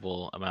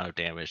reliable amount of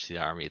damage to the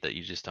army that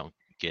you just don't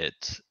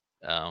get.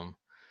 Um,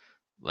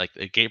 like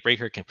a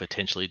Gatebreaker can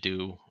potentially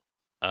do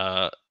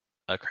uh,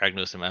 a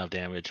Kragnos amount of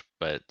damage,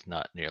 but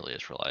not nearly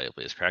as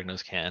reliably as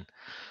Kragnos can.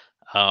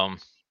 Um,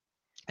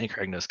 and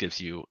Kragnos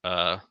gives you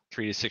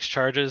 3 to 6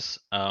 charges,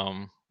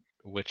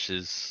 which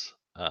is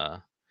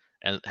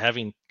and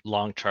having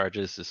long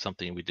charges is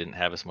something we didn't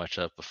have as much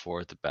of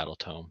before the Battle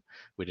Tome.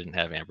 We didn't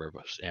have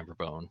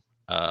Amberbone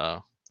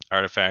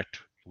artifact.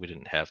 We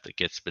didn't have the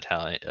Gits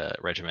battalion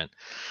regiment.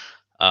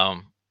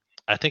 Um,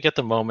 I think at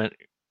the moment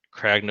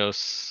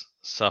Kragnos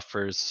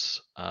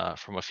suffers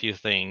from a few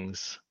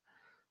things.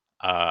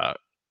 Uh,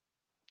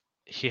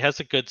 he has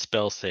a good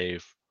spell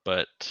save,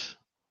 but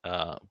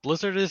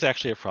Blizzard is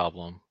actually a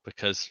problem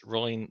because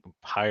rolling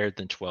higher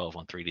than 12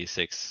 on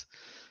 3d6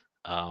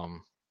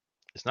 um,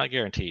 is not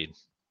guaranteed,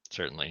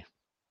 certainly.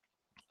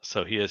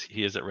 So he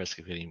is at risk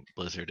of getting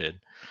blizzarded.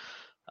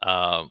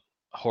 Um,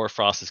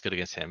 Hoarfrost is good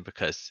against him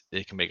because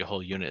it can make a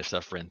whole unit of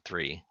stuff run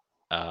 3.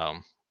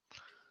 Um,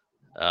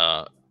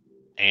 uh,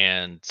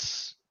 and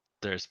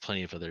there's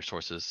plenty of other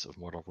sources of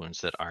mortal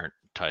wounds that aren't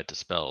tied to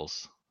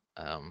spells.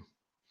 Um,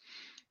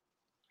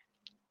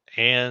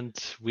 And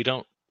we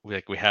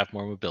have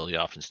more mobility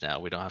options now.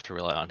 We don't have to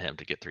rely on him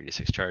to get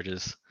 3d6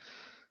 charges,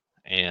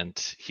 and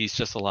he's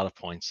just a lot of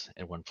points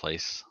in one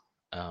place.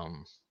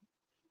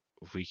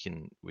 We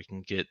can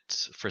get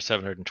for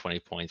 720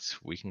 points.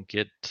 We can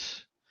get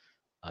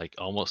like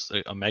almost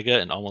a mega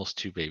and almost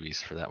two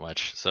babies for that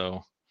much.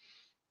 So,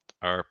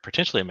 or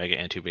potentially a mega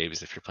and two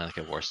babies if you're playing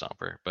like a war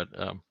stomper. But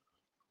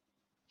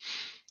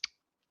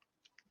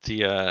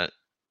the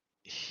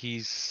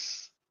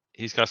he's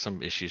got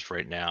some issues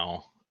right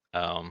now.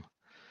 And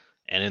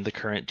in the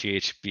current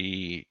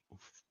GHB,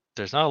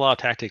 there's not a lot of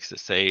tactics that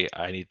say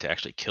I need to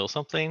actually kill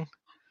something.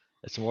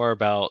 It's more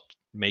about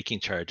making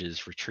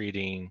charges,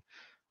 retreating,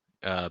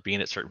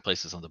 being at certain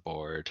places on the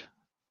board.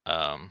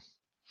 Um,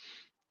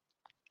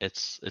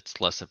 it's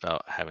less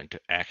about having to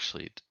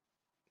actually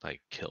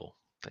like kill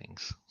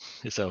things.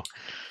 So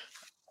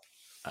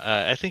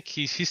I think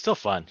he's still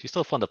fun. He's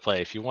still fun to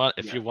play if you want.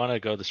 If Yeah. you want to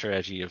go the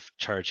strategy of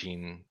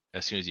charging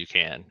as soon as you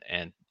can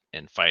and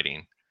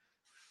fighting,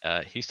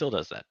 he still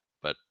does that.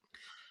 But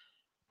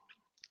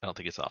I don't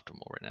think it's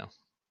optimal right now.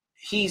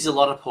 He's a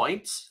lot of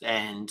points,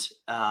 and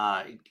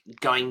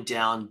going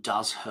down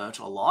does hurt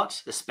a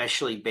lot,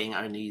 especially being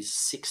only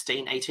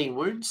 16, 18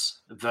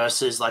 wounds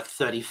versus like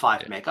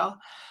 35 mega.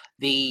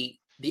 The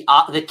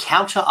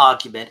counter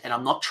argument, and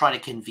I'm not trying to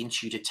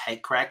convince you to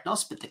take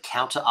Kragnos, but the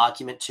counter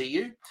argument to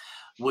you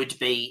would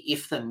be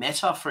if the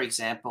meta, for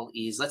example,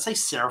 is, let's say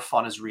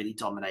Seraphon is really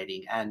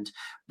dominating, and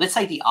let's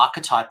say the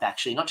archetype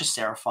actually, not just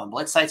Seraphon, but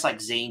let's say it's like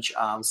Zinj,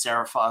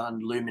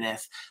 Seraphon,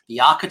 Lumineth.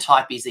 The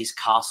archetype is these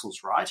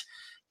castles, right?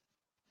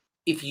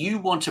 If you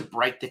want to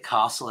break the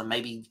castle and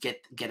maybe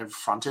get in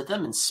front of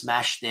them and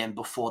smash them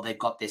before they've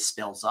got their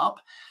spells up,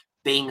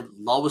 being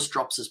lowest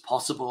drops as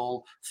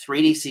possible,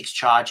 3d6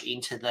 charge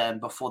into them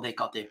before they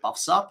got their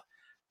buffs up,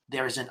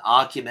 there is an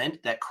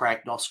argument that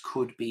Kragnos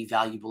could be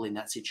valuable in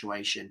that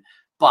situation.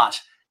 But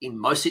in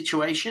most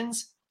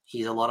situations,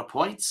 he's a lot of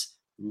points,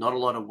 not a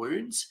lot of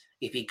wounds.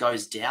 If he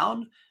goes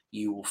down,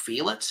 you will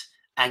feel it,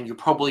 and you'll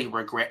probably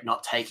regret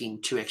not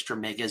taking 2 extra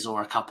megas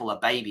or a couple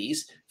of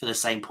babies for the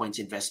same points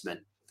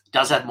investment.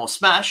 Does have more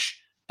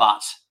smash,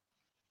 but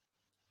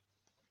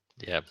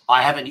yeah,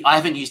 I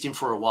haven't used him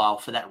for a while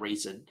for that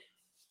reason.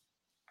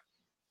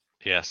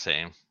 Yeah,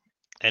 same.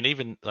 And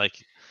even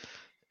like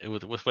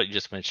with what you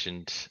just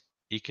mentioned,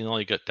 you can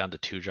only get down to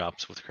 2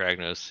 drops with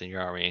Kragnos in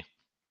your army,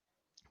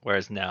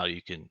 whereas now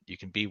you can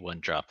be 1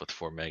 drop with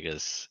 4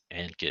 megas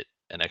and get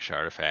an extra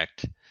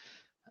artifact,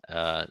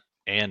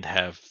 and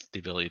have the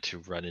ability to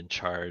run in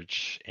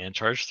charge and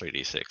charge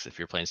 3d6 if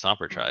you're playing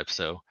Stomper Tribe.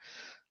 So,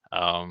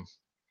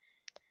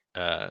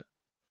 uh,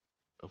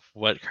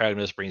 what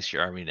Kragnos brings to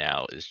your army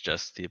now is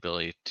just the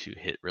ability to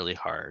hit really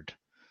hard,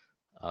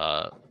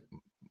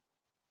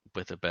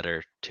 with a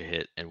better to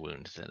hit and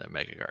wound than a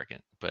Mega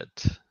Gargant,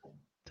 but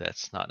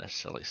that's not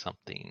necessarily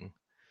something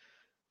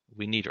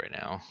we need right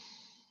now.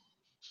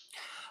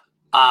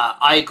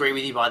 I agree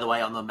with you, by the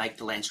way, on the make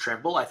the lands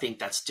tremble. I think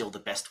that's still the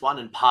best one,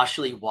 and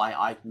partially why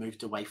I've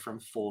moved away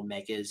from 4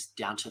 megas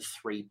down to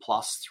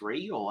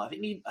 3+3, or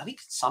I think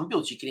some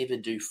builds you can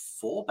even do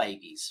 4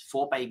 babies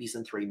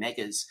and 3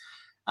 megas,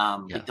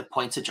 with the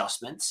points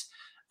adjustments.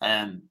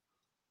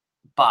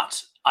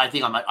 But I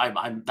think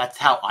I'm that's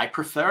how I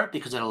prefer it,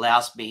 because it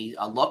allows me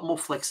a lot more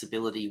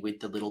flexibility with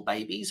the little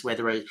babies,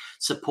 whether it's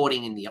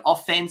supporting in the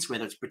offense,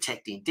 whether it's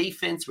protecting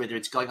defense, whether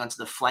it's going onto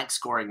the flank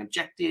scoring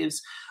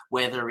objectives,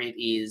 whether it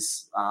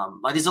is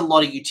like there's a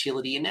lot of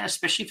utility in there,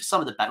 especially for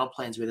some of the battle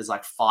plans where there's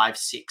like 5,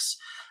 6,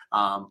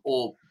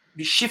 or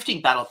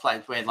shifting battle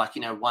plans where, like,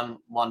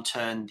 one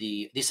turn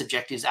this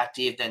objective is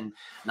active, then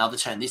another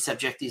turn this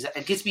objective is.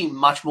 It gives me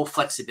much more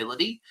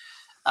flexibility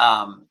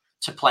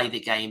to play the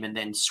game and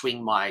then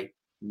swing my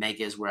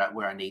megas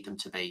where I need them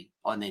to be,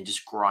 and then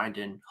just grind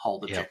and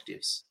hold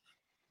objectives.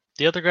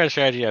 The other great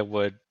strategy I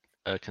would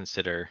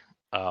consider,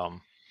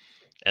 and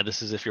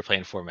this is if you're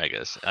playing 4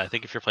 megas. I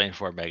think if you're playing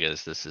 4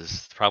 megas, this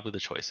is probably the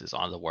choice, is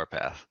on the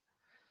warpath.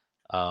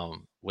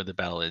 When the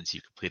battle ends,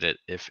 you complete it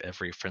if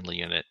every friendly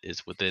unit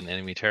is within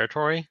enemy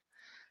territory.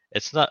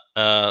 It's not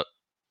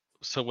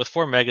so with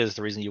 4 megas,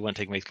 the reason you wouldn't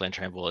take Make Land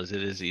Tremble is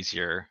it is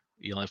easier.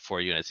 You only have 4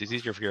 units. It's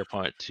easier for your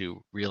opponent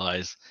to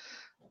realize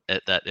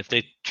that if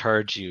they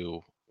charge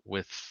you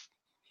with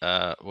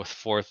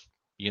 4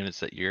 units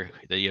that you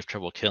have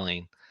trouble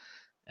killing,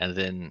 and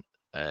then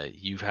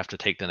you have to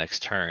take the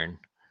next turn,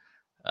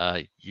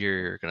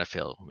 you're gonna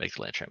fail Make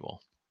the Land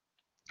Tremble.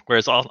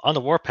 Whereas on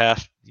the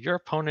warpath, your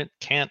opponent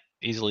can't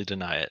easily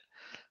deny it.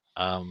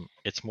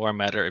 It's more a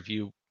matter of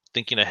you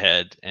thinking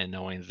ahead and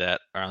knowing that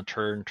around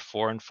turn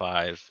 4 and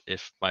 5,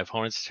 if my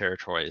opponent's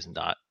territory is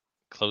not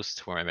close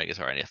to where my megas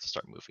are, I have to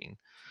start moving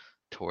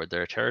toward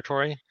their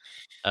territory.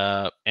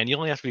 And you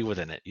only have to be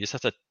within it. You just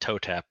have to toe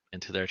tap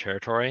into their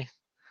territory.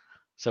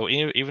 So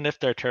even if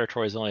their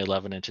territory is only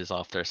 11 inches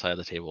off their side of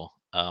the table,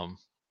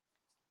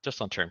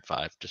 just on turn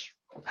 5, just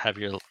have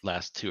your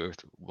last 2 or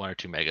 1 or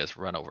 2 megas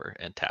run over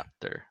and tap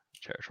their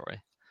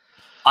territory.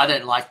 I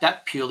don't like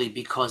that, purely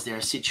because there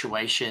are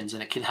situations,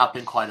 and it can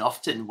happen quite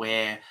often,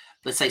 where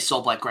let's say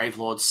Soulblight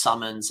Gravelord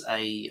summons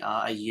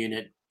a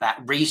unit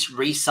that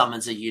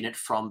re-summons a unit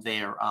from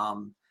their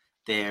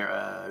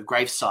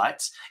grave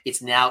sites.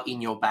 It's now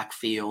in your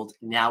backfield.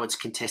 Now it's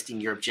contesting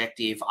your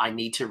objective. I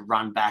need to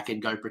run back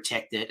and go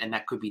protect it, and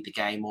that could be the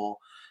game, or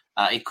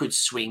it could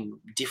swing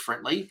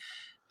differently.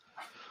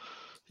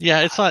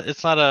 Yeah, it's not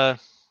a.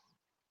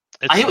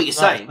 I hear what you're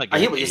saying. I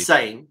hear what you're guaranteed.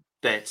 saying,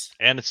 but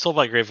And it's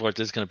Soulblight Gravelord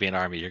is going to be an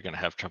army. You're going to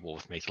have trouble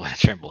with making land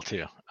tremble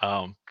too,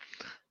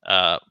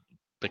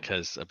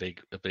 because a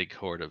big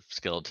horde of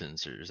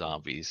skeletons or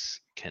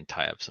zombies can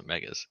tie up some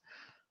megas.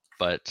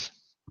 But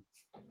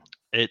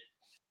it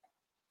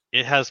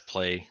has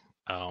play.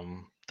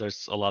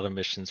 There's a lot of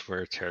missions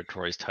where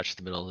territories touch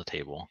the middle of the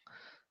table,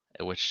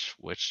 which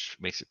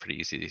makes it pretty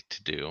easy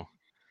to do.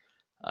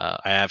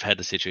 I have had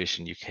the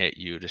situation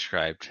you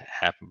described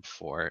happen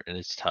before, and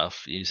it's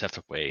tough. You just have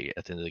to weigh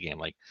at the end of the game,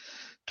 like,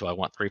 do I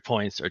want 3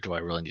 points or do I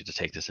really need to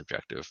take this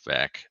objective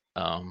back?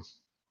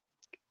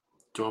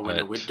 do I want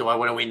to win? Do I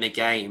want to win the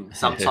game?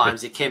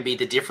 Sometimes it can be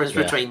the difference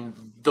between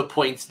the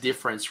points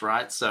difference,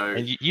 right? So,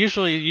 and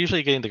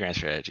usually getting the grand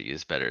strategy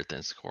is better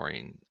than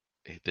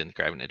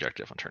grabbing an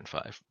objective on turn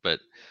 5. But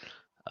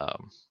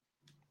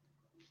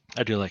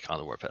I do like On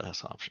the Warpath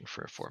as an option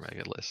for a 4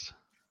 mega list.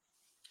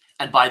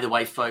 And by the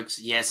way, folks,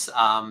 yes,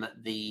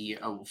 the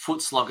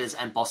Foot Sloggers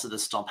and Boss of the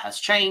Stomp has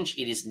changed.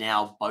 It is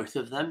now both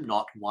of them,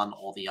 not one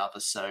or the other.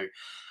 So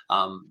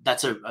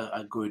that's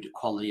a good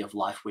quality of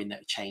life win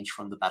that changed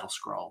from the Battle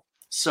Scroll.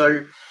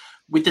 So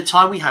with the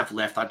time we have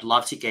left, I'd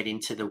love to get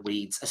into the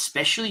weeds,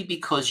 especially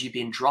because you've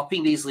been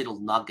dropping these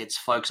little nuggets,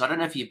 folks. I don't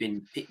know if you've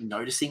been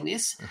noticing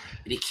this,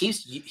 but he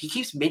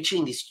keeps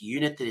mentioning this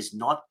unit that is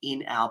not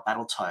in our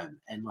battle tome,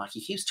 and like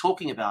he keeps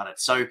talking about it.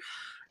 So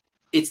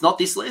it's not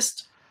this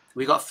list.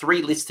 We got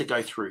 3 lists to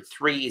go through.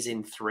 3 is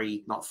in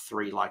 3, not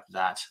 3 like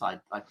that. I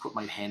put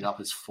my hand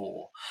up as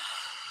 4.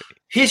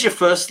 Here's your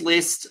first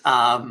list.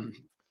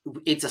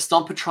 It's a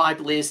Stomper Tribe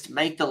list.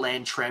 Make the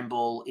land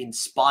tremble.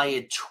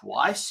 Inspired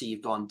twice. So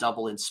you've gone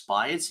double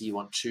inspired. So you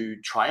want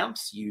 2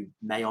 triumphs. You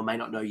may or may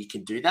not know you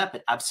can do that,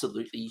 but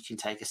absolutely you can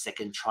take a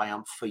second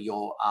triumph for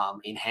your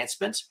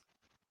enhancement.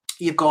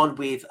 You've gone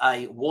with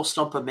a War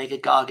Stomper Mega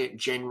Gargant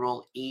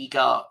General,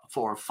 eager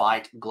for a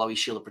fight, Glowy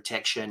Shield of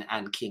Protection,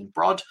 and King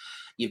Brod.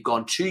 You've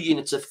gone 2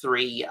 units of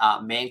 3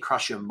 Man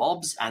Crusher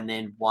mobs, and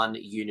then 1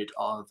 unit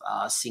of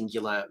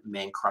singular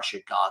Man Crusher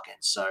Gargant.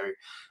 So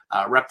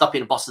wrapped up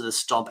in Boss of the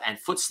Stomp and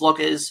Foot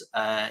Sloggers,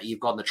 you've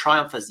got the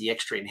Triumph as the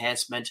extra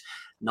enhancement,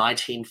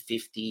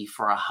 1950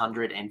 for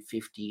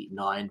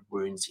 159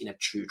 wounds in a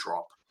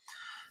 2-drop.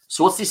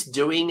 So what's this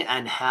doing,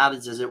 and how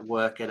does it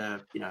work at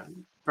a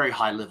very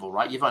high level,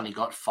 right? You've only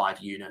got 5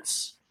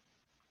 units.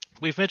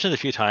 We've mentioned a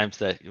few times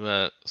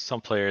that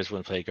some players,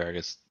 when play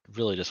Gargants,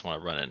 really just want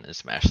to run in and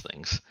smash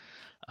things.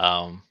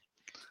 And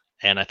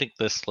I think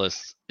this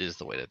list is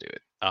the way to do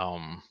it.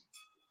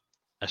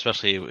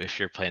 Especially if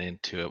you're playing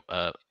into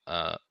a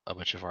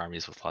bunch of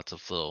armies with lots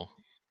of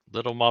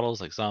little models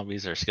like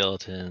zombies or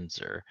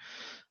skeletons or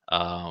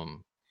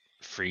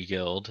Free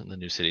Guild in the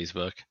New Cities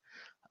book.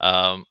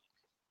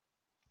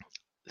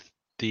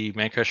 The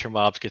Man Crusher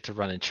mobs get to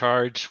run in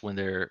charge when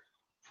they're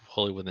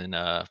wholly within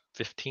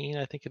 15,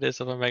 I think it is,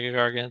 of a Mega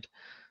Gargant,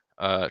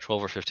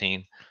 12 or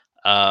 15.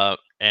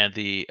 And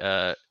the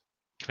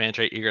command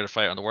trait Eager to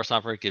Fight on the War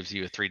Stomper gives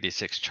you a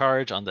 3d6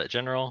 charge on that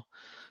general.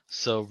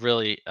 So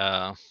really,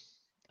 and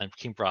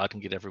King Brod can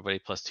get everybody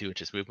plus 2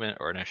 inches movement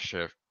or an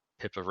extra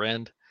pip of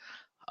rend.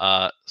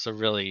 So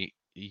really,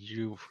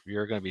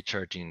 you're going to be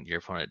charging your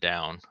opponent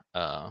down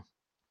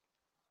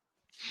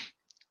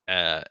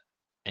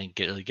and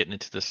getting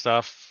into this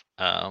stuff.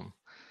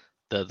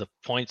 The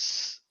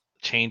points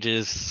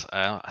changes.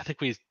 I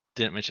think we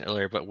didn't mention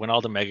earlier, but when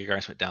all the Mega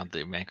Gargants went down,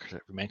 the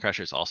Man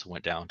Crushers also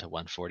went down to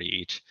 140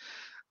 each,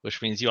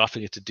 which means you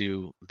often get to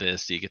do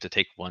this. You get to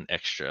take 1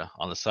 extra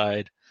on the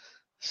side,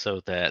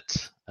 so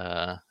that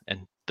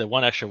and the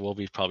 1 extra will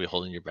be probably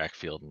holding your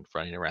backfield and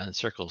running around in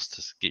circles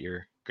to get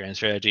your grand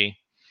strategy.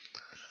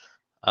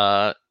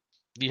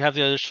 You have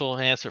the additional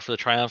enhancer for the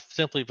Triumph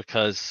simply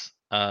because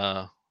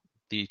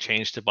the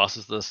change to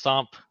Bosses of the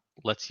Stomp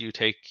lets you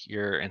take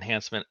your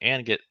enhancement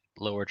and get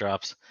lower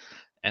drops,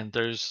 and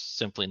there's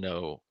simply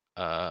no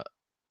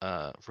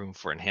room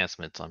for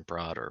enhancements on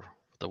Broad or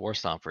the War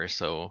Stomper,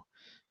 so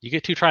you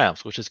get 2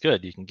 triumphs, which is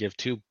good. You can give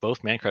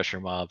both Man Crusher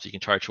mobs. You can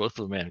charge both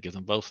of them in, give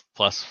them both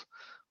plus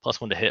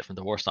 1 to hit from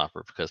the War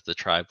Stomper because the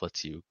tribe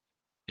lets you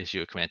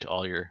issue a command to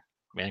all your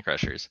Man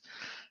Crushers,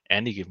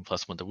 and you give them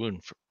plus 1 to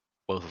wound for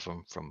both of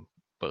them from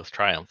both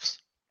triumphs.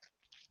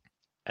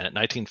 And at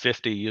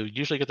 1950, you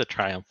usually get the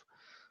triumph.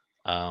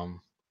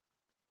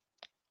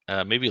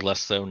 Maybe less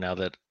so now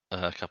that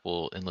a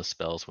couple endless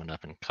spells went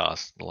up in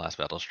cost in the last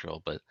battle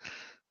scroll, but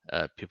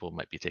people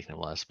might be taking them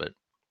less. But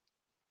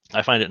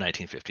I find at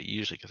 1950, you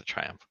usually get the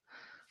triumph.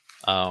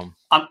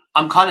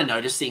 I'm kind of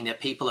noticing that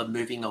people are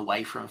moving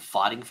away from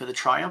fighting for the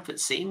triumph. It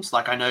seems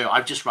like I know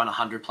I've just run a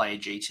 100-player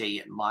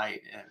GT at my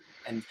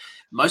and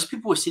most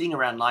people were sitting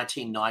around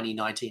 1990,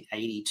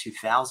 1980,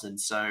 2000.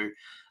 So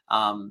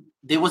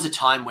There was a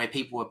time where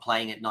people were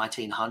playing at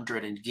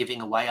 1900 and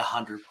giving away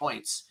 100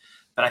 points.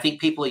 But I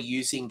think people are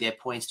using their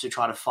points to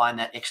try to find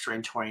that extra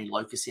Entorian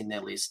Locus in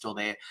their list, or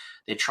they're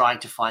trying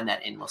to find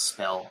that endless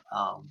spell.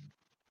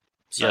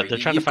 So They're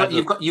trying to find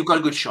you've got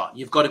a good shot.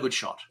 You've got a good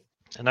shot.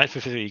 At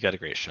 950, you got a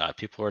great shot.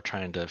 People are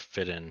trying to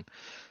fit in.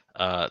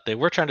 They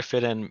were trying to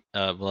fit in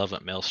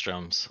Malevolent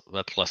Maelstroms.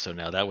 That's less so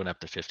now. That went up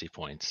to 50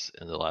 points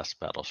in the last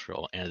battle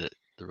scroll, and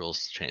the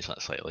rules changed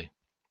that slightly.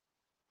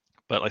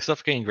 But like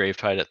Suffocating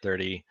Gravetide at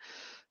 30,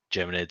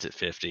 Geminids at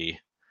 50.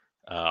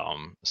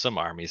 Some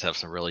armies have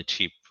some really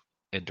cheap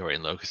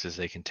Endorian Locuses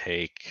they can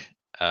take.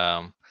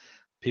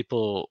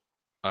 People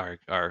are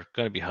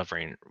going to be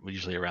hovering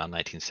usually around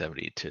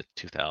 1970 to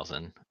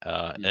 2000. At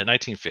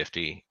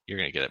 1950, you're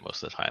going to get it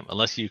most of the time,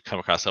 unless you come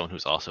across someone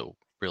who's also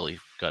really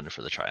gunning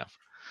for the Triumph.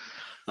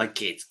 Like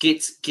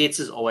Gitz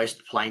is always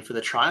playing for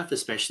the Triumph,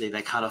 especially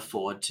they can't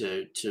afford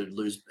to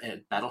lose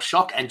Battle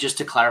Shock. And just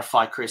to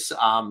clarify, Chris,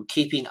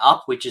 keeping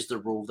up, which is the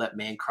rule that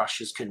Man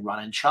Crushers can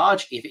run and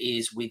charge, if it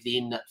is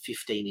within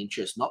 15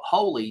 inches, not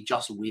wholly,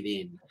 just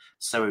within.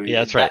 So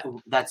yeah, that's right.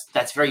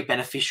 That's very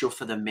beneficial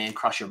for the Man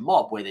Crusher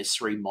mob where there's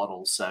 3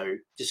 models. So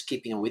just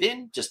keeping them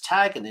within, just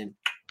tag and then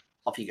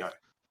off you go.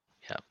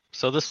 Yeah.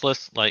 So this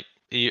list, like,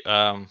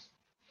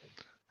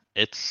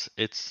 it's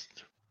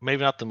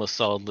maybe not the most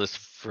solid list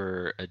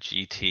for a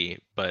GT,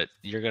 but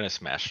you're going to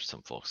smash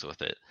some folks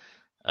with it.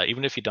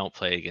 Even if you don't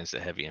play against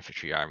a heavy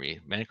infantry army,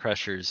 Man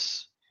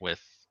Crushers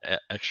with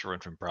extra run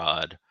from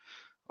Broad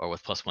or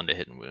with +1 to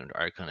hit and wound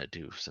are going to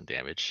do some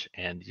damage.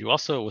 And you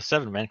also, with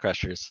 7 Man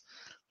Crushers,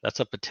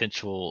 that's a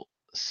potential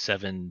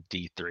 7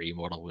 D3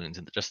 mortal wounds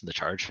just in the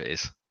charge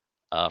phase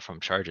from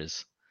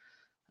charges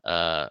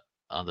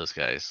on those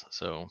guys.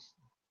 So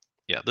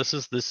yeah, this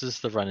is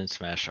the run and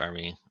smash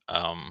army.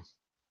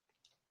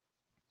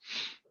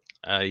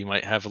 You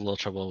might have a little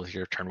trouble with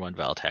your turn 1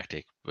 Val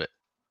tactic, but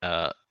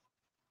I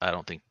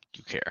don't think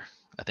you care.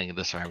 I think in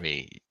this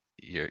army,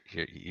 you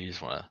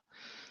just want to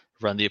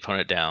run the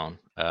opponent down,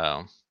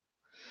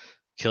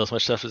 kill as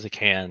much stuff as it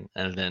can,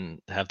 and then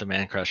have the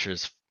Man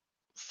Crushers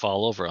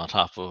fall over on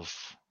top of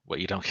what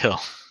you don't kill.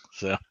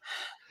 So, a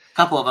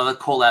couple of other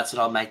call-outs that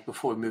I'll make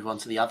before we move on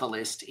to the other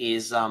list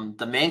is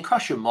the Man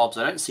Crusher mobs.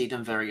 I don't see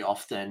them very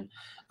often.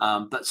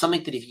 But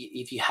something that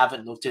if you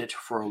haven't looked at it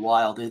for a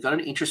while, they've got an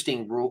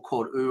interesting rule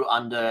called Ooh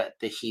Under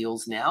the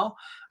Heels now,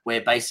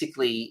 where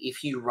basically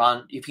if you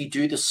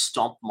do the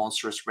Stomp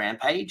Monstrous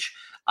Rampage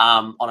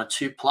on a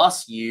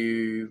 2+,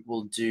 you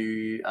will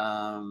do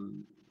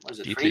what is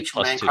it for each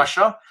Man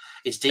Crusher?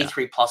 It's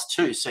D3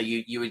 +2, so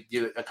you would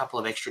do a couple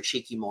of extra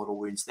cheeky mortal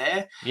wounds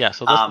there. Yeah,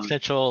 so there's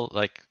potential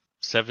like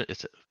 7.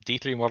 It's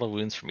D3 mortal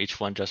wounds from each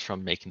one just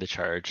from making the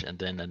charge, and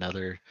then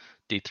another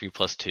D3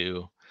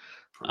 +2.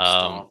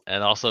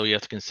 And also you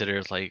have to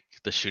consider like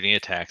the shooting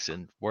attacks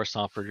and War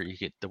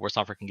Stomper. The War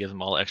Stomper can give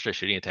them all extra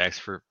shooting attacks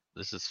for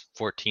this is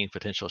 14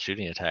 potential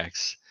shooting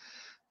attacks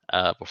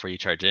before you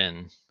charge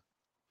in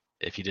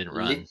if you didn't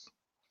run.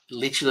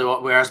 Literally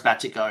where I was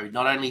about to go.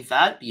 Not only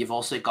that, you've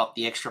also got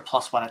the extra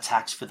 +1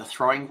 attacks for the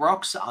throwing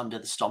rocks under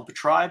the Stomper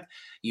tribe.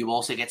 You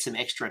also get some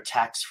extra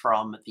attacks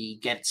from the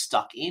Get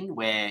Stuck In,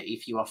 where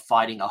if you are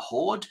fighting a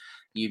horde,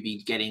 you'd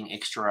be getting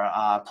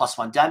extra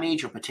 +1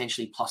 damage or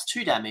potentially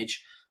 +2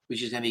 damage,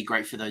 which is going to be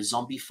great for those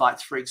zombie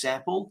fights, for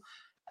example.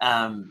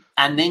 And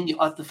then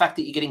the fact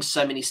that you're getting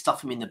so many stuff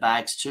them in the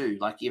bags too,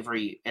 like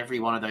every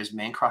one of those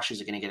Man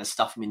Crushers are going to get a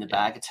stuff them in the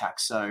bag attack.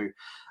 So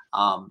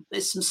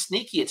there's some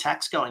sneaky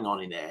attacks going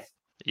on in there.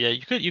 Yeah,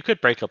 you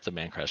could break up the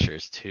Man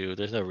Crushers too.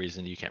 There's no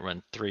reason you can't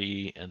run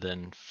 3 and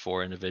then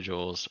 4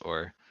 individuals,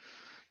 or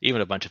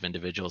even a bunch of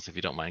individuals if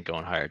you don't mind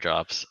going higher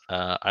drops.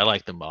 I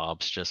like the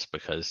mobs just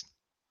because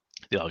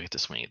they all get to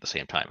swing at the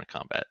same time in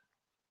combat.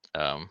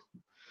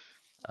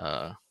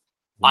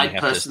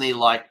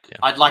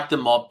 I'd like the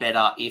mob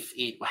better if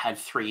it had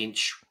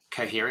 3-inch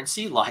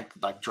coherency, like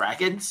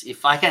dragons.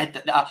 If I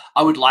had,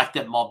 I would like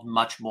that mob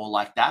much more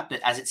like that. But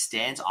as it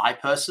stands, I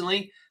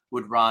personally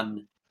would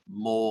run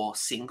more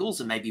singles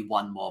and maybe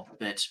 1 mob.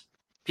 But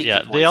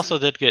they also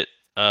did get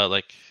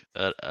hurt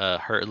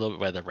a little bit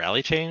by the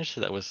rally change.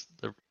 That was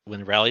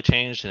when the rally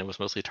changed, and it was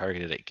mostly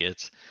targeted at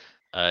Gits.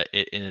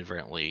 It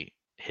inadvertently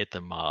hit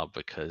the mob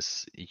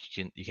because you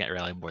can't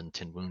rally more than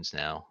 10 wounds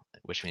now,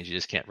 which means you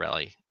just can't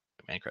rally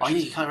Man Crushers. Oh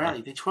yeah, you can't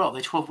rally. They're 12.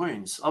 They're 12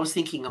 wounds. I was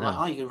thinking, I'm like,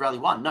 oh, you can rally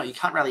 1. No, you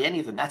can't rally any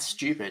of them. That's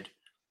stupid.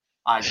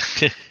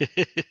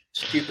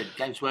 Stupid.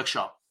 Games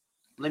Workshop.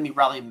 Let me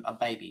rally a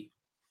baby.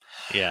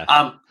 Yeah.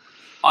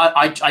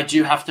 I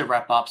do have to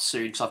wrap up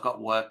soon because I've got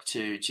work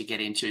to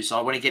get into. So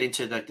I want to get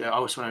into I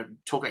just want to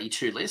talk about your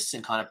 2 lists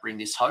and kind of bring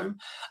this home.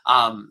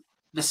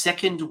 The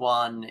second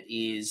one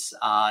is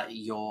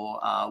your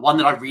one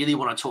that I really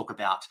want to talk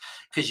about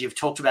because you've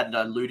talked about it,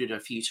 alluded a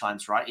few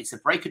times, right? It's a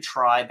Breaker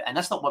Tribe, and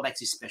that's not what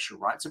makes it special,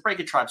 right? So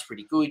Breaker Tribe's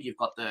pretty good. You've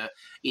got the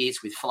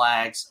ears with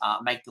flags,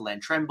 make the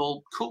land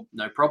tremble. Cool,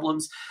 no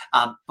problems.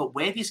 But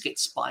where this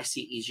gets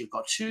spicy is you've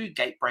got 2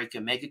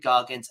 Gatebreaker Mega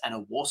Gargants and a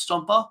War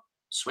Stomper.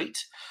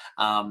 Sweet.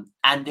 And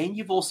then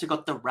you've also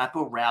got the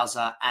Rabble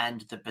Rouser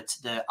and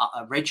the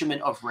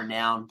Regiment of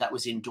Renown that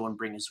was in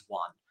Dawnbringers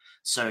 1.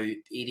 So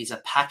it is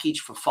a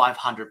package for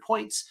 500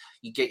 points.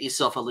 You get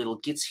yourself a little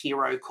Gits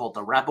hero called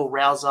the Rabble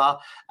Rouser.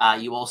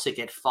 You also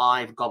get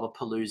 5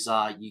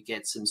 Gobbapalooza. You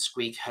get some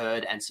Squeak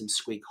Herd and some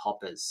Squeak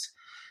Hoppers.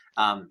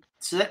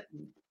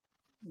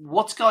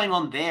 What's going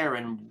on there,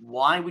 and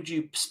why would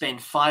you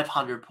spend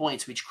 500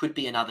 points, which could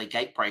be another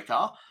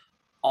Gatebreaker,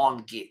 on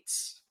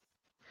Gits?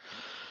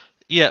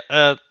 Yeah,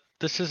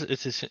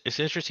 it's an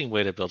interesting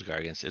way to build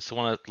Guardians. It's the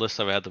one of the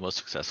lists I've had the most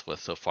success with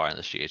so far in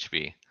this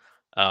GHB,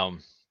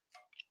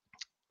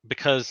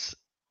 because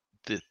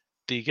the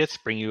Gits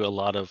bring you a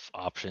lot of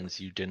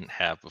options you didn't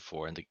have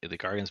before in the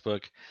Guardians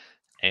book,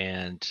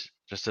 and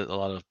just a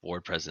lot of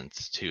board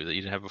presence too that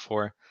you didn't have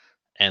before.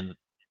 And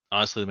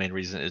honestly, the main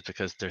reason is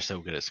because they're so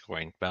good at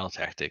scoring battle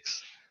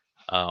tactics.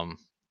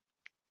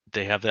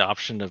 They have the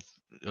option of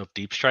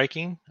deep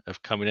striking,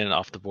 of coming in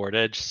off the board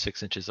edge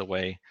 6 inches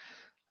away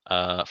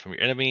from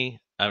your enemy.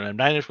 9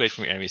 inches away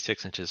from your enemy,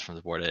 6 inches from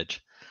the board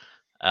edge.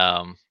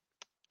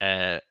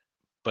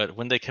 But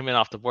when they come in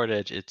off the board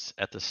edge, it's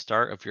at the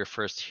start of your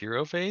first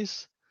hero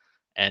phase,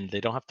 and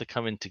they don't have to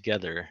come in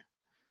together,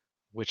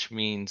 which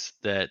means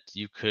that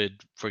you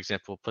could, for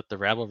example, put the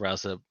Rabble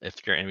Rouser, if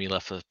your enemy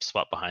left a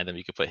spot behind them,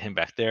 you could put him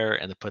back there,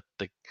 and then put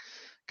the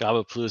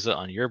Gobbapalooza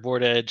on your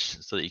board edge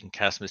so that you can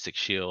cast Mystic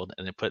Shield,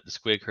 and then put the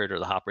Squig Herd or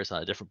the Hoppers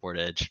on a different board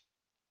edge.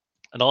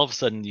 And all of a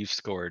sudden, you've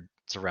scored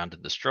Surround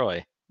and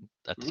Destroy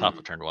at the top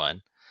of turn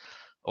 1.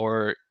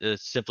 Or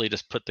simply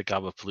just put the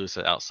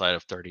Gobbapalooza outside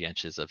of 30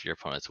 inches of your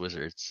opponent's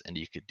wizards, and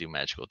you could do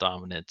Magical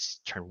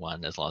Dominance turn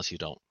 1 as long as you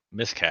don't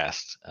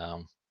miscast.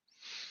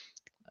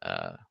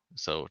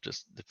 So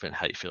just depending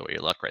how you feel about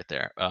your luck right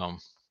there.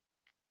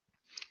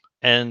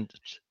 And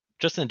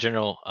just in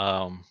general,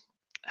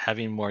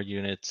 having more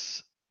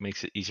units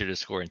makes it easier to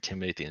score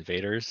Intimidate the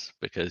Invaders,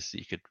 because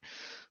you could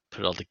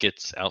put all the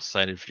Gits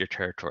outside of your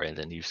territory and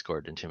then you've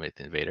scored Intimidate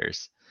the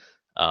Invaders.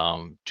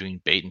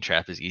 Doing Bait and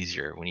Trap is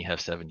easier when you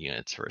have 7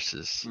 units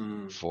versus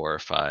 4 or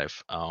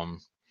 5.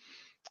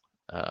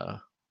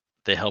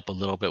 They help a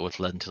little bit with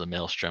Led into the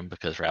Maelstrom,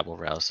 because Rabble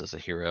Rouse as a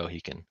hero,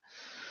 he can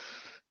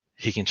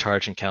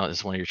charge and count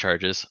as one of your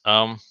charges.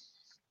 And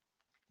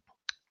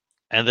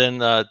then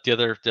the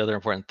other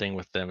important thing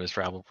with them is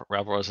Rabble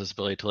Rouse's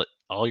ability to let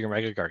all your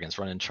Mega Gargants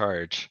run in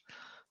charge,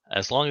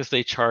 as long as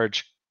they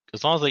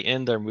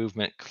end their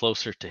movement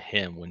closer to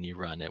him when you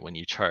run it, when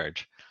you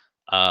charge,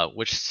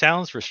 which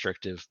sounds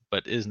restrictive,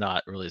 but is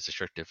not really as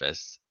restrictive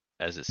as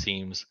it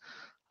seems.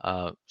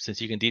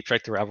 Since you can deep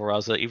strike the Rabble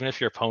Rouser, even if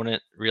your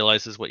opponent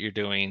realizes what you're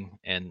doing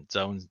and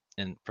zones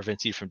and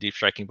prevents you from deep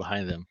striking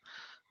behind them,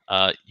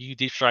 you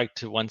deep strike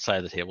to one side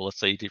of the table. Let's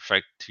say you deep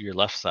strike to your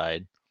left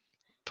side,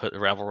 put the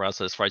Rabble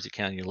Rouser as far as you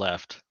can on your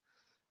left.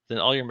 Then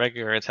all your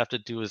Mega Guards have to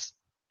do is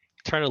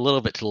turn a little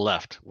bit to the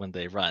left when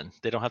they run.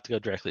 They don't have to go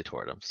directly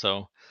toward them.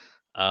 So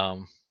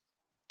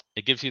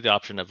it gives you the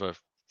option of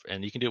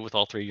and you can do it with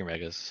all 3 of your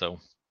Megas. So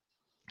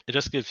it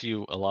just gives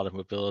you a lot of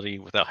mobility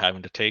without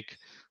having to take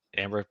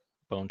Amber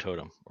Bone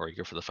Totem or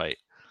go for the fight.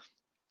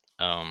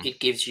 It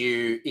gives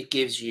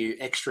you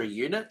extra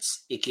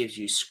units. It gives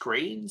you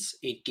screens.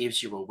 It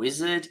gives you a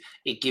wizard.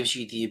 It gives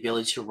you the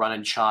ability to run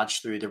and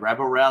charge through the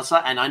Rabble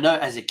Rouser. And I know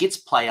as a Gits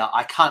player,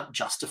 I can't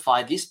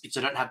justify this because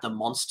I don't have the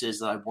monsters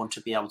that I want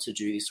to be able to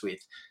do this with.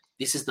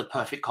 This is the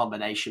perfect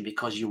combination,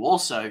 because you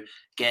also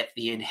get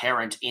the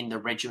inherent in the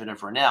Regiment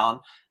of Renown,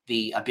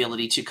 the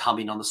ability to come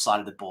in on the side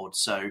of the board.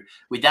 So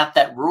without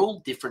that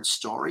rule, different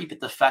story. But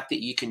the fact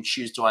that you can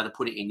choose to either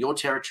put it in your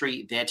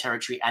territory, their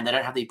territory, and they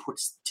don't have to be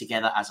put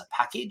together as a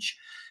package,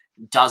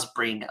 does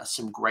bring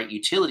some great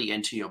utility.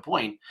 And to your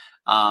point,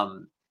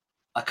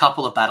 a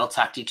couple of battle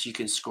tactics you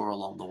can score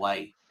along the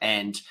way.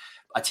 And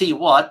I tell you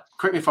what,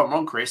 correct me if I'm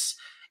wrong, Chris,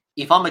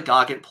 if I'm a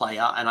Gargant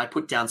player and I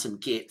put down some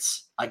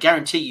Gits, I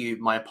guarantee you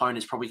my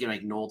opponent's probably going to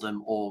ignore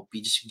them or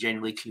be just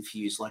generally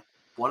confused. Like,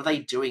 what are they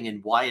doing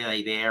and why are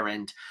they there?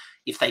 And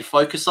if they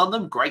focus on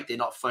them, great, they're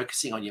not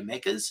focusing on your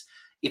Megas.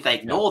 If they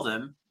ignore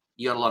them,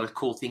 you got a lot of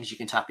cool things you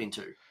can tap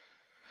into.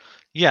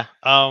 Yeah.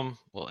 Well,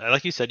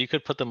 like you said, you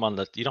could put them on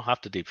you don't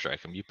have to deep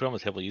strike them. You put them on the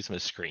table, use them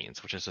as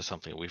screens, which is just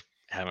something we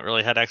haven't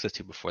really had access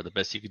to before. The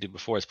best you could do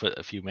before is put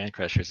a few Man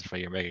Crushers in front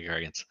of your Mega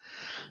Guardians.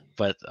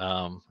 But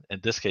in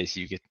this case,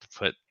 you get to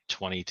put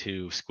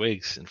 22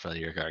 Squigs in front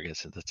of your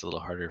Gargants, and that's a little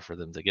harder for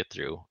them to get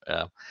through.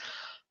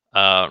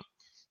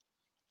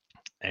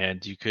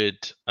 And you could,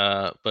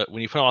 but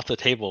when you put them off the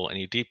table and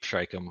you deep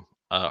strike them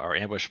or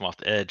ambush them off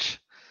the edge,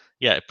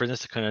 yeah, it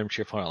presents a conundrum to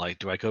your opponent. Like,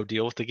 do I go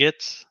deal with the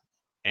Gits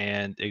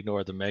and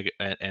ignore the Mega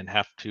and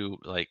have to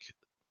like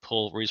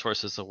pull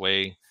resources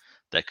away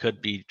that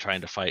could be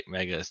trying to fight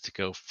Megas to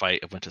go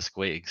fight a bunch of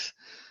Squigs?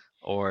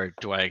 Or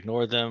do I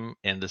ignore them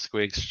and the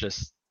Squigs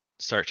just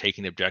start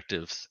taking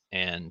objectives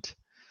and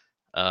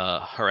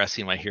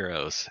harassing my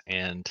heroes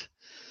and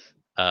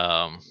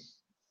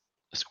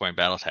scoring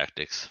battle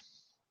tactics?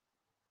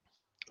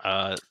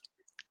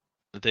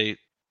 The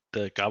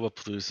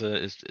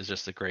Gobbapalooza is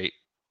just a great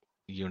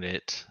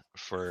unit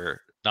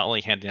for not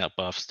only handing out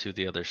buffs to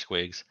the other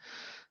squigs,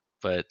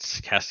 but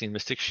casting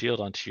Mystic Shield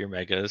onto your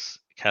megas,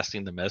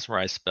 casting the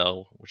Mesmerize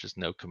spell, which is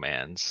no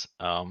commands.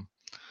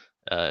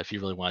 If you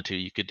really want to,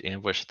 you could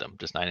ambush them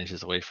just 9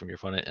 inches away from your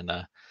opponent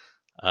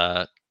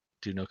and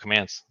do no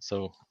commands.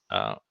 So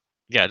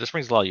yeah, it just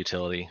brings a lot of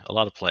utility, a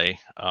lot of play.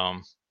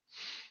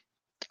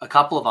 A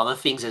couple of other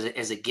things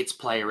as a Gits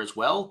player as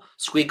well.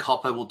 Squig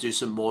Hopper will do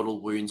some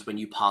mortal wounds when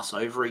you pass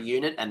over a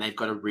unit, and they've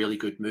got a really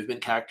good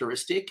movement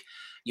characteristic.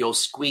 Your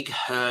Squig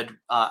Herd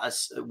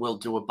will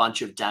do a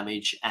bunch of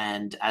damage,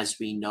 and as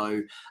we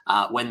know,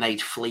 when they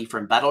flee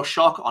from Battle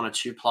Shock on a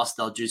 2+,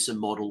 they'll do some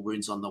mortal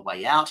wounds on the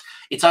way out.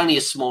 It's only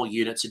a small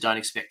unit, so don't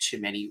expect too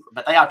many,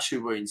 but they are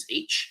 2 wounds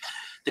each.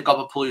 The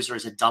Gobblepalooza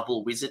is a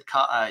double wizard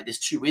card. There's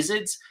 2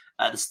 wizards.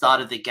 At the start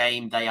of the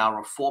game, they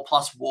are a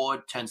 4+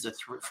 ward, turns to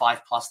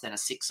 5+, then a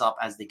 6+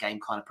 as the game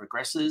kind of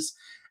progresses.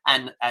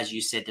 And as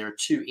you said, there are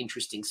 2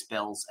 interesting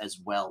spells as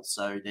well.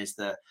 So there's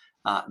the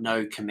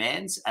no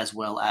commands, as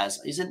well as,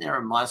 isn't there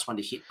a -1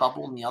 to hit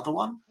bubble in the other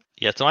one?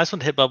 Yeah, it's a nice one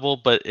to hit bubble,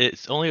 but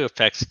it only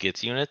affects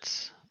Gits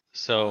units.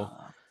 So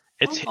Well,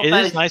 it not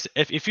bad is nice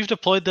if you've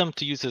deployed them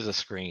to use as a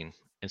screen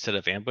instead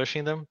of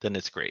ambushing them, then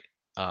it's great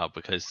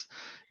because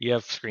you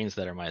have screens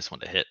that are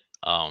 -1 to hit.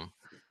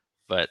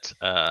 But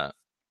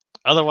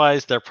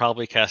otherwise, they're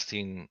probably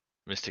casting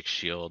Mystic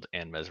Shield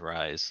and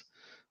Mesmerize,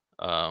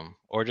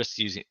 or just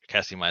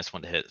casting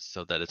 -1 to hit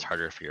so that it's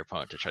harder for your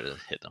opponent to try to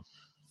hit them.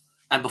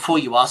 And before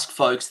you ask,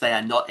 folks, they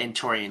are not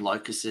Entorian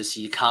Locusts, so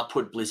you can't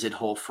put Blizzard,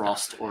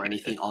 Hoarfrost, or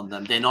anything on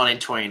them. They're not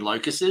Entorian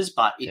Locusts,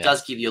 but it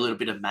does give you a little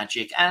bit of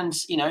magic and,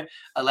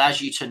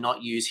 allows you to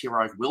not use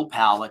heroic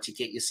willpower to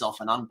get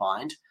yourself an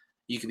unbind.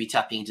 You could be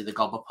tapping into the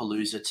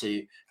Gobblepalooza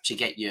to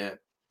get your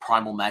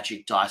primal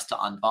magic dice to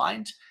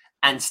unbind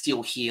and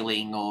still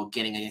healing or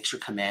getting an extra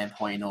command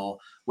point or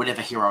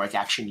whatever heroic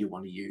action you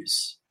want to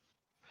use.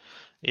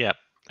 Yeah,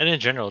 and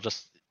in general,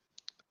 just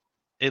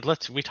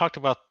we talked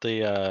about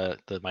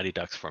the Mighty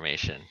Ducks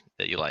formation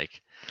that you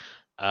like.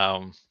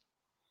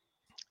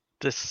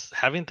 This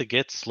having the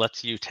Gits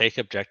lets you take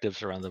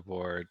objectives around the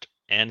board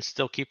and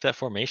still keep that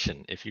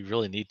formation if you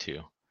really need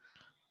to.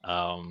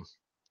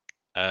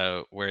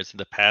 Whereas in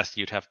the past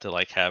you'd have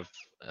to have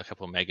a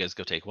couple of megas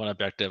go take one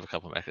objective, a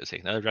couple of megas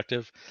take another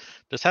objective.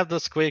 Just have the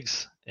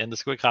squigs and the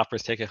squig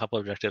hoppers take a couple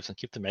of objectives and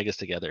keep the megas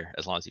together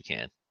as long as you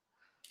can.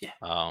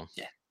 Yeah.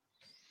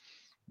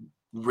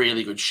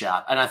 Really good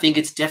shout. And I think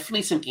it's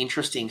definitely some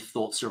interesting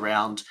thoughts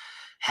around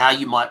how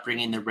you might bring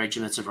in the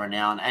Regiments of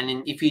Renown.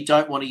 And if you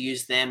don't want to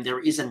use them,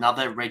 there is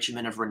another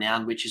Regiment of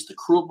Renown, which is the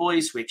Cruel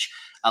Boys, which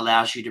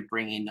allows you to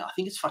bring in, I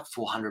think it's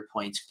 400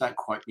 points. Don't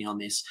quote me on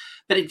this.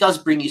 But it does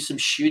bring you some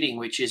shooting,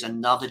 which is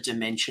another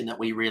dimension that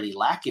we really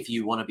lack if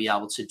you want to be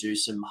able to do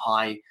some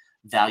high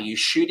value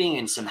shooting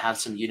and have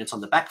some units on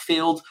the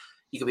backfield.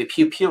 You can be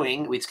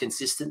pew-pewing with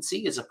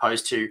consistency as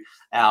opposed to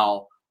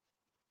our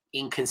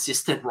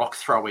inconsistent rock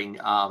throwing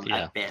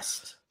at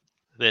best.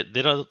 They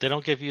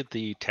don't give you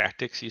the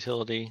tactics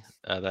utility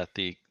that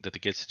the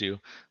Gits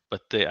do,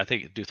 but I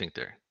do think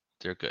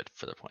they're good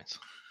for their points.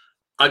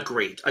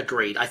 Agreed.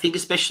 I think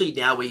especially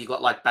now where you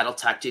got battle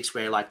tactics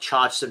where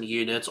charge some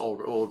units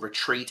or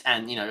retreat,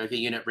 and if a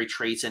unit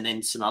retreats and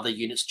then some other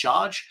units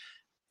charge,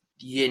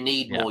 you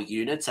need more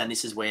units, and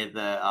this is where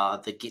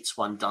the Gits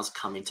one does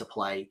come into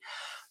play.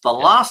 The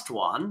last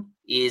one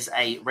is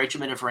a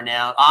Regiment of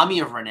Renown, Army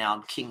of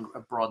Renown, King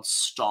Broad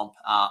Stomp,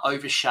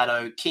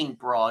 Overshadow, King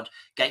Broad,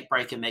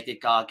 Gatebreaker Mega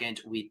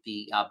Gargant with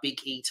the Big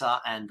Eater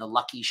and the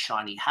Lucky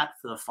Shiny Hat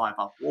for the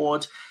 5+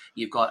 ward.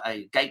 You've got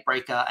a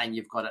Gatebreaker and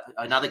you've got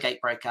another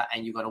Gatebreaker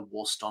and you've got a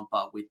War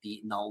Stomper with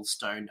the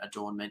Nullstone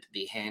adornment,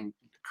 the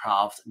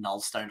hand-carved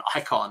Nullstone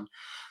icon.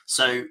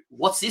 So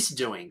what's this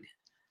doing?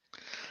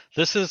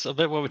 This is a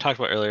bit what we talked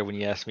about earlier when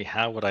you asked me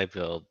how would I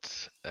build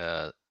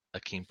a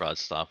King Broad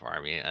Stomp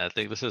army. And I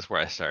think this is where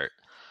I start.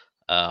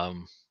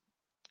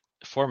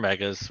 4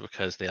 megas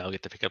because they all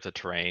get to pick up the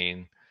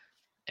terrain,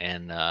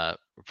 and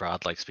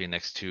Broad likes being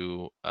next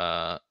to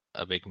a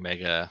big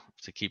mega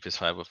to keep his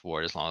 5 with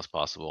ward as long as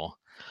possible.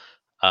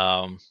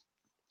 You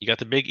got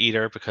the Big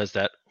Eater because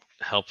that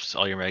helps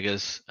all your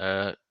megas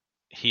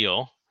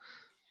heal.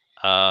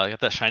 I got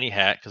that shiny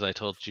hat because I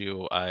told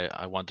you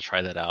I wanted to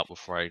try that out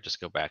before I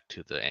just go back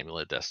to the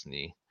Amulet of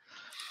Destiny.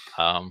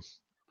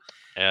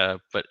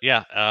 But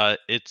yeah,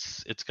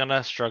 it's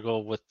gonna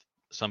struggle with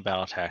some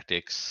battle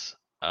tactics.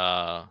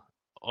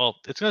 Well,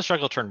 it's gonna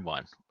struggle turn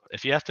 1.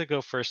 If you have to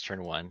go first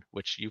turn 1,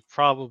 which you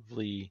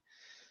probably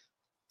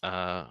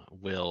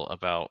will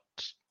about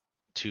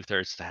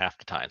 2/3 to half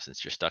the time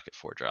since you're stuck at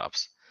 4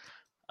 drops.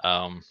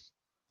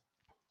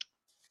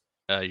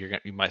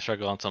 You might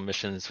struggle on some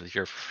missions with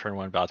your turn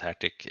 1 battle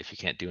tactic if you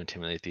can't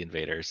intimidate the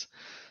invaders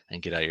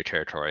and get out of your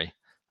territory.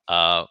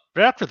 But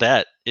after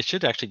that, it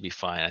should actually be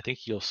fine. I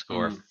think you'll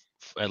score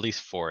at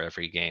least 4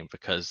 every game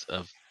because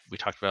we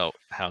talked about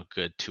how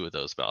good 2 of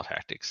those battle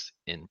tactics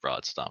in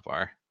Broad Stomp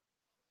are.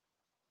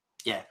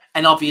 Yeah,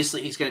 and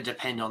obviously it's going to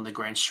depend on the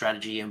grand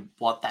strategy and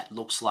what that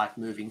looks like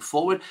moving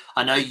forward.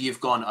 I know you've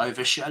gone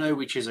Overshadow,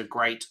 which is a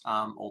great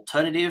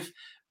alternative,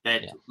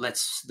 That Yeah.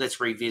 let's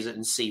revisit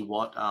and see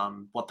what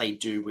they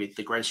do with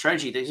the grand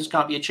strategy that just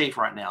can't be achieved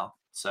right now.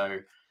 So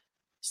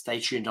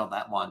stay tuned on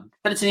that one.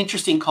 But it's an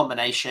interesting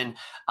combination.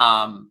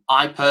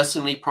 I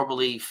personally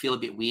probably feel a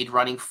bit weird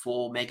running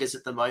 4 megas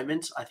at the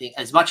moment. I think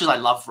as much as I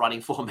love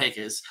running 4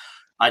 megas,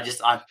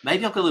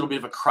 maybe I've got a little bit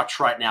of a crutch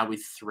right now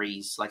with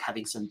 3s, like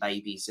having some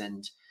babies.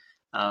 And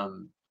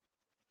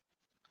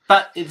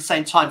but at the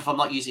same time, if I'm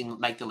not using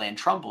Make the Land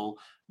Trumble,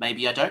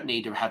 maybe I don't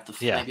need to have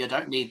Yeah. maybe I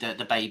don't need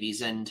the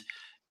babies. And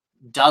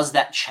does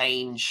that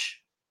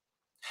change?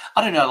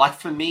 I don't know. Like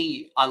for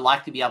me, I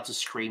like to be able to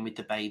screen with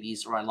the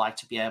babies, or I like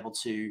to be able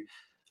to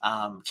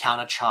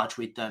counter charge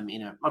with them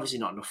obviously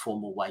not in a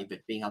formal way,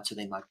 but being able to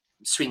then like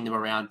swing them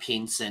around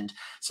pins and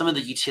some of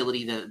the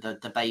utility,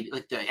 the baby,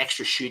 like the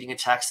extra shooting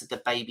attacks that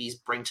the babies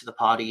bring to the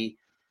party.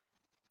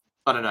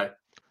 I don't know.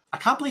 I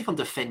can't believe I'm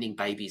defending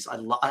babies.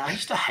 I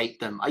used to hate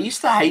them. I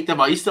used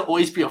to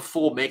always be a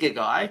 4 mega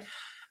guy.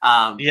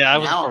 Yeah, I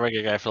was a Now, 4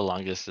 mega guy for the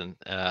longest, and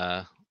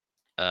uh,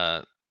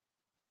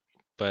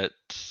 but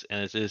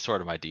it is sort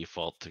of my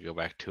default to go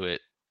back to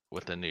it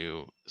with a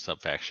new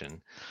sub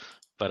faction.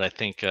 But I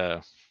think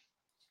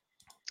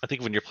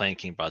when you're playing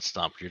King Broad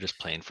Stomp, you're just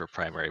playing for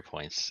primary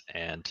points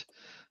and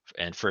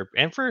for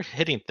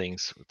hitting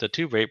things. The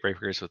 2 rate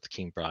breakers with the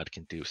King Broad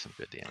can do some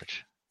good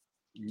damage.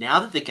 now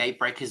that the gate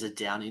breakers are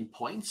down in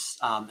points,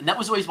 and that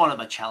was always one of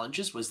my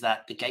challenges, was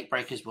that the gate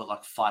breakers were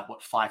like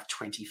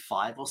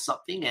 525 or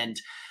something,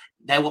 and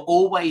they were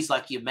always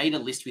like you made a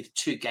list with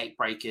 2 gate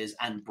breakers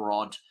and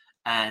Broad,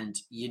 and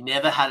you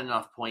never had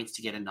enough points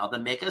to get another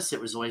mega. So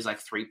it was always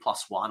like 3+1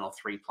 or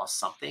 3+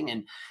 something.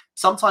 And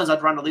sometimes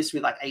I'd run a list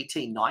with like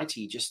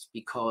 1890 just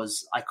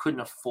because I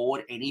couldn't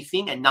afford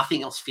anything and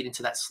nothing else fit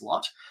into that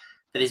slot.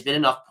 But there's been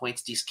enough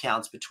points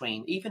discounts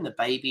between even the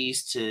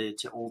babies to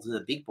all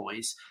the big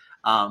boys.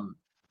 Um,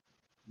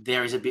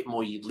 there is a bit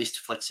more list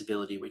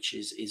flexibility, which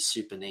is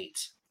super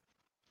neat.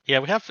 Yeah,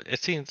 we have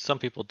seen some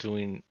people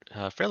doing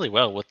fairly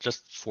well with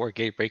just 4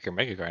 gate breaker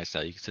mega grinds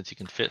now, since you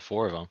can fit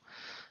 4 of them.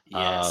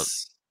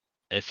 Yes.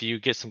 If you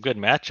get some good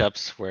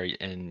matchups where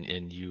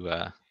and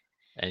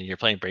you're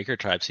playing breaker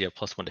tribes, so you have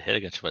 +1 to hit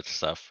against a bunch of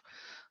stuff.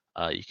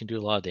 You can do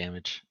a lot of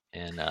damage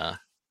and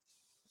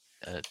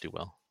do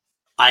well.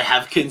 I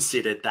have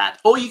considered that.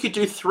 Or you could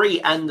do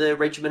 3 and the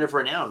Regiment of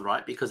Renown,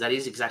 right? Because that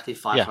is exactly Yeah,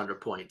 500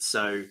 points.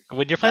 So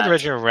when you're playing the that,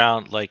 Regiment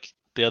around, like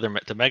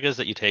the megas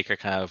that you take are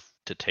kind of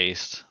to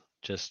taste.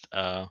 Just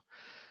uh,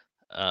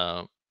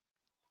 I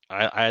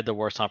had the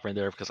War Stomper in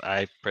there because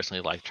I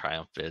personally like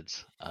Triumph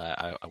vids.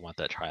 I want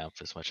that Triumph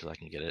as much as I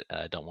can get it.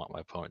 I don't want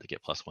my opponent to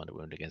get +1 to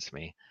wound against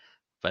me.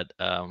 But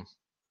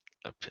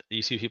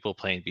you see people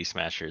playing Beast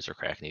Smashers or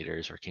Kraken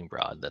Eaters or King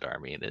Broad that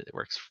army, and it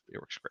works. It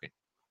works great.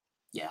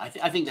 yeah,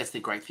 I think that's the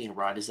great thing,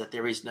 right? Is that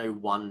there is no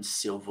one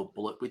silver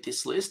bullet with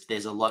this list.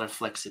 There's a lot of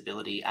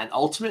flexibility, and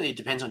ultimately it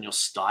depends on your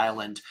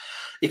style. And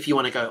if you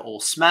want to go all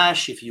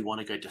smash, if you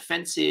want to go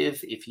defensive,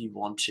 if you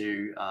want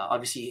to,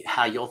 obviously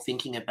how you're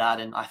thinking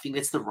about, and I think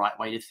that's the right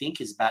way to think,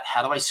 is about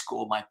how do I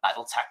score my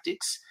battle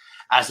tactics,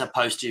 as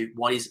opposed to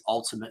what is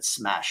ultimate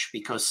smash,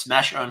 because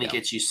smash only Yeah.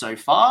 gets you so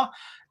far.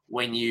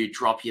 When you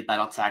drop your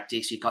battle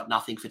tactics, you've got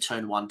nothing for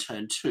turn 1,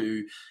 turn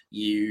 2.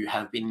 You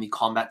have been in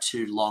combat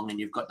too long and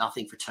you've got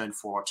nothing for turn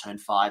 4 or turn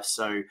 5.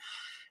 So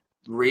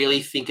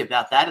really think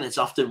about that. And it's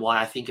often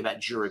why I think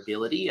about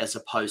durability as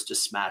opposed to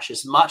smash.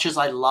 As much as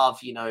I love,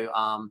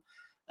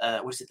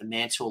 what is it, the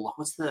mantle?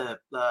 What's the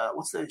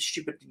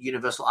stupid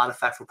universal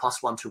artifact for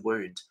 +1 to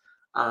wound?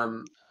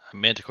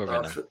 Manticore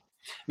Venom.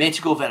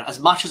 Manticore Venom. As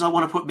much as I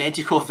want to put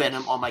Manticore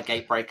Venom on my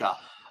Gatebreaker,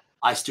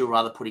 I still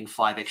rather putting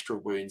 5 extra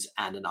wounds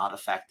and an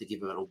artifact to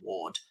give it a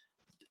ward.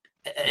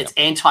 It's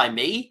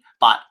anti-me,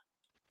 but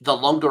the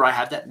longer I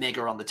have that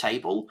mega on the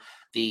table,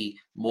 the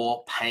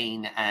more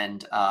pain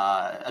and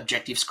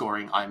objective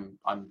scoring I'm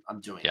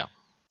doing. Yeah.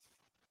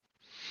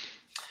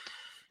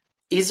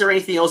 Is there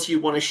anything else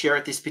you want to share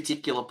at this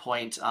particular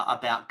point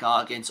about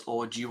Gargants,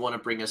 or do you want to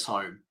bring us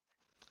home?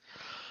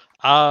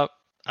 I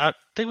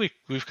think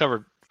we've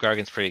covered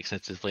Gargants pretty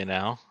extensively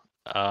now.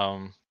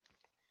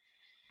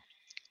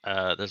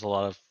 There's a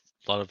lot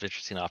of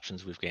interesting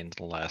options we've gained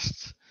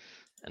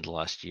in the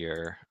last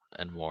year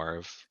and more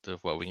of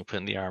what we can put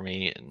in the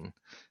army and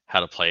how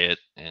to play it,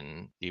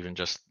 and even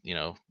just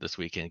this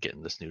weekend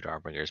getting this new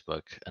Dawnbringers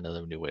book,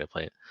 another new way to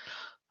play it.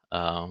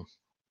 Yeah,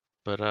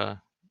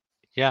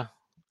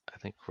 I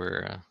think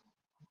we're.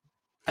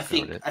 I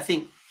think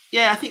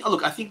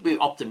look, I think we're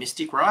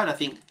optimistic, right? I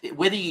think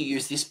whether you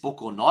use this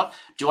book or not,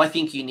 do I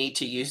think you need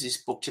to use this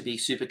book to be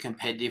super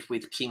competitive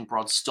with King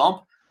Broad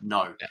Stomp?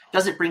 No. Yeah.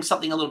 Does it bring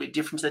something a little bit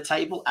different to the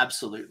table?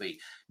 Absolutely.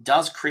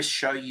 Does Chris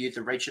show you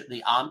the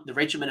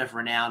Regiment of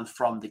Renown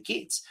from the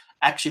kits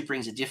actually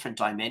brings a different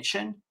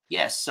dimension?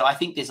 Yes. So I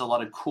think there's a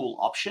lot of cool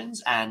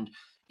options, and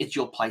it's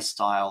your play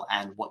style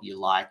and what you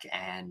like,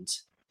 and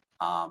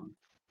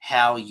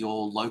how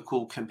your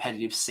local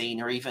competitive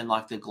scene, or even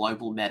like the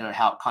global meta,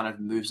 how it kind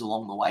of moves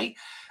along the way.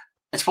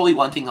 It's probably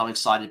one thing I'm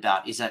excited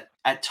about, is that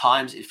at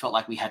times it felt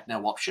like we had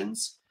no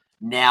options.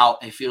 now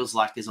it feels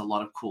like there's a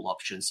lot of cool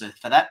options. So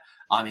for that,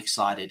 I'm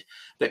excited.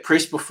 But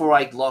Chris, before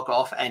I log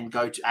off and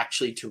go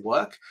to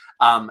work,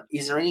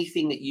 is there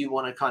anything that you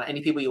want to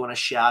any people you want to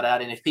shout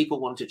out? And if people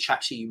want to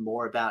chat to you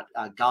more about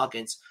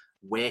Gargants,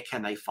 where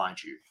can they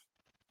find you?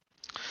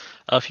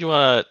 If you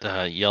want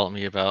to yell at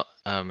me about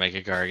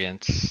Mega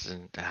Gargants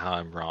and how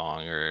I'm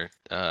wrong or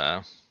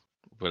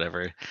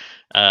whatever,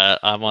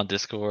 I'm on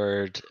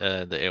Discord,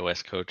 the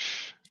AOS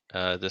Coach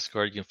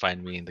Discord. You can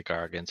find me in the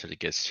Gargants or the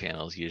Gits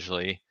channels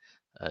usually.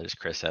 Just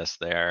Chris S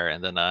there,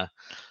 and then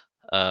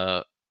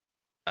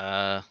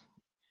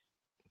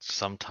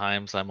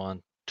sometimes I'm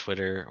on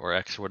Twitter or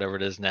X or whatever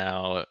it is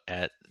now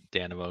at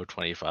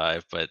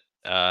Danimo25, but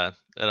I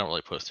don't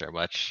really post there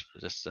much.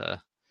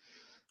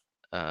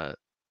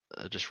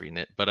 Just reading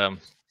it. But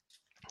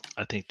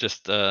I think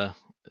just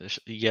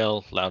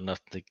yell loud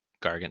enough the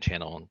Gargant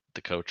channel and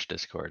the Coach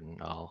Discord,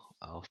 and I'll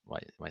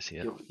might see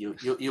it.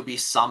 You'll be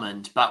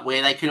summoned. But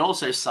where they can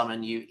also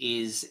summon you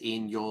is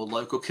in your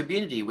local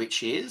community,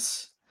 which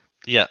is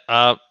here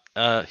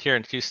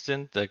in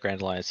Houston, the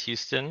Grand Alliance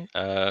Houston.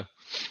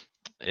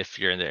 If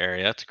you're in the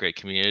area, it's a great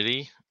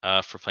community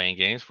for playing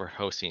games. We're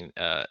hosting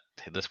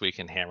this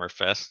weekend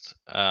Hammerfest,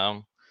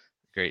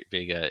 great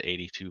big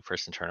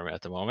 82-person tournament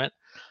at the moment.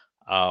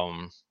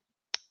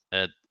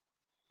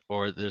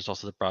 Or there's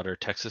also the broader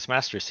Texas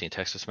Masters scene.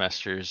 Texas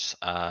Masters,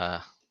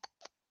 let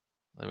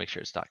me make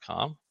sure it's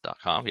 .com.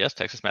 Yes,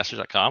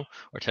 TexasMasters.com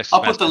or Texas.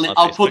 I'll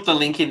put the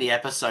link in the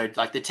episode.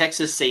 Like, the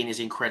Texas scene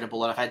is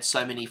incredible, and I've had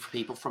so many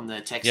people from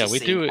the Texas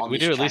scene on this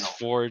channel. At least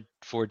four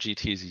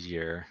GTs a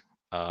year,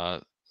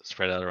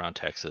 spread out around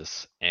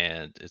Texas,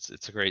 and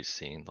it's a great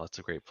scene. Lots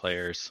of great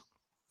players.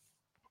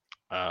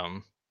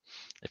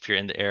 If you're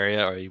in the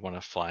area or you want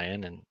to fly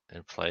in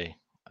and play,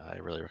 I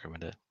really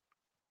recommend it.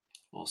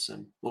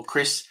 Awesome. Well,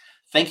 Chris,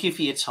 thank you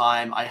for your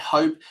time. I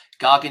hope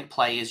Gargant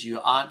players,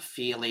 you aren't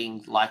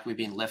feeling like we've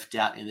been left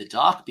out in the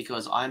dark,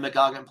 because I'm a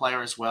Gargant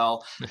player as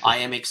well. I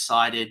am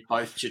excited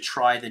both to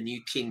try the new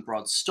King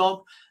Broad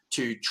Stomp,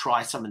 to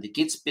try some of the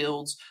Gits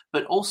builds,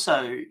 but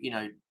also,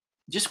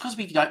 just because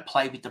we don't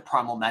play with the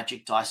Primal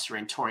Magic dice or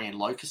Entorian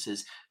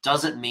Locuses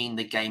doesn't mean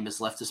the game has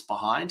left us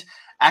behind.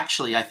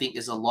 Actually, I think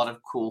there's a lot of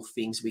cool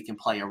things we can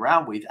play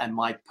around with. And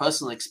my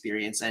personal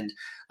experience, and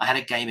I had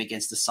a game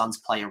against a Suns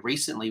player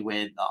recently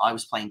where I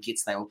was playing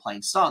Gits, they were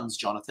playing Suns,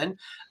 Jonathan.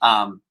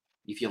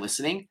 If you're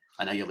listening,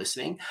 I know you're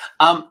listening.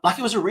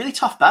 It was a really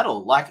tough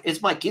battle. Like,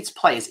 it's my Gits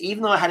players,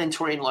 even though I had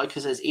Entorian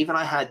Locuses, even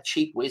I had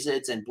cheap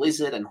Wizards and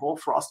Blizzard and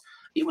Hoarfrost,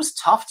 it was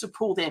tough to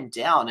pull them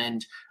down.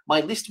 And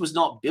my list was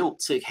not built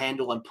to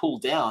handle and pull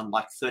down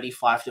like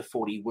 35 to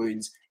 40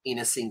 wounds in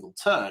a single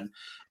turn.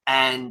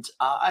 And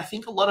I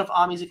think a lot of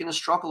armies are going to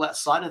struggle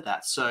outside of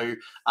that. So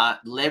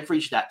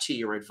leverage that to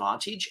your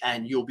advantage,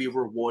 and you'll be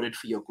rewarded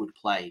for your good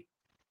play.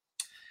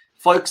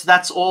 Folks,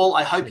 that's all.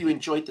 I hope you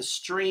enjoyed the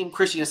stream.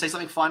 Chris, you going to say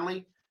something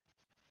finally?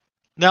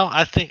 No,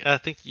 I think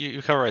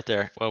you cover right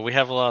there. Well, we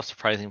have a lot of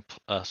surprising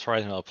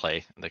amount of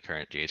play in the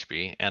current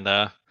GHB,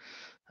 and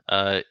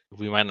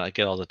we might not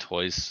get all the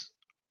toys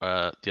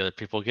the other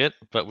people get,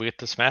 but we get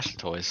to smash the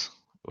toys,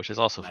 which is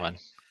also fun.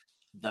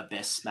 The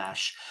best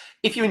smash.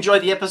 If you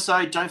enjoyed the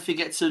episode, don't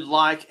forget to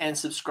like and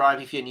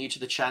subscribe if you're new to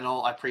the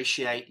channel. I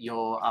appreciate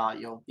your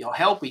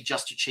help. We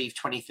just achieved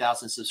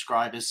 20,000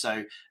 subscribers,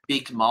 so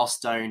big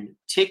milestone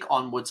tick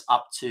onwards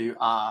up to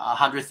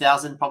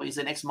 100,000 probably is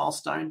the next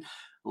milestone.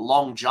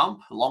 Long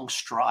jump, long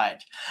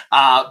stride.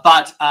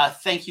 But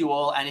thank you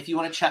all. And if you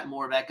want to chat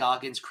more about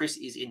Gargants, Chris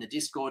is in the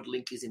Discord.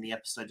 Link is in the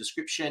episode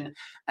description.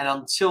 And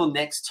until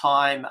next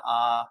time,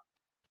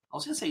 I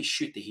was going to say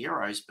shoot the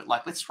heroes, but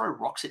let's throw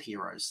rocks at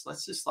heroes.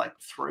 Let's just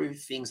throw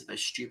things at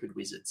those stupid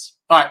wizards.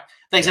 All right.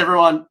 Thanks,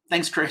 everyone.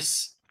 Thanks,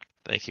 Chris.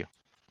 Thank you.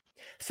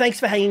 Thanks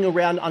for hanging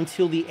around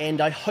until the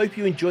end. I hope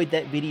you enjoyed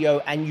that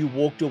video and you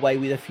walked away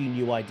with a few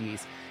new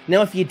ideas.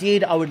 Now, if you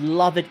did, I would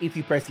love it if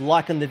you pressed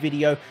like on the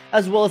video,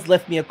 as well as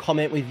left me a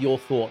comment with your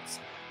thoughts.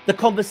 The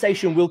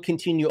conversation will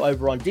continue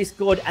over on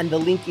Discord, and the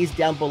link is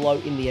down below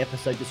in the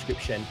episode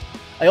description.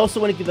 I also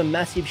want to give a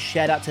massive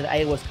shout out to the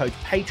AOS Coach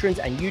patrons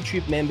and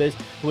YouTube members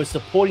who are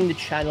supporting the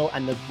channel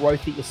and the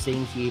growth that you're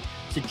seeing here.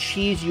 So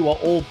cheers, you are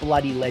all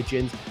bloody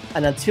legends.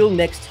 And until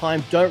next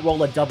time, don't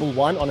roll a double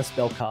one on a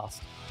spellcast.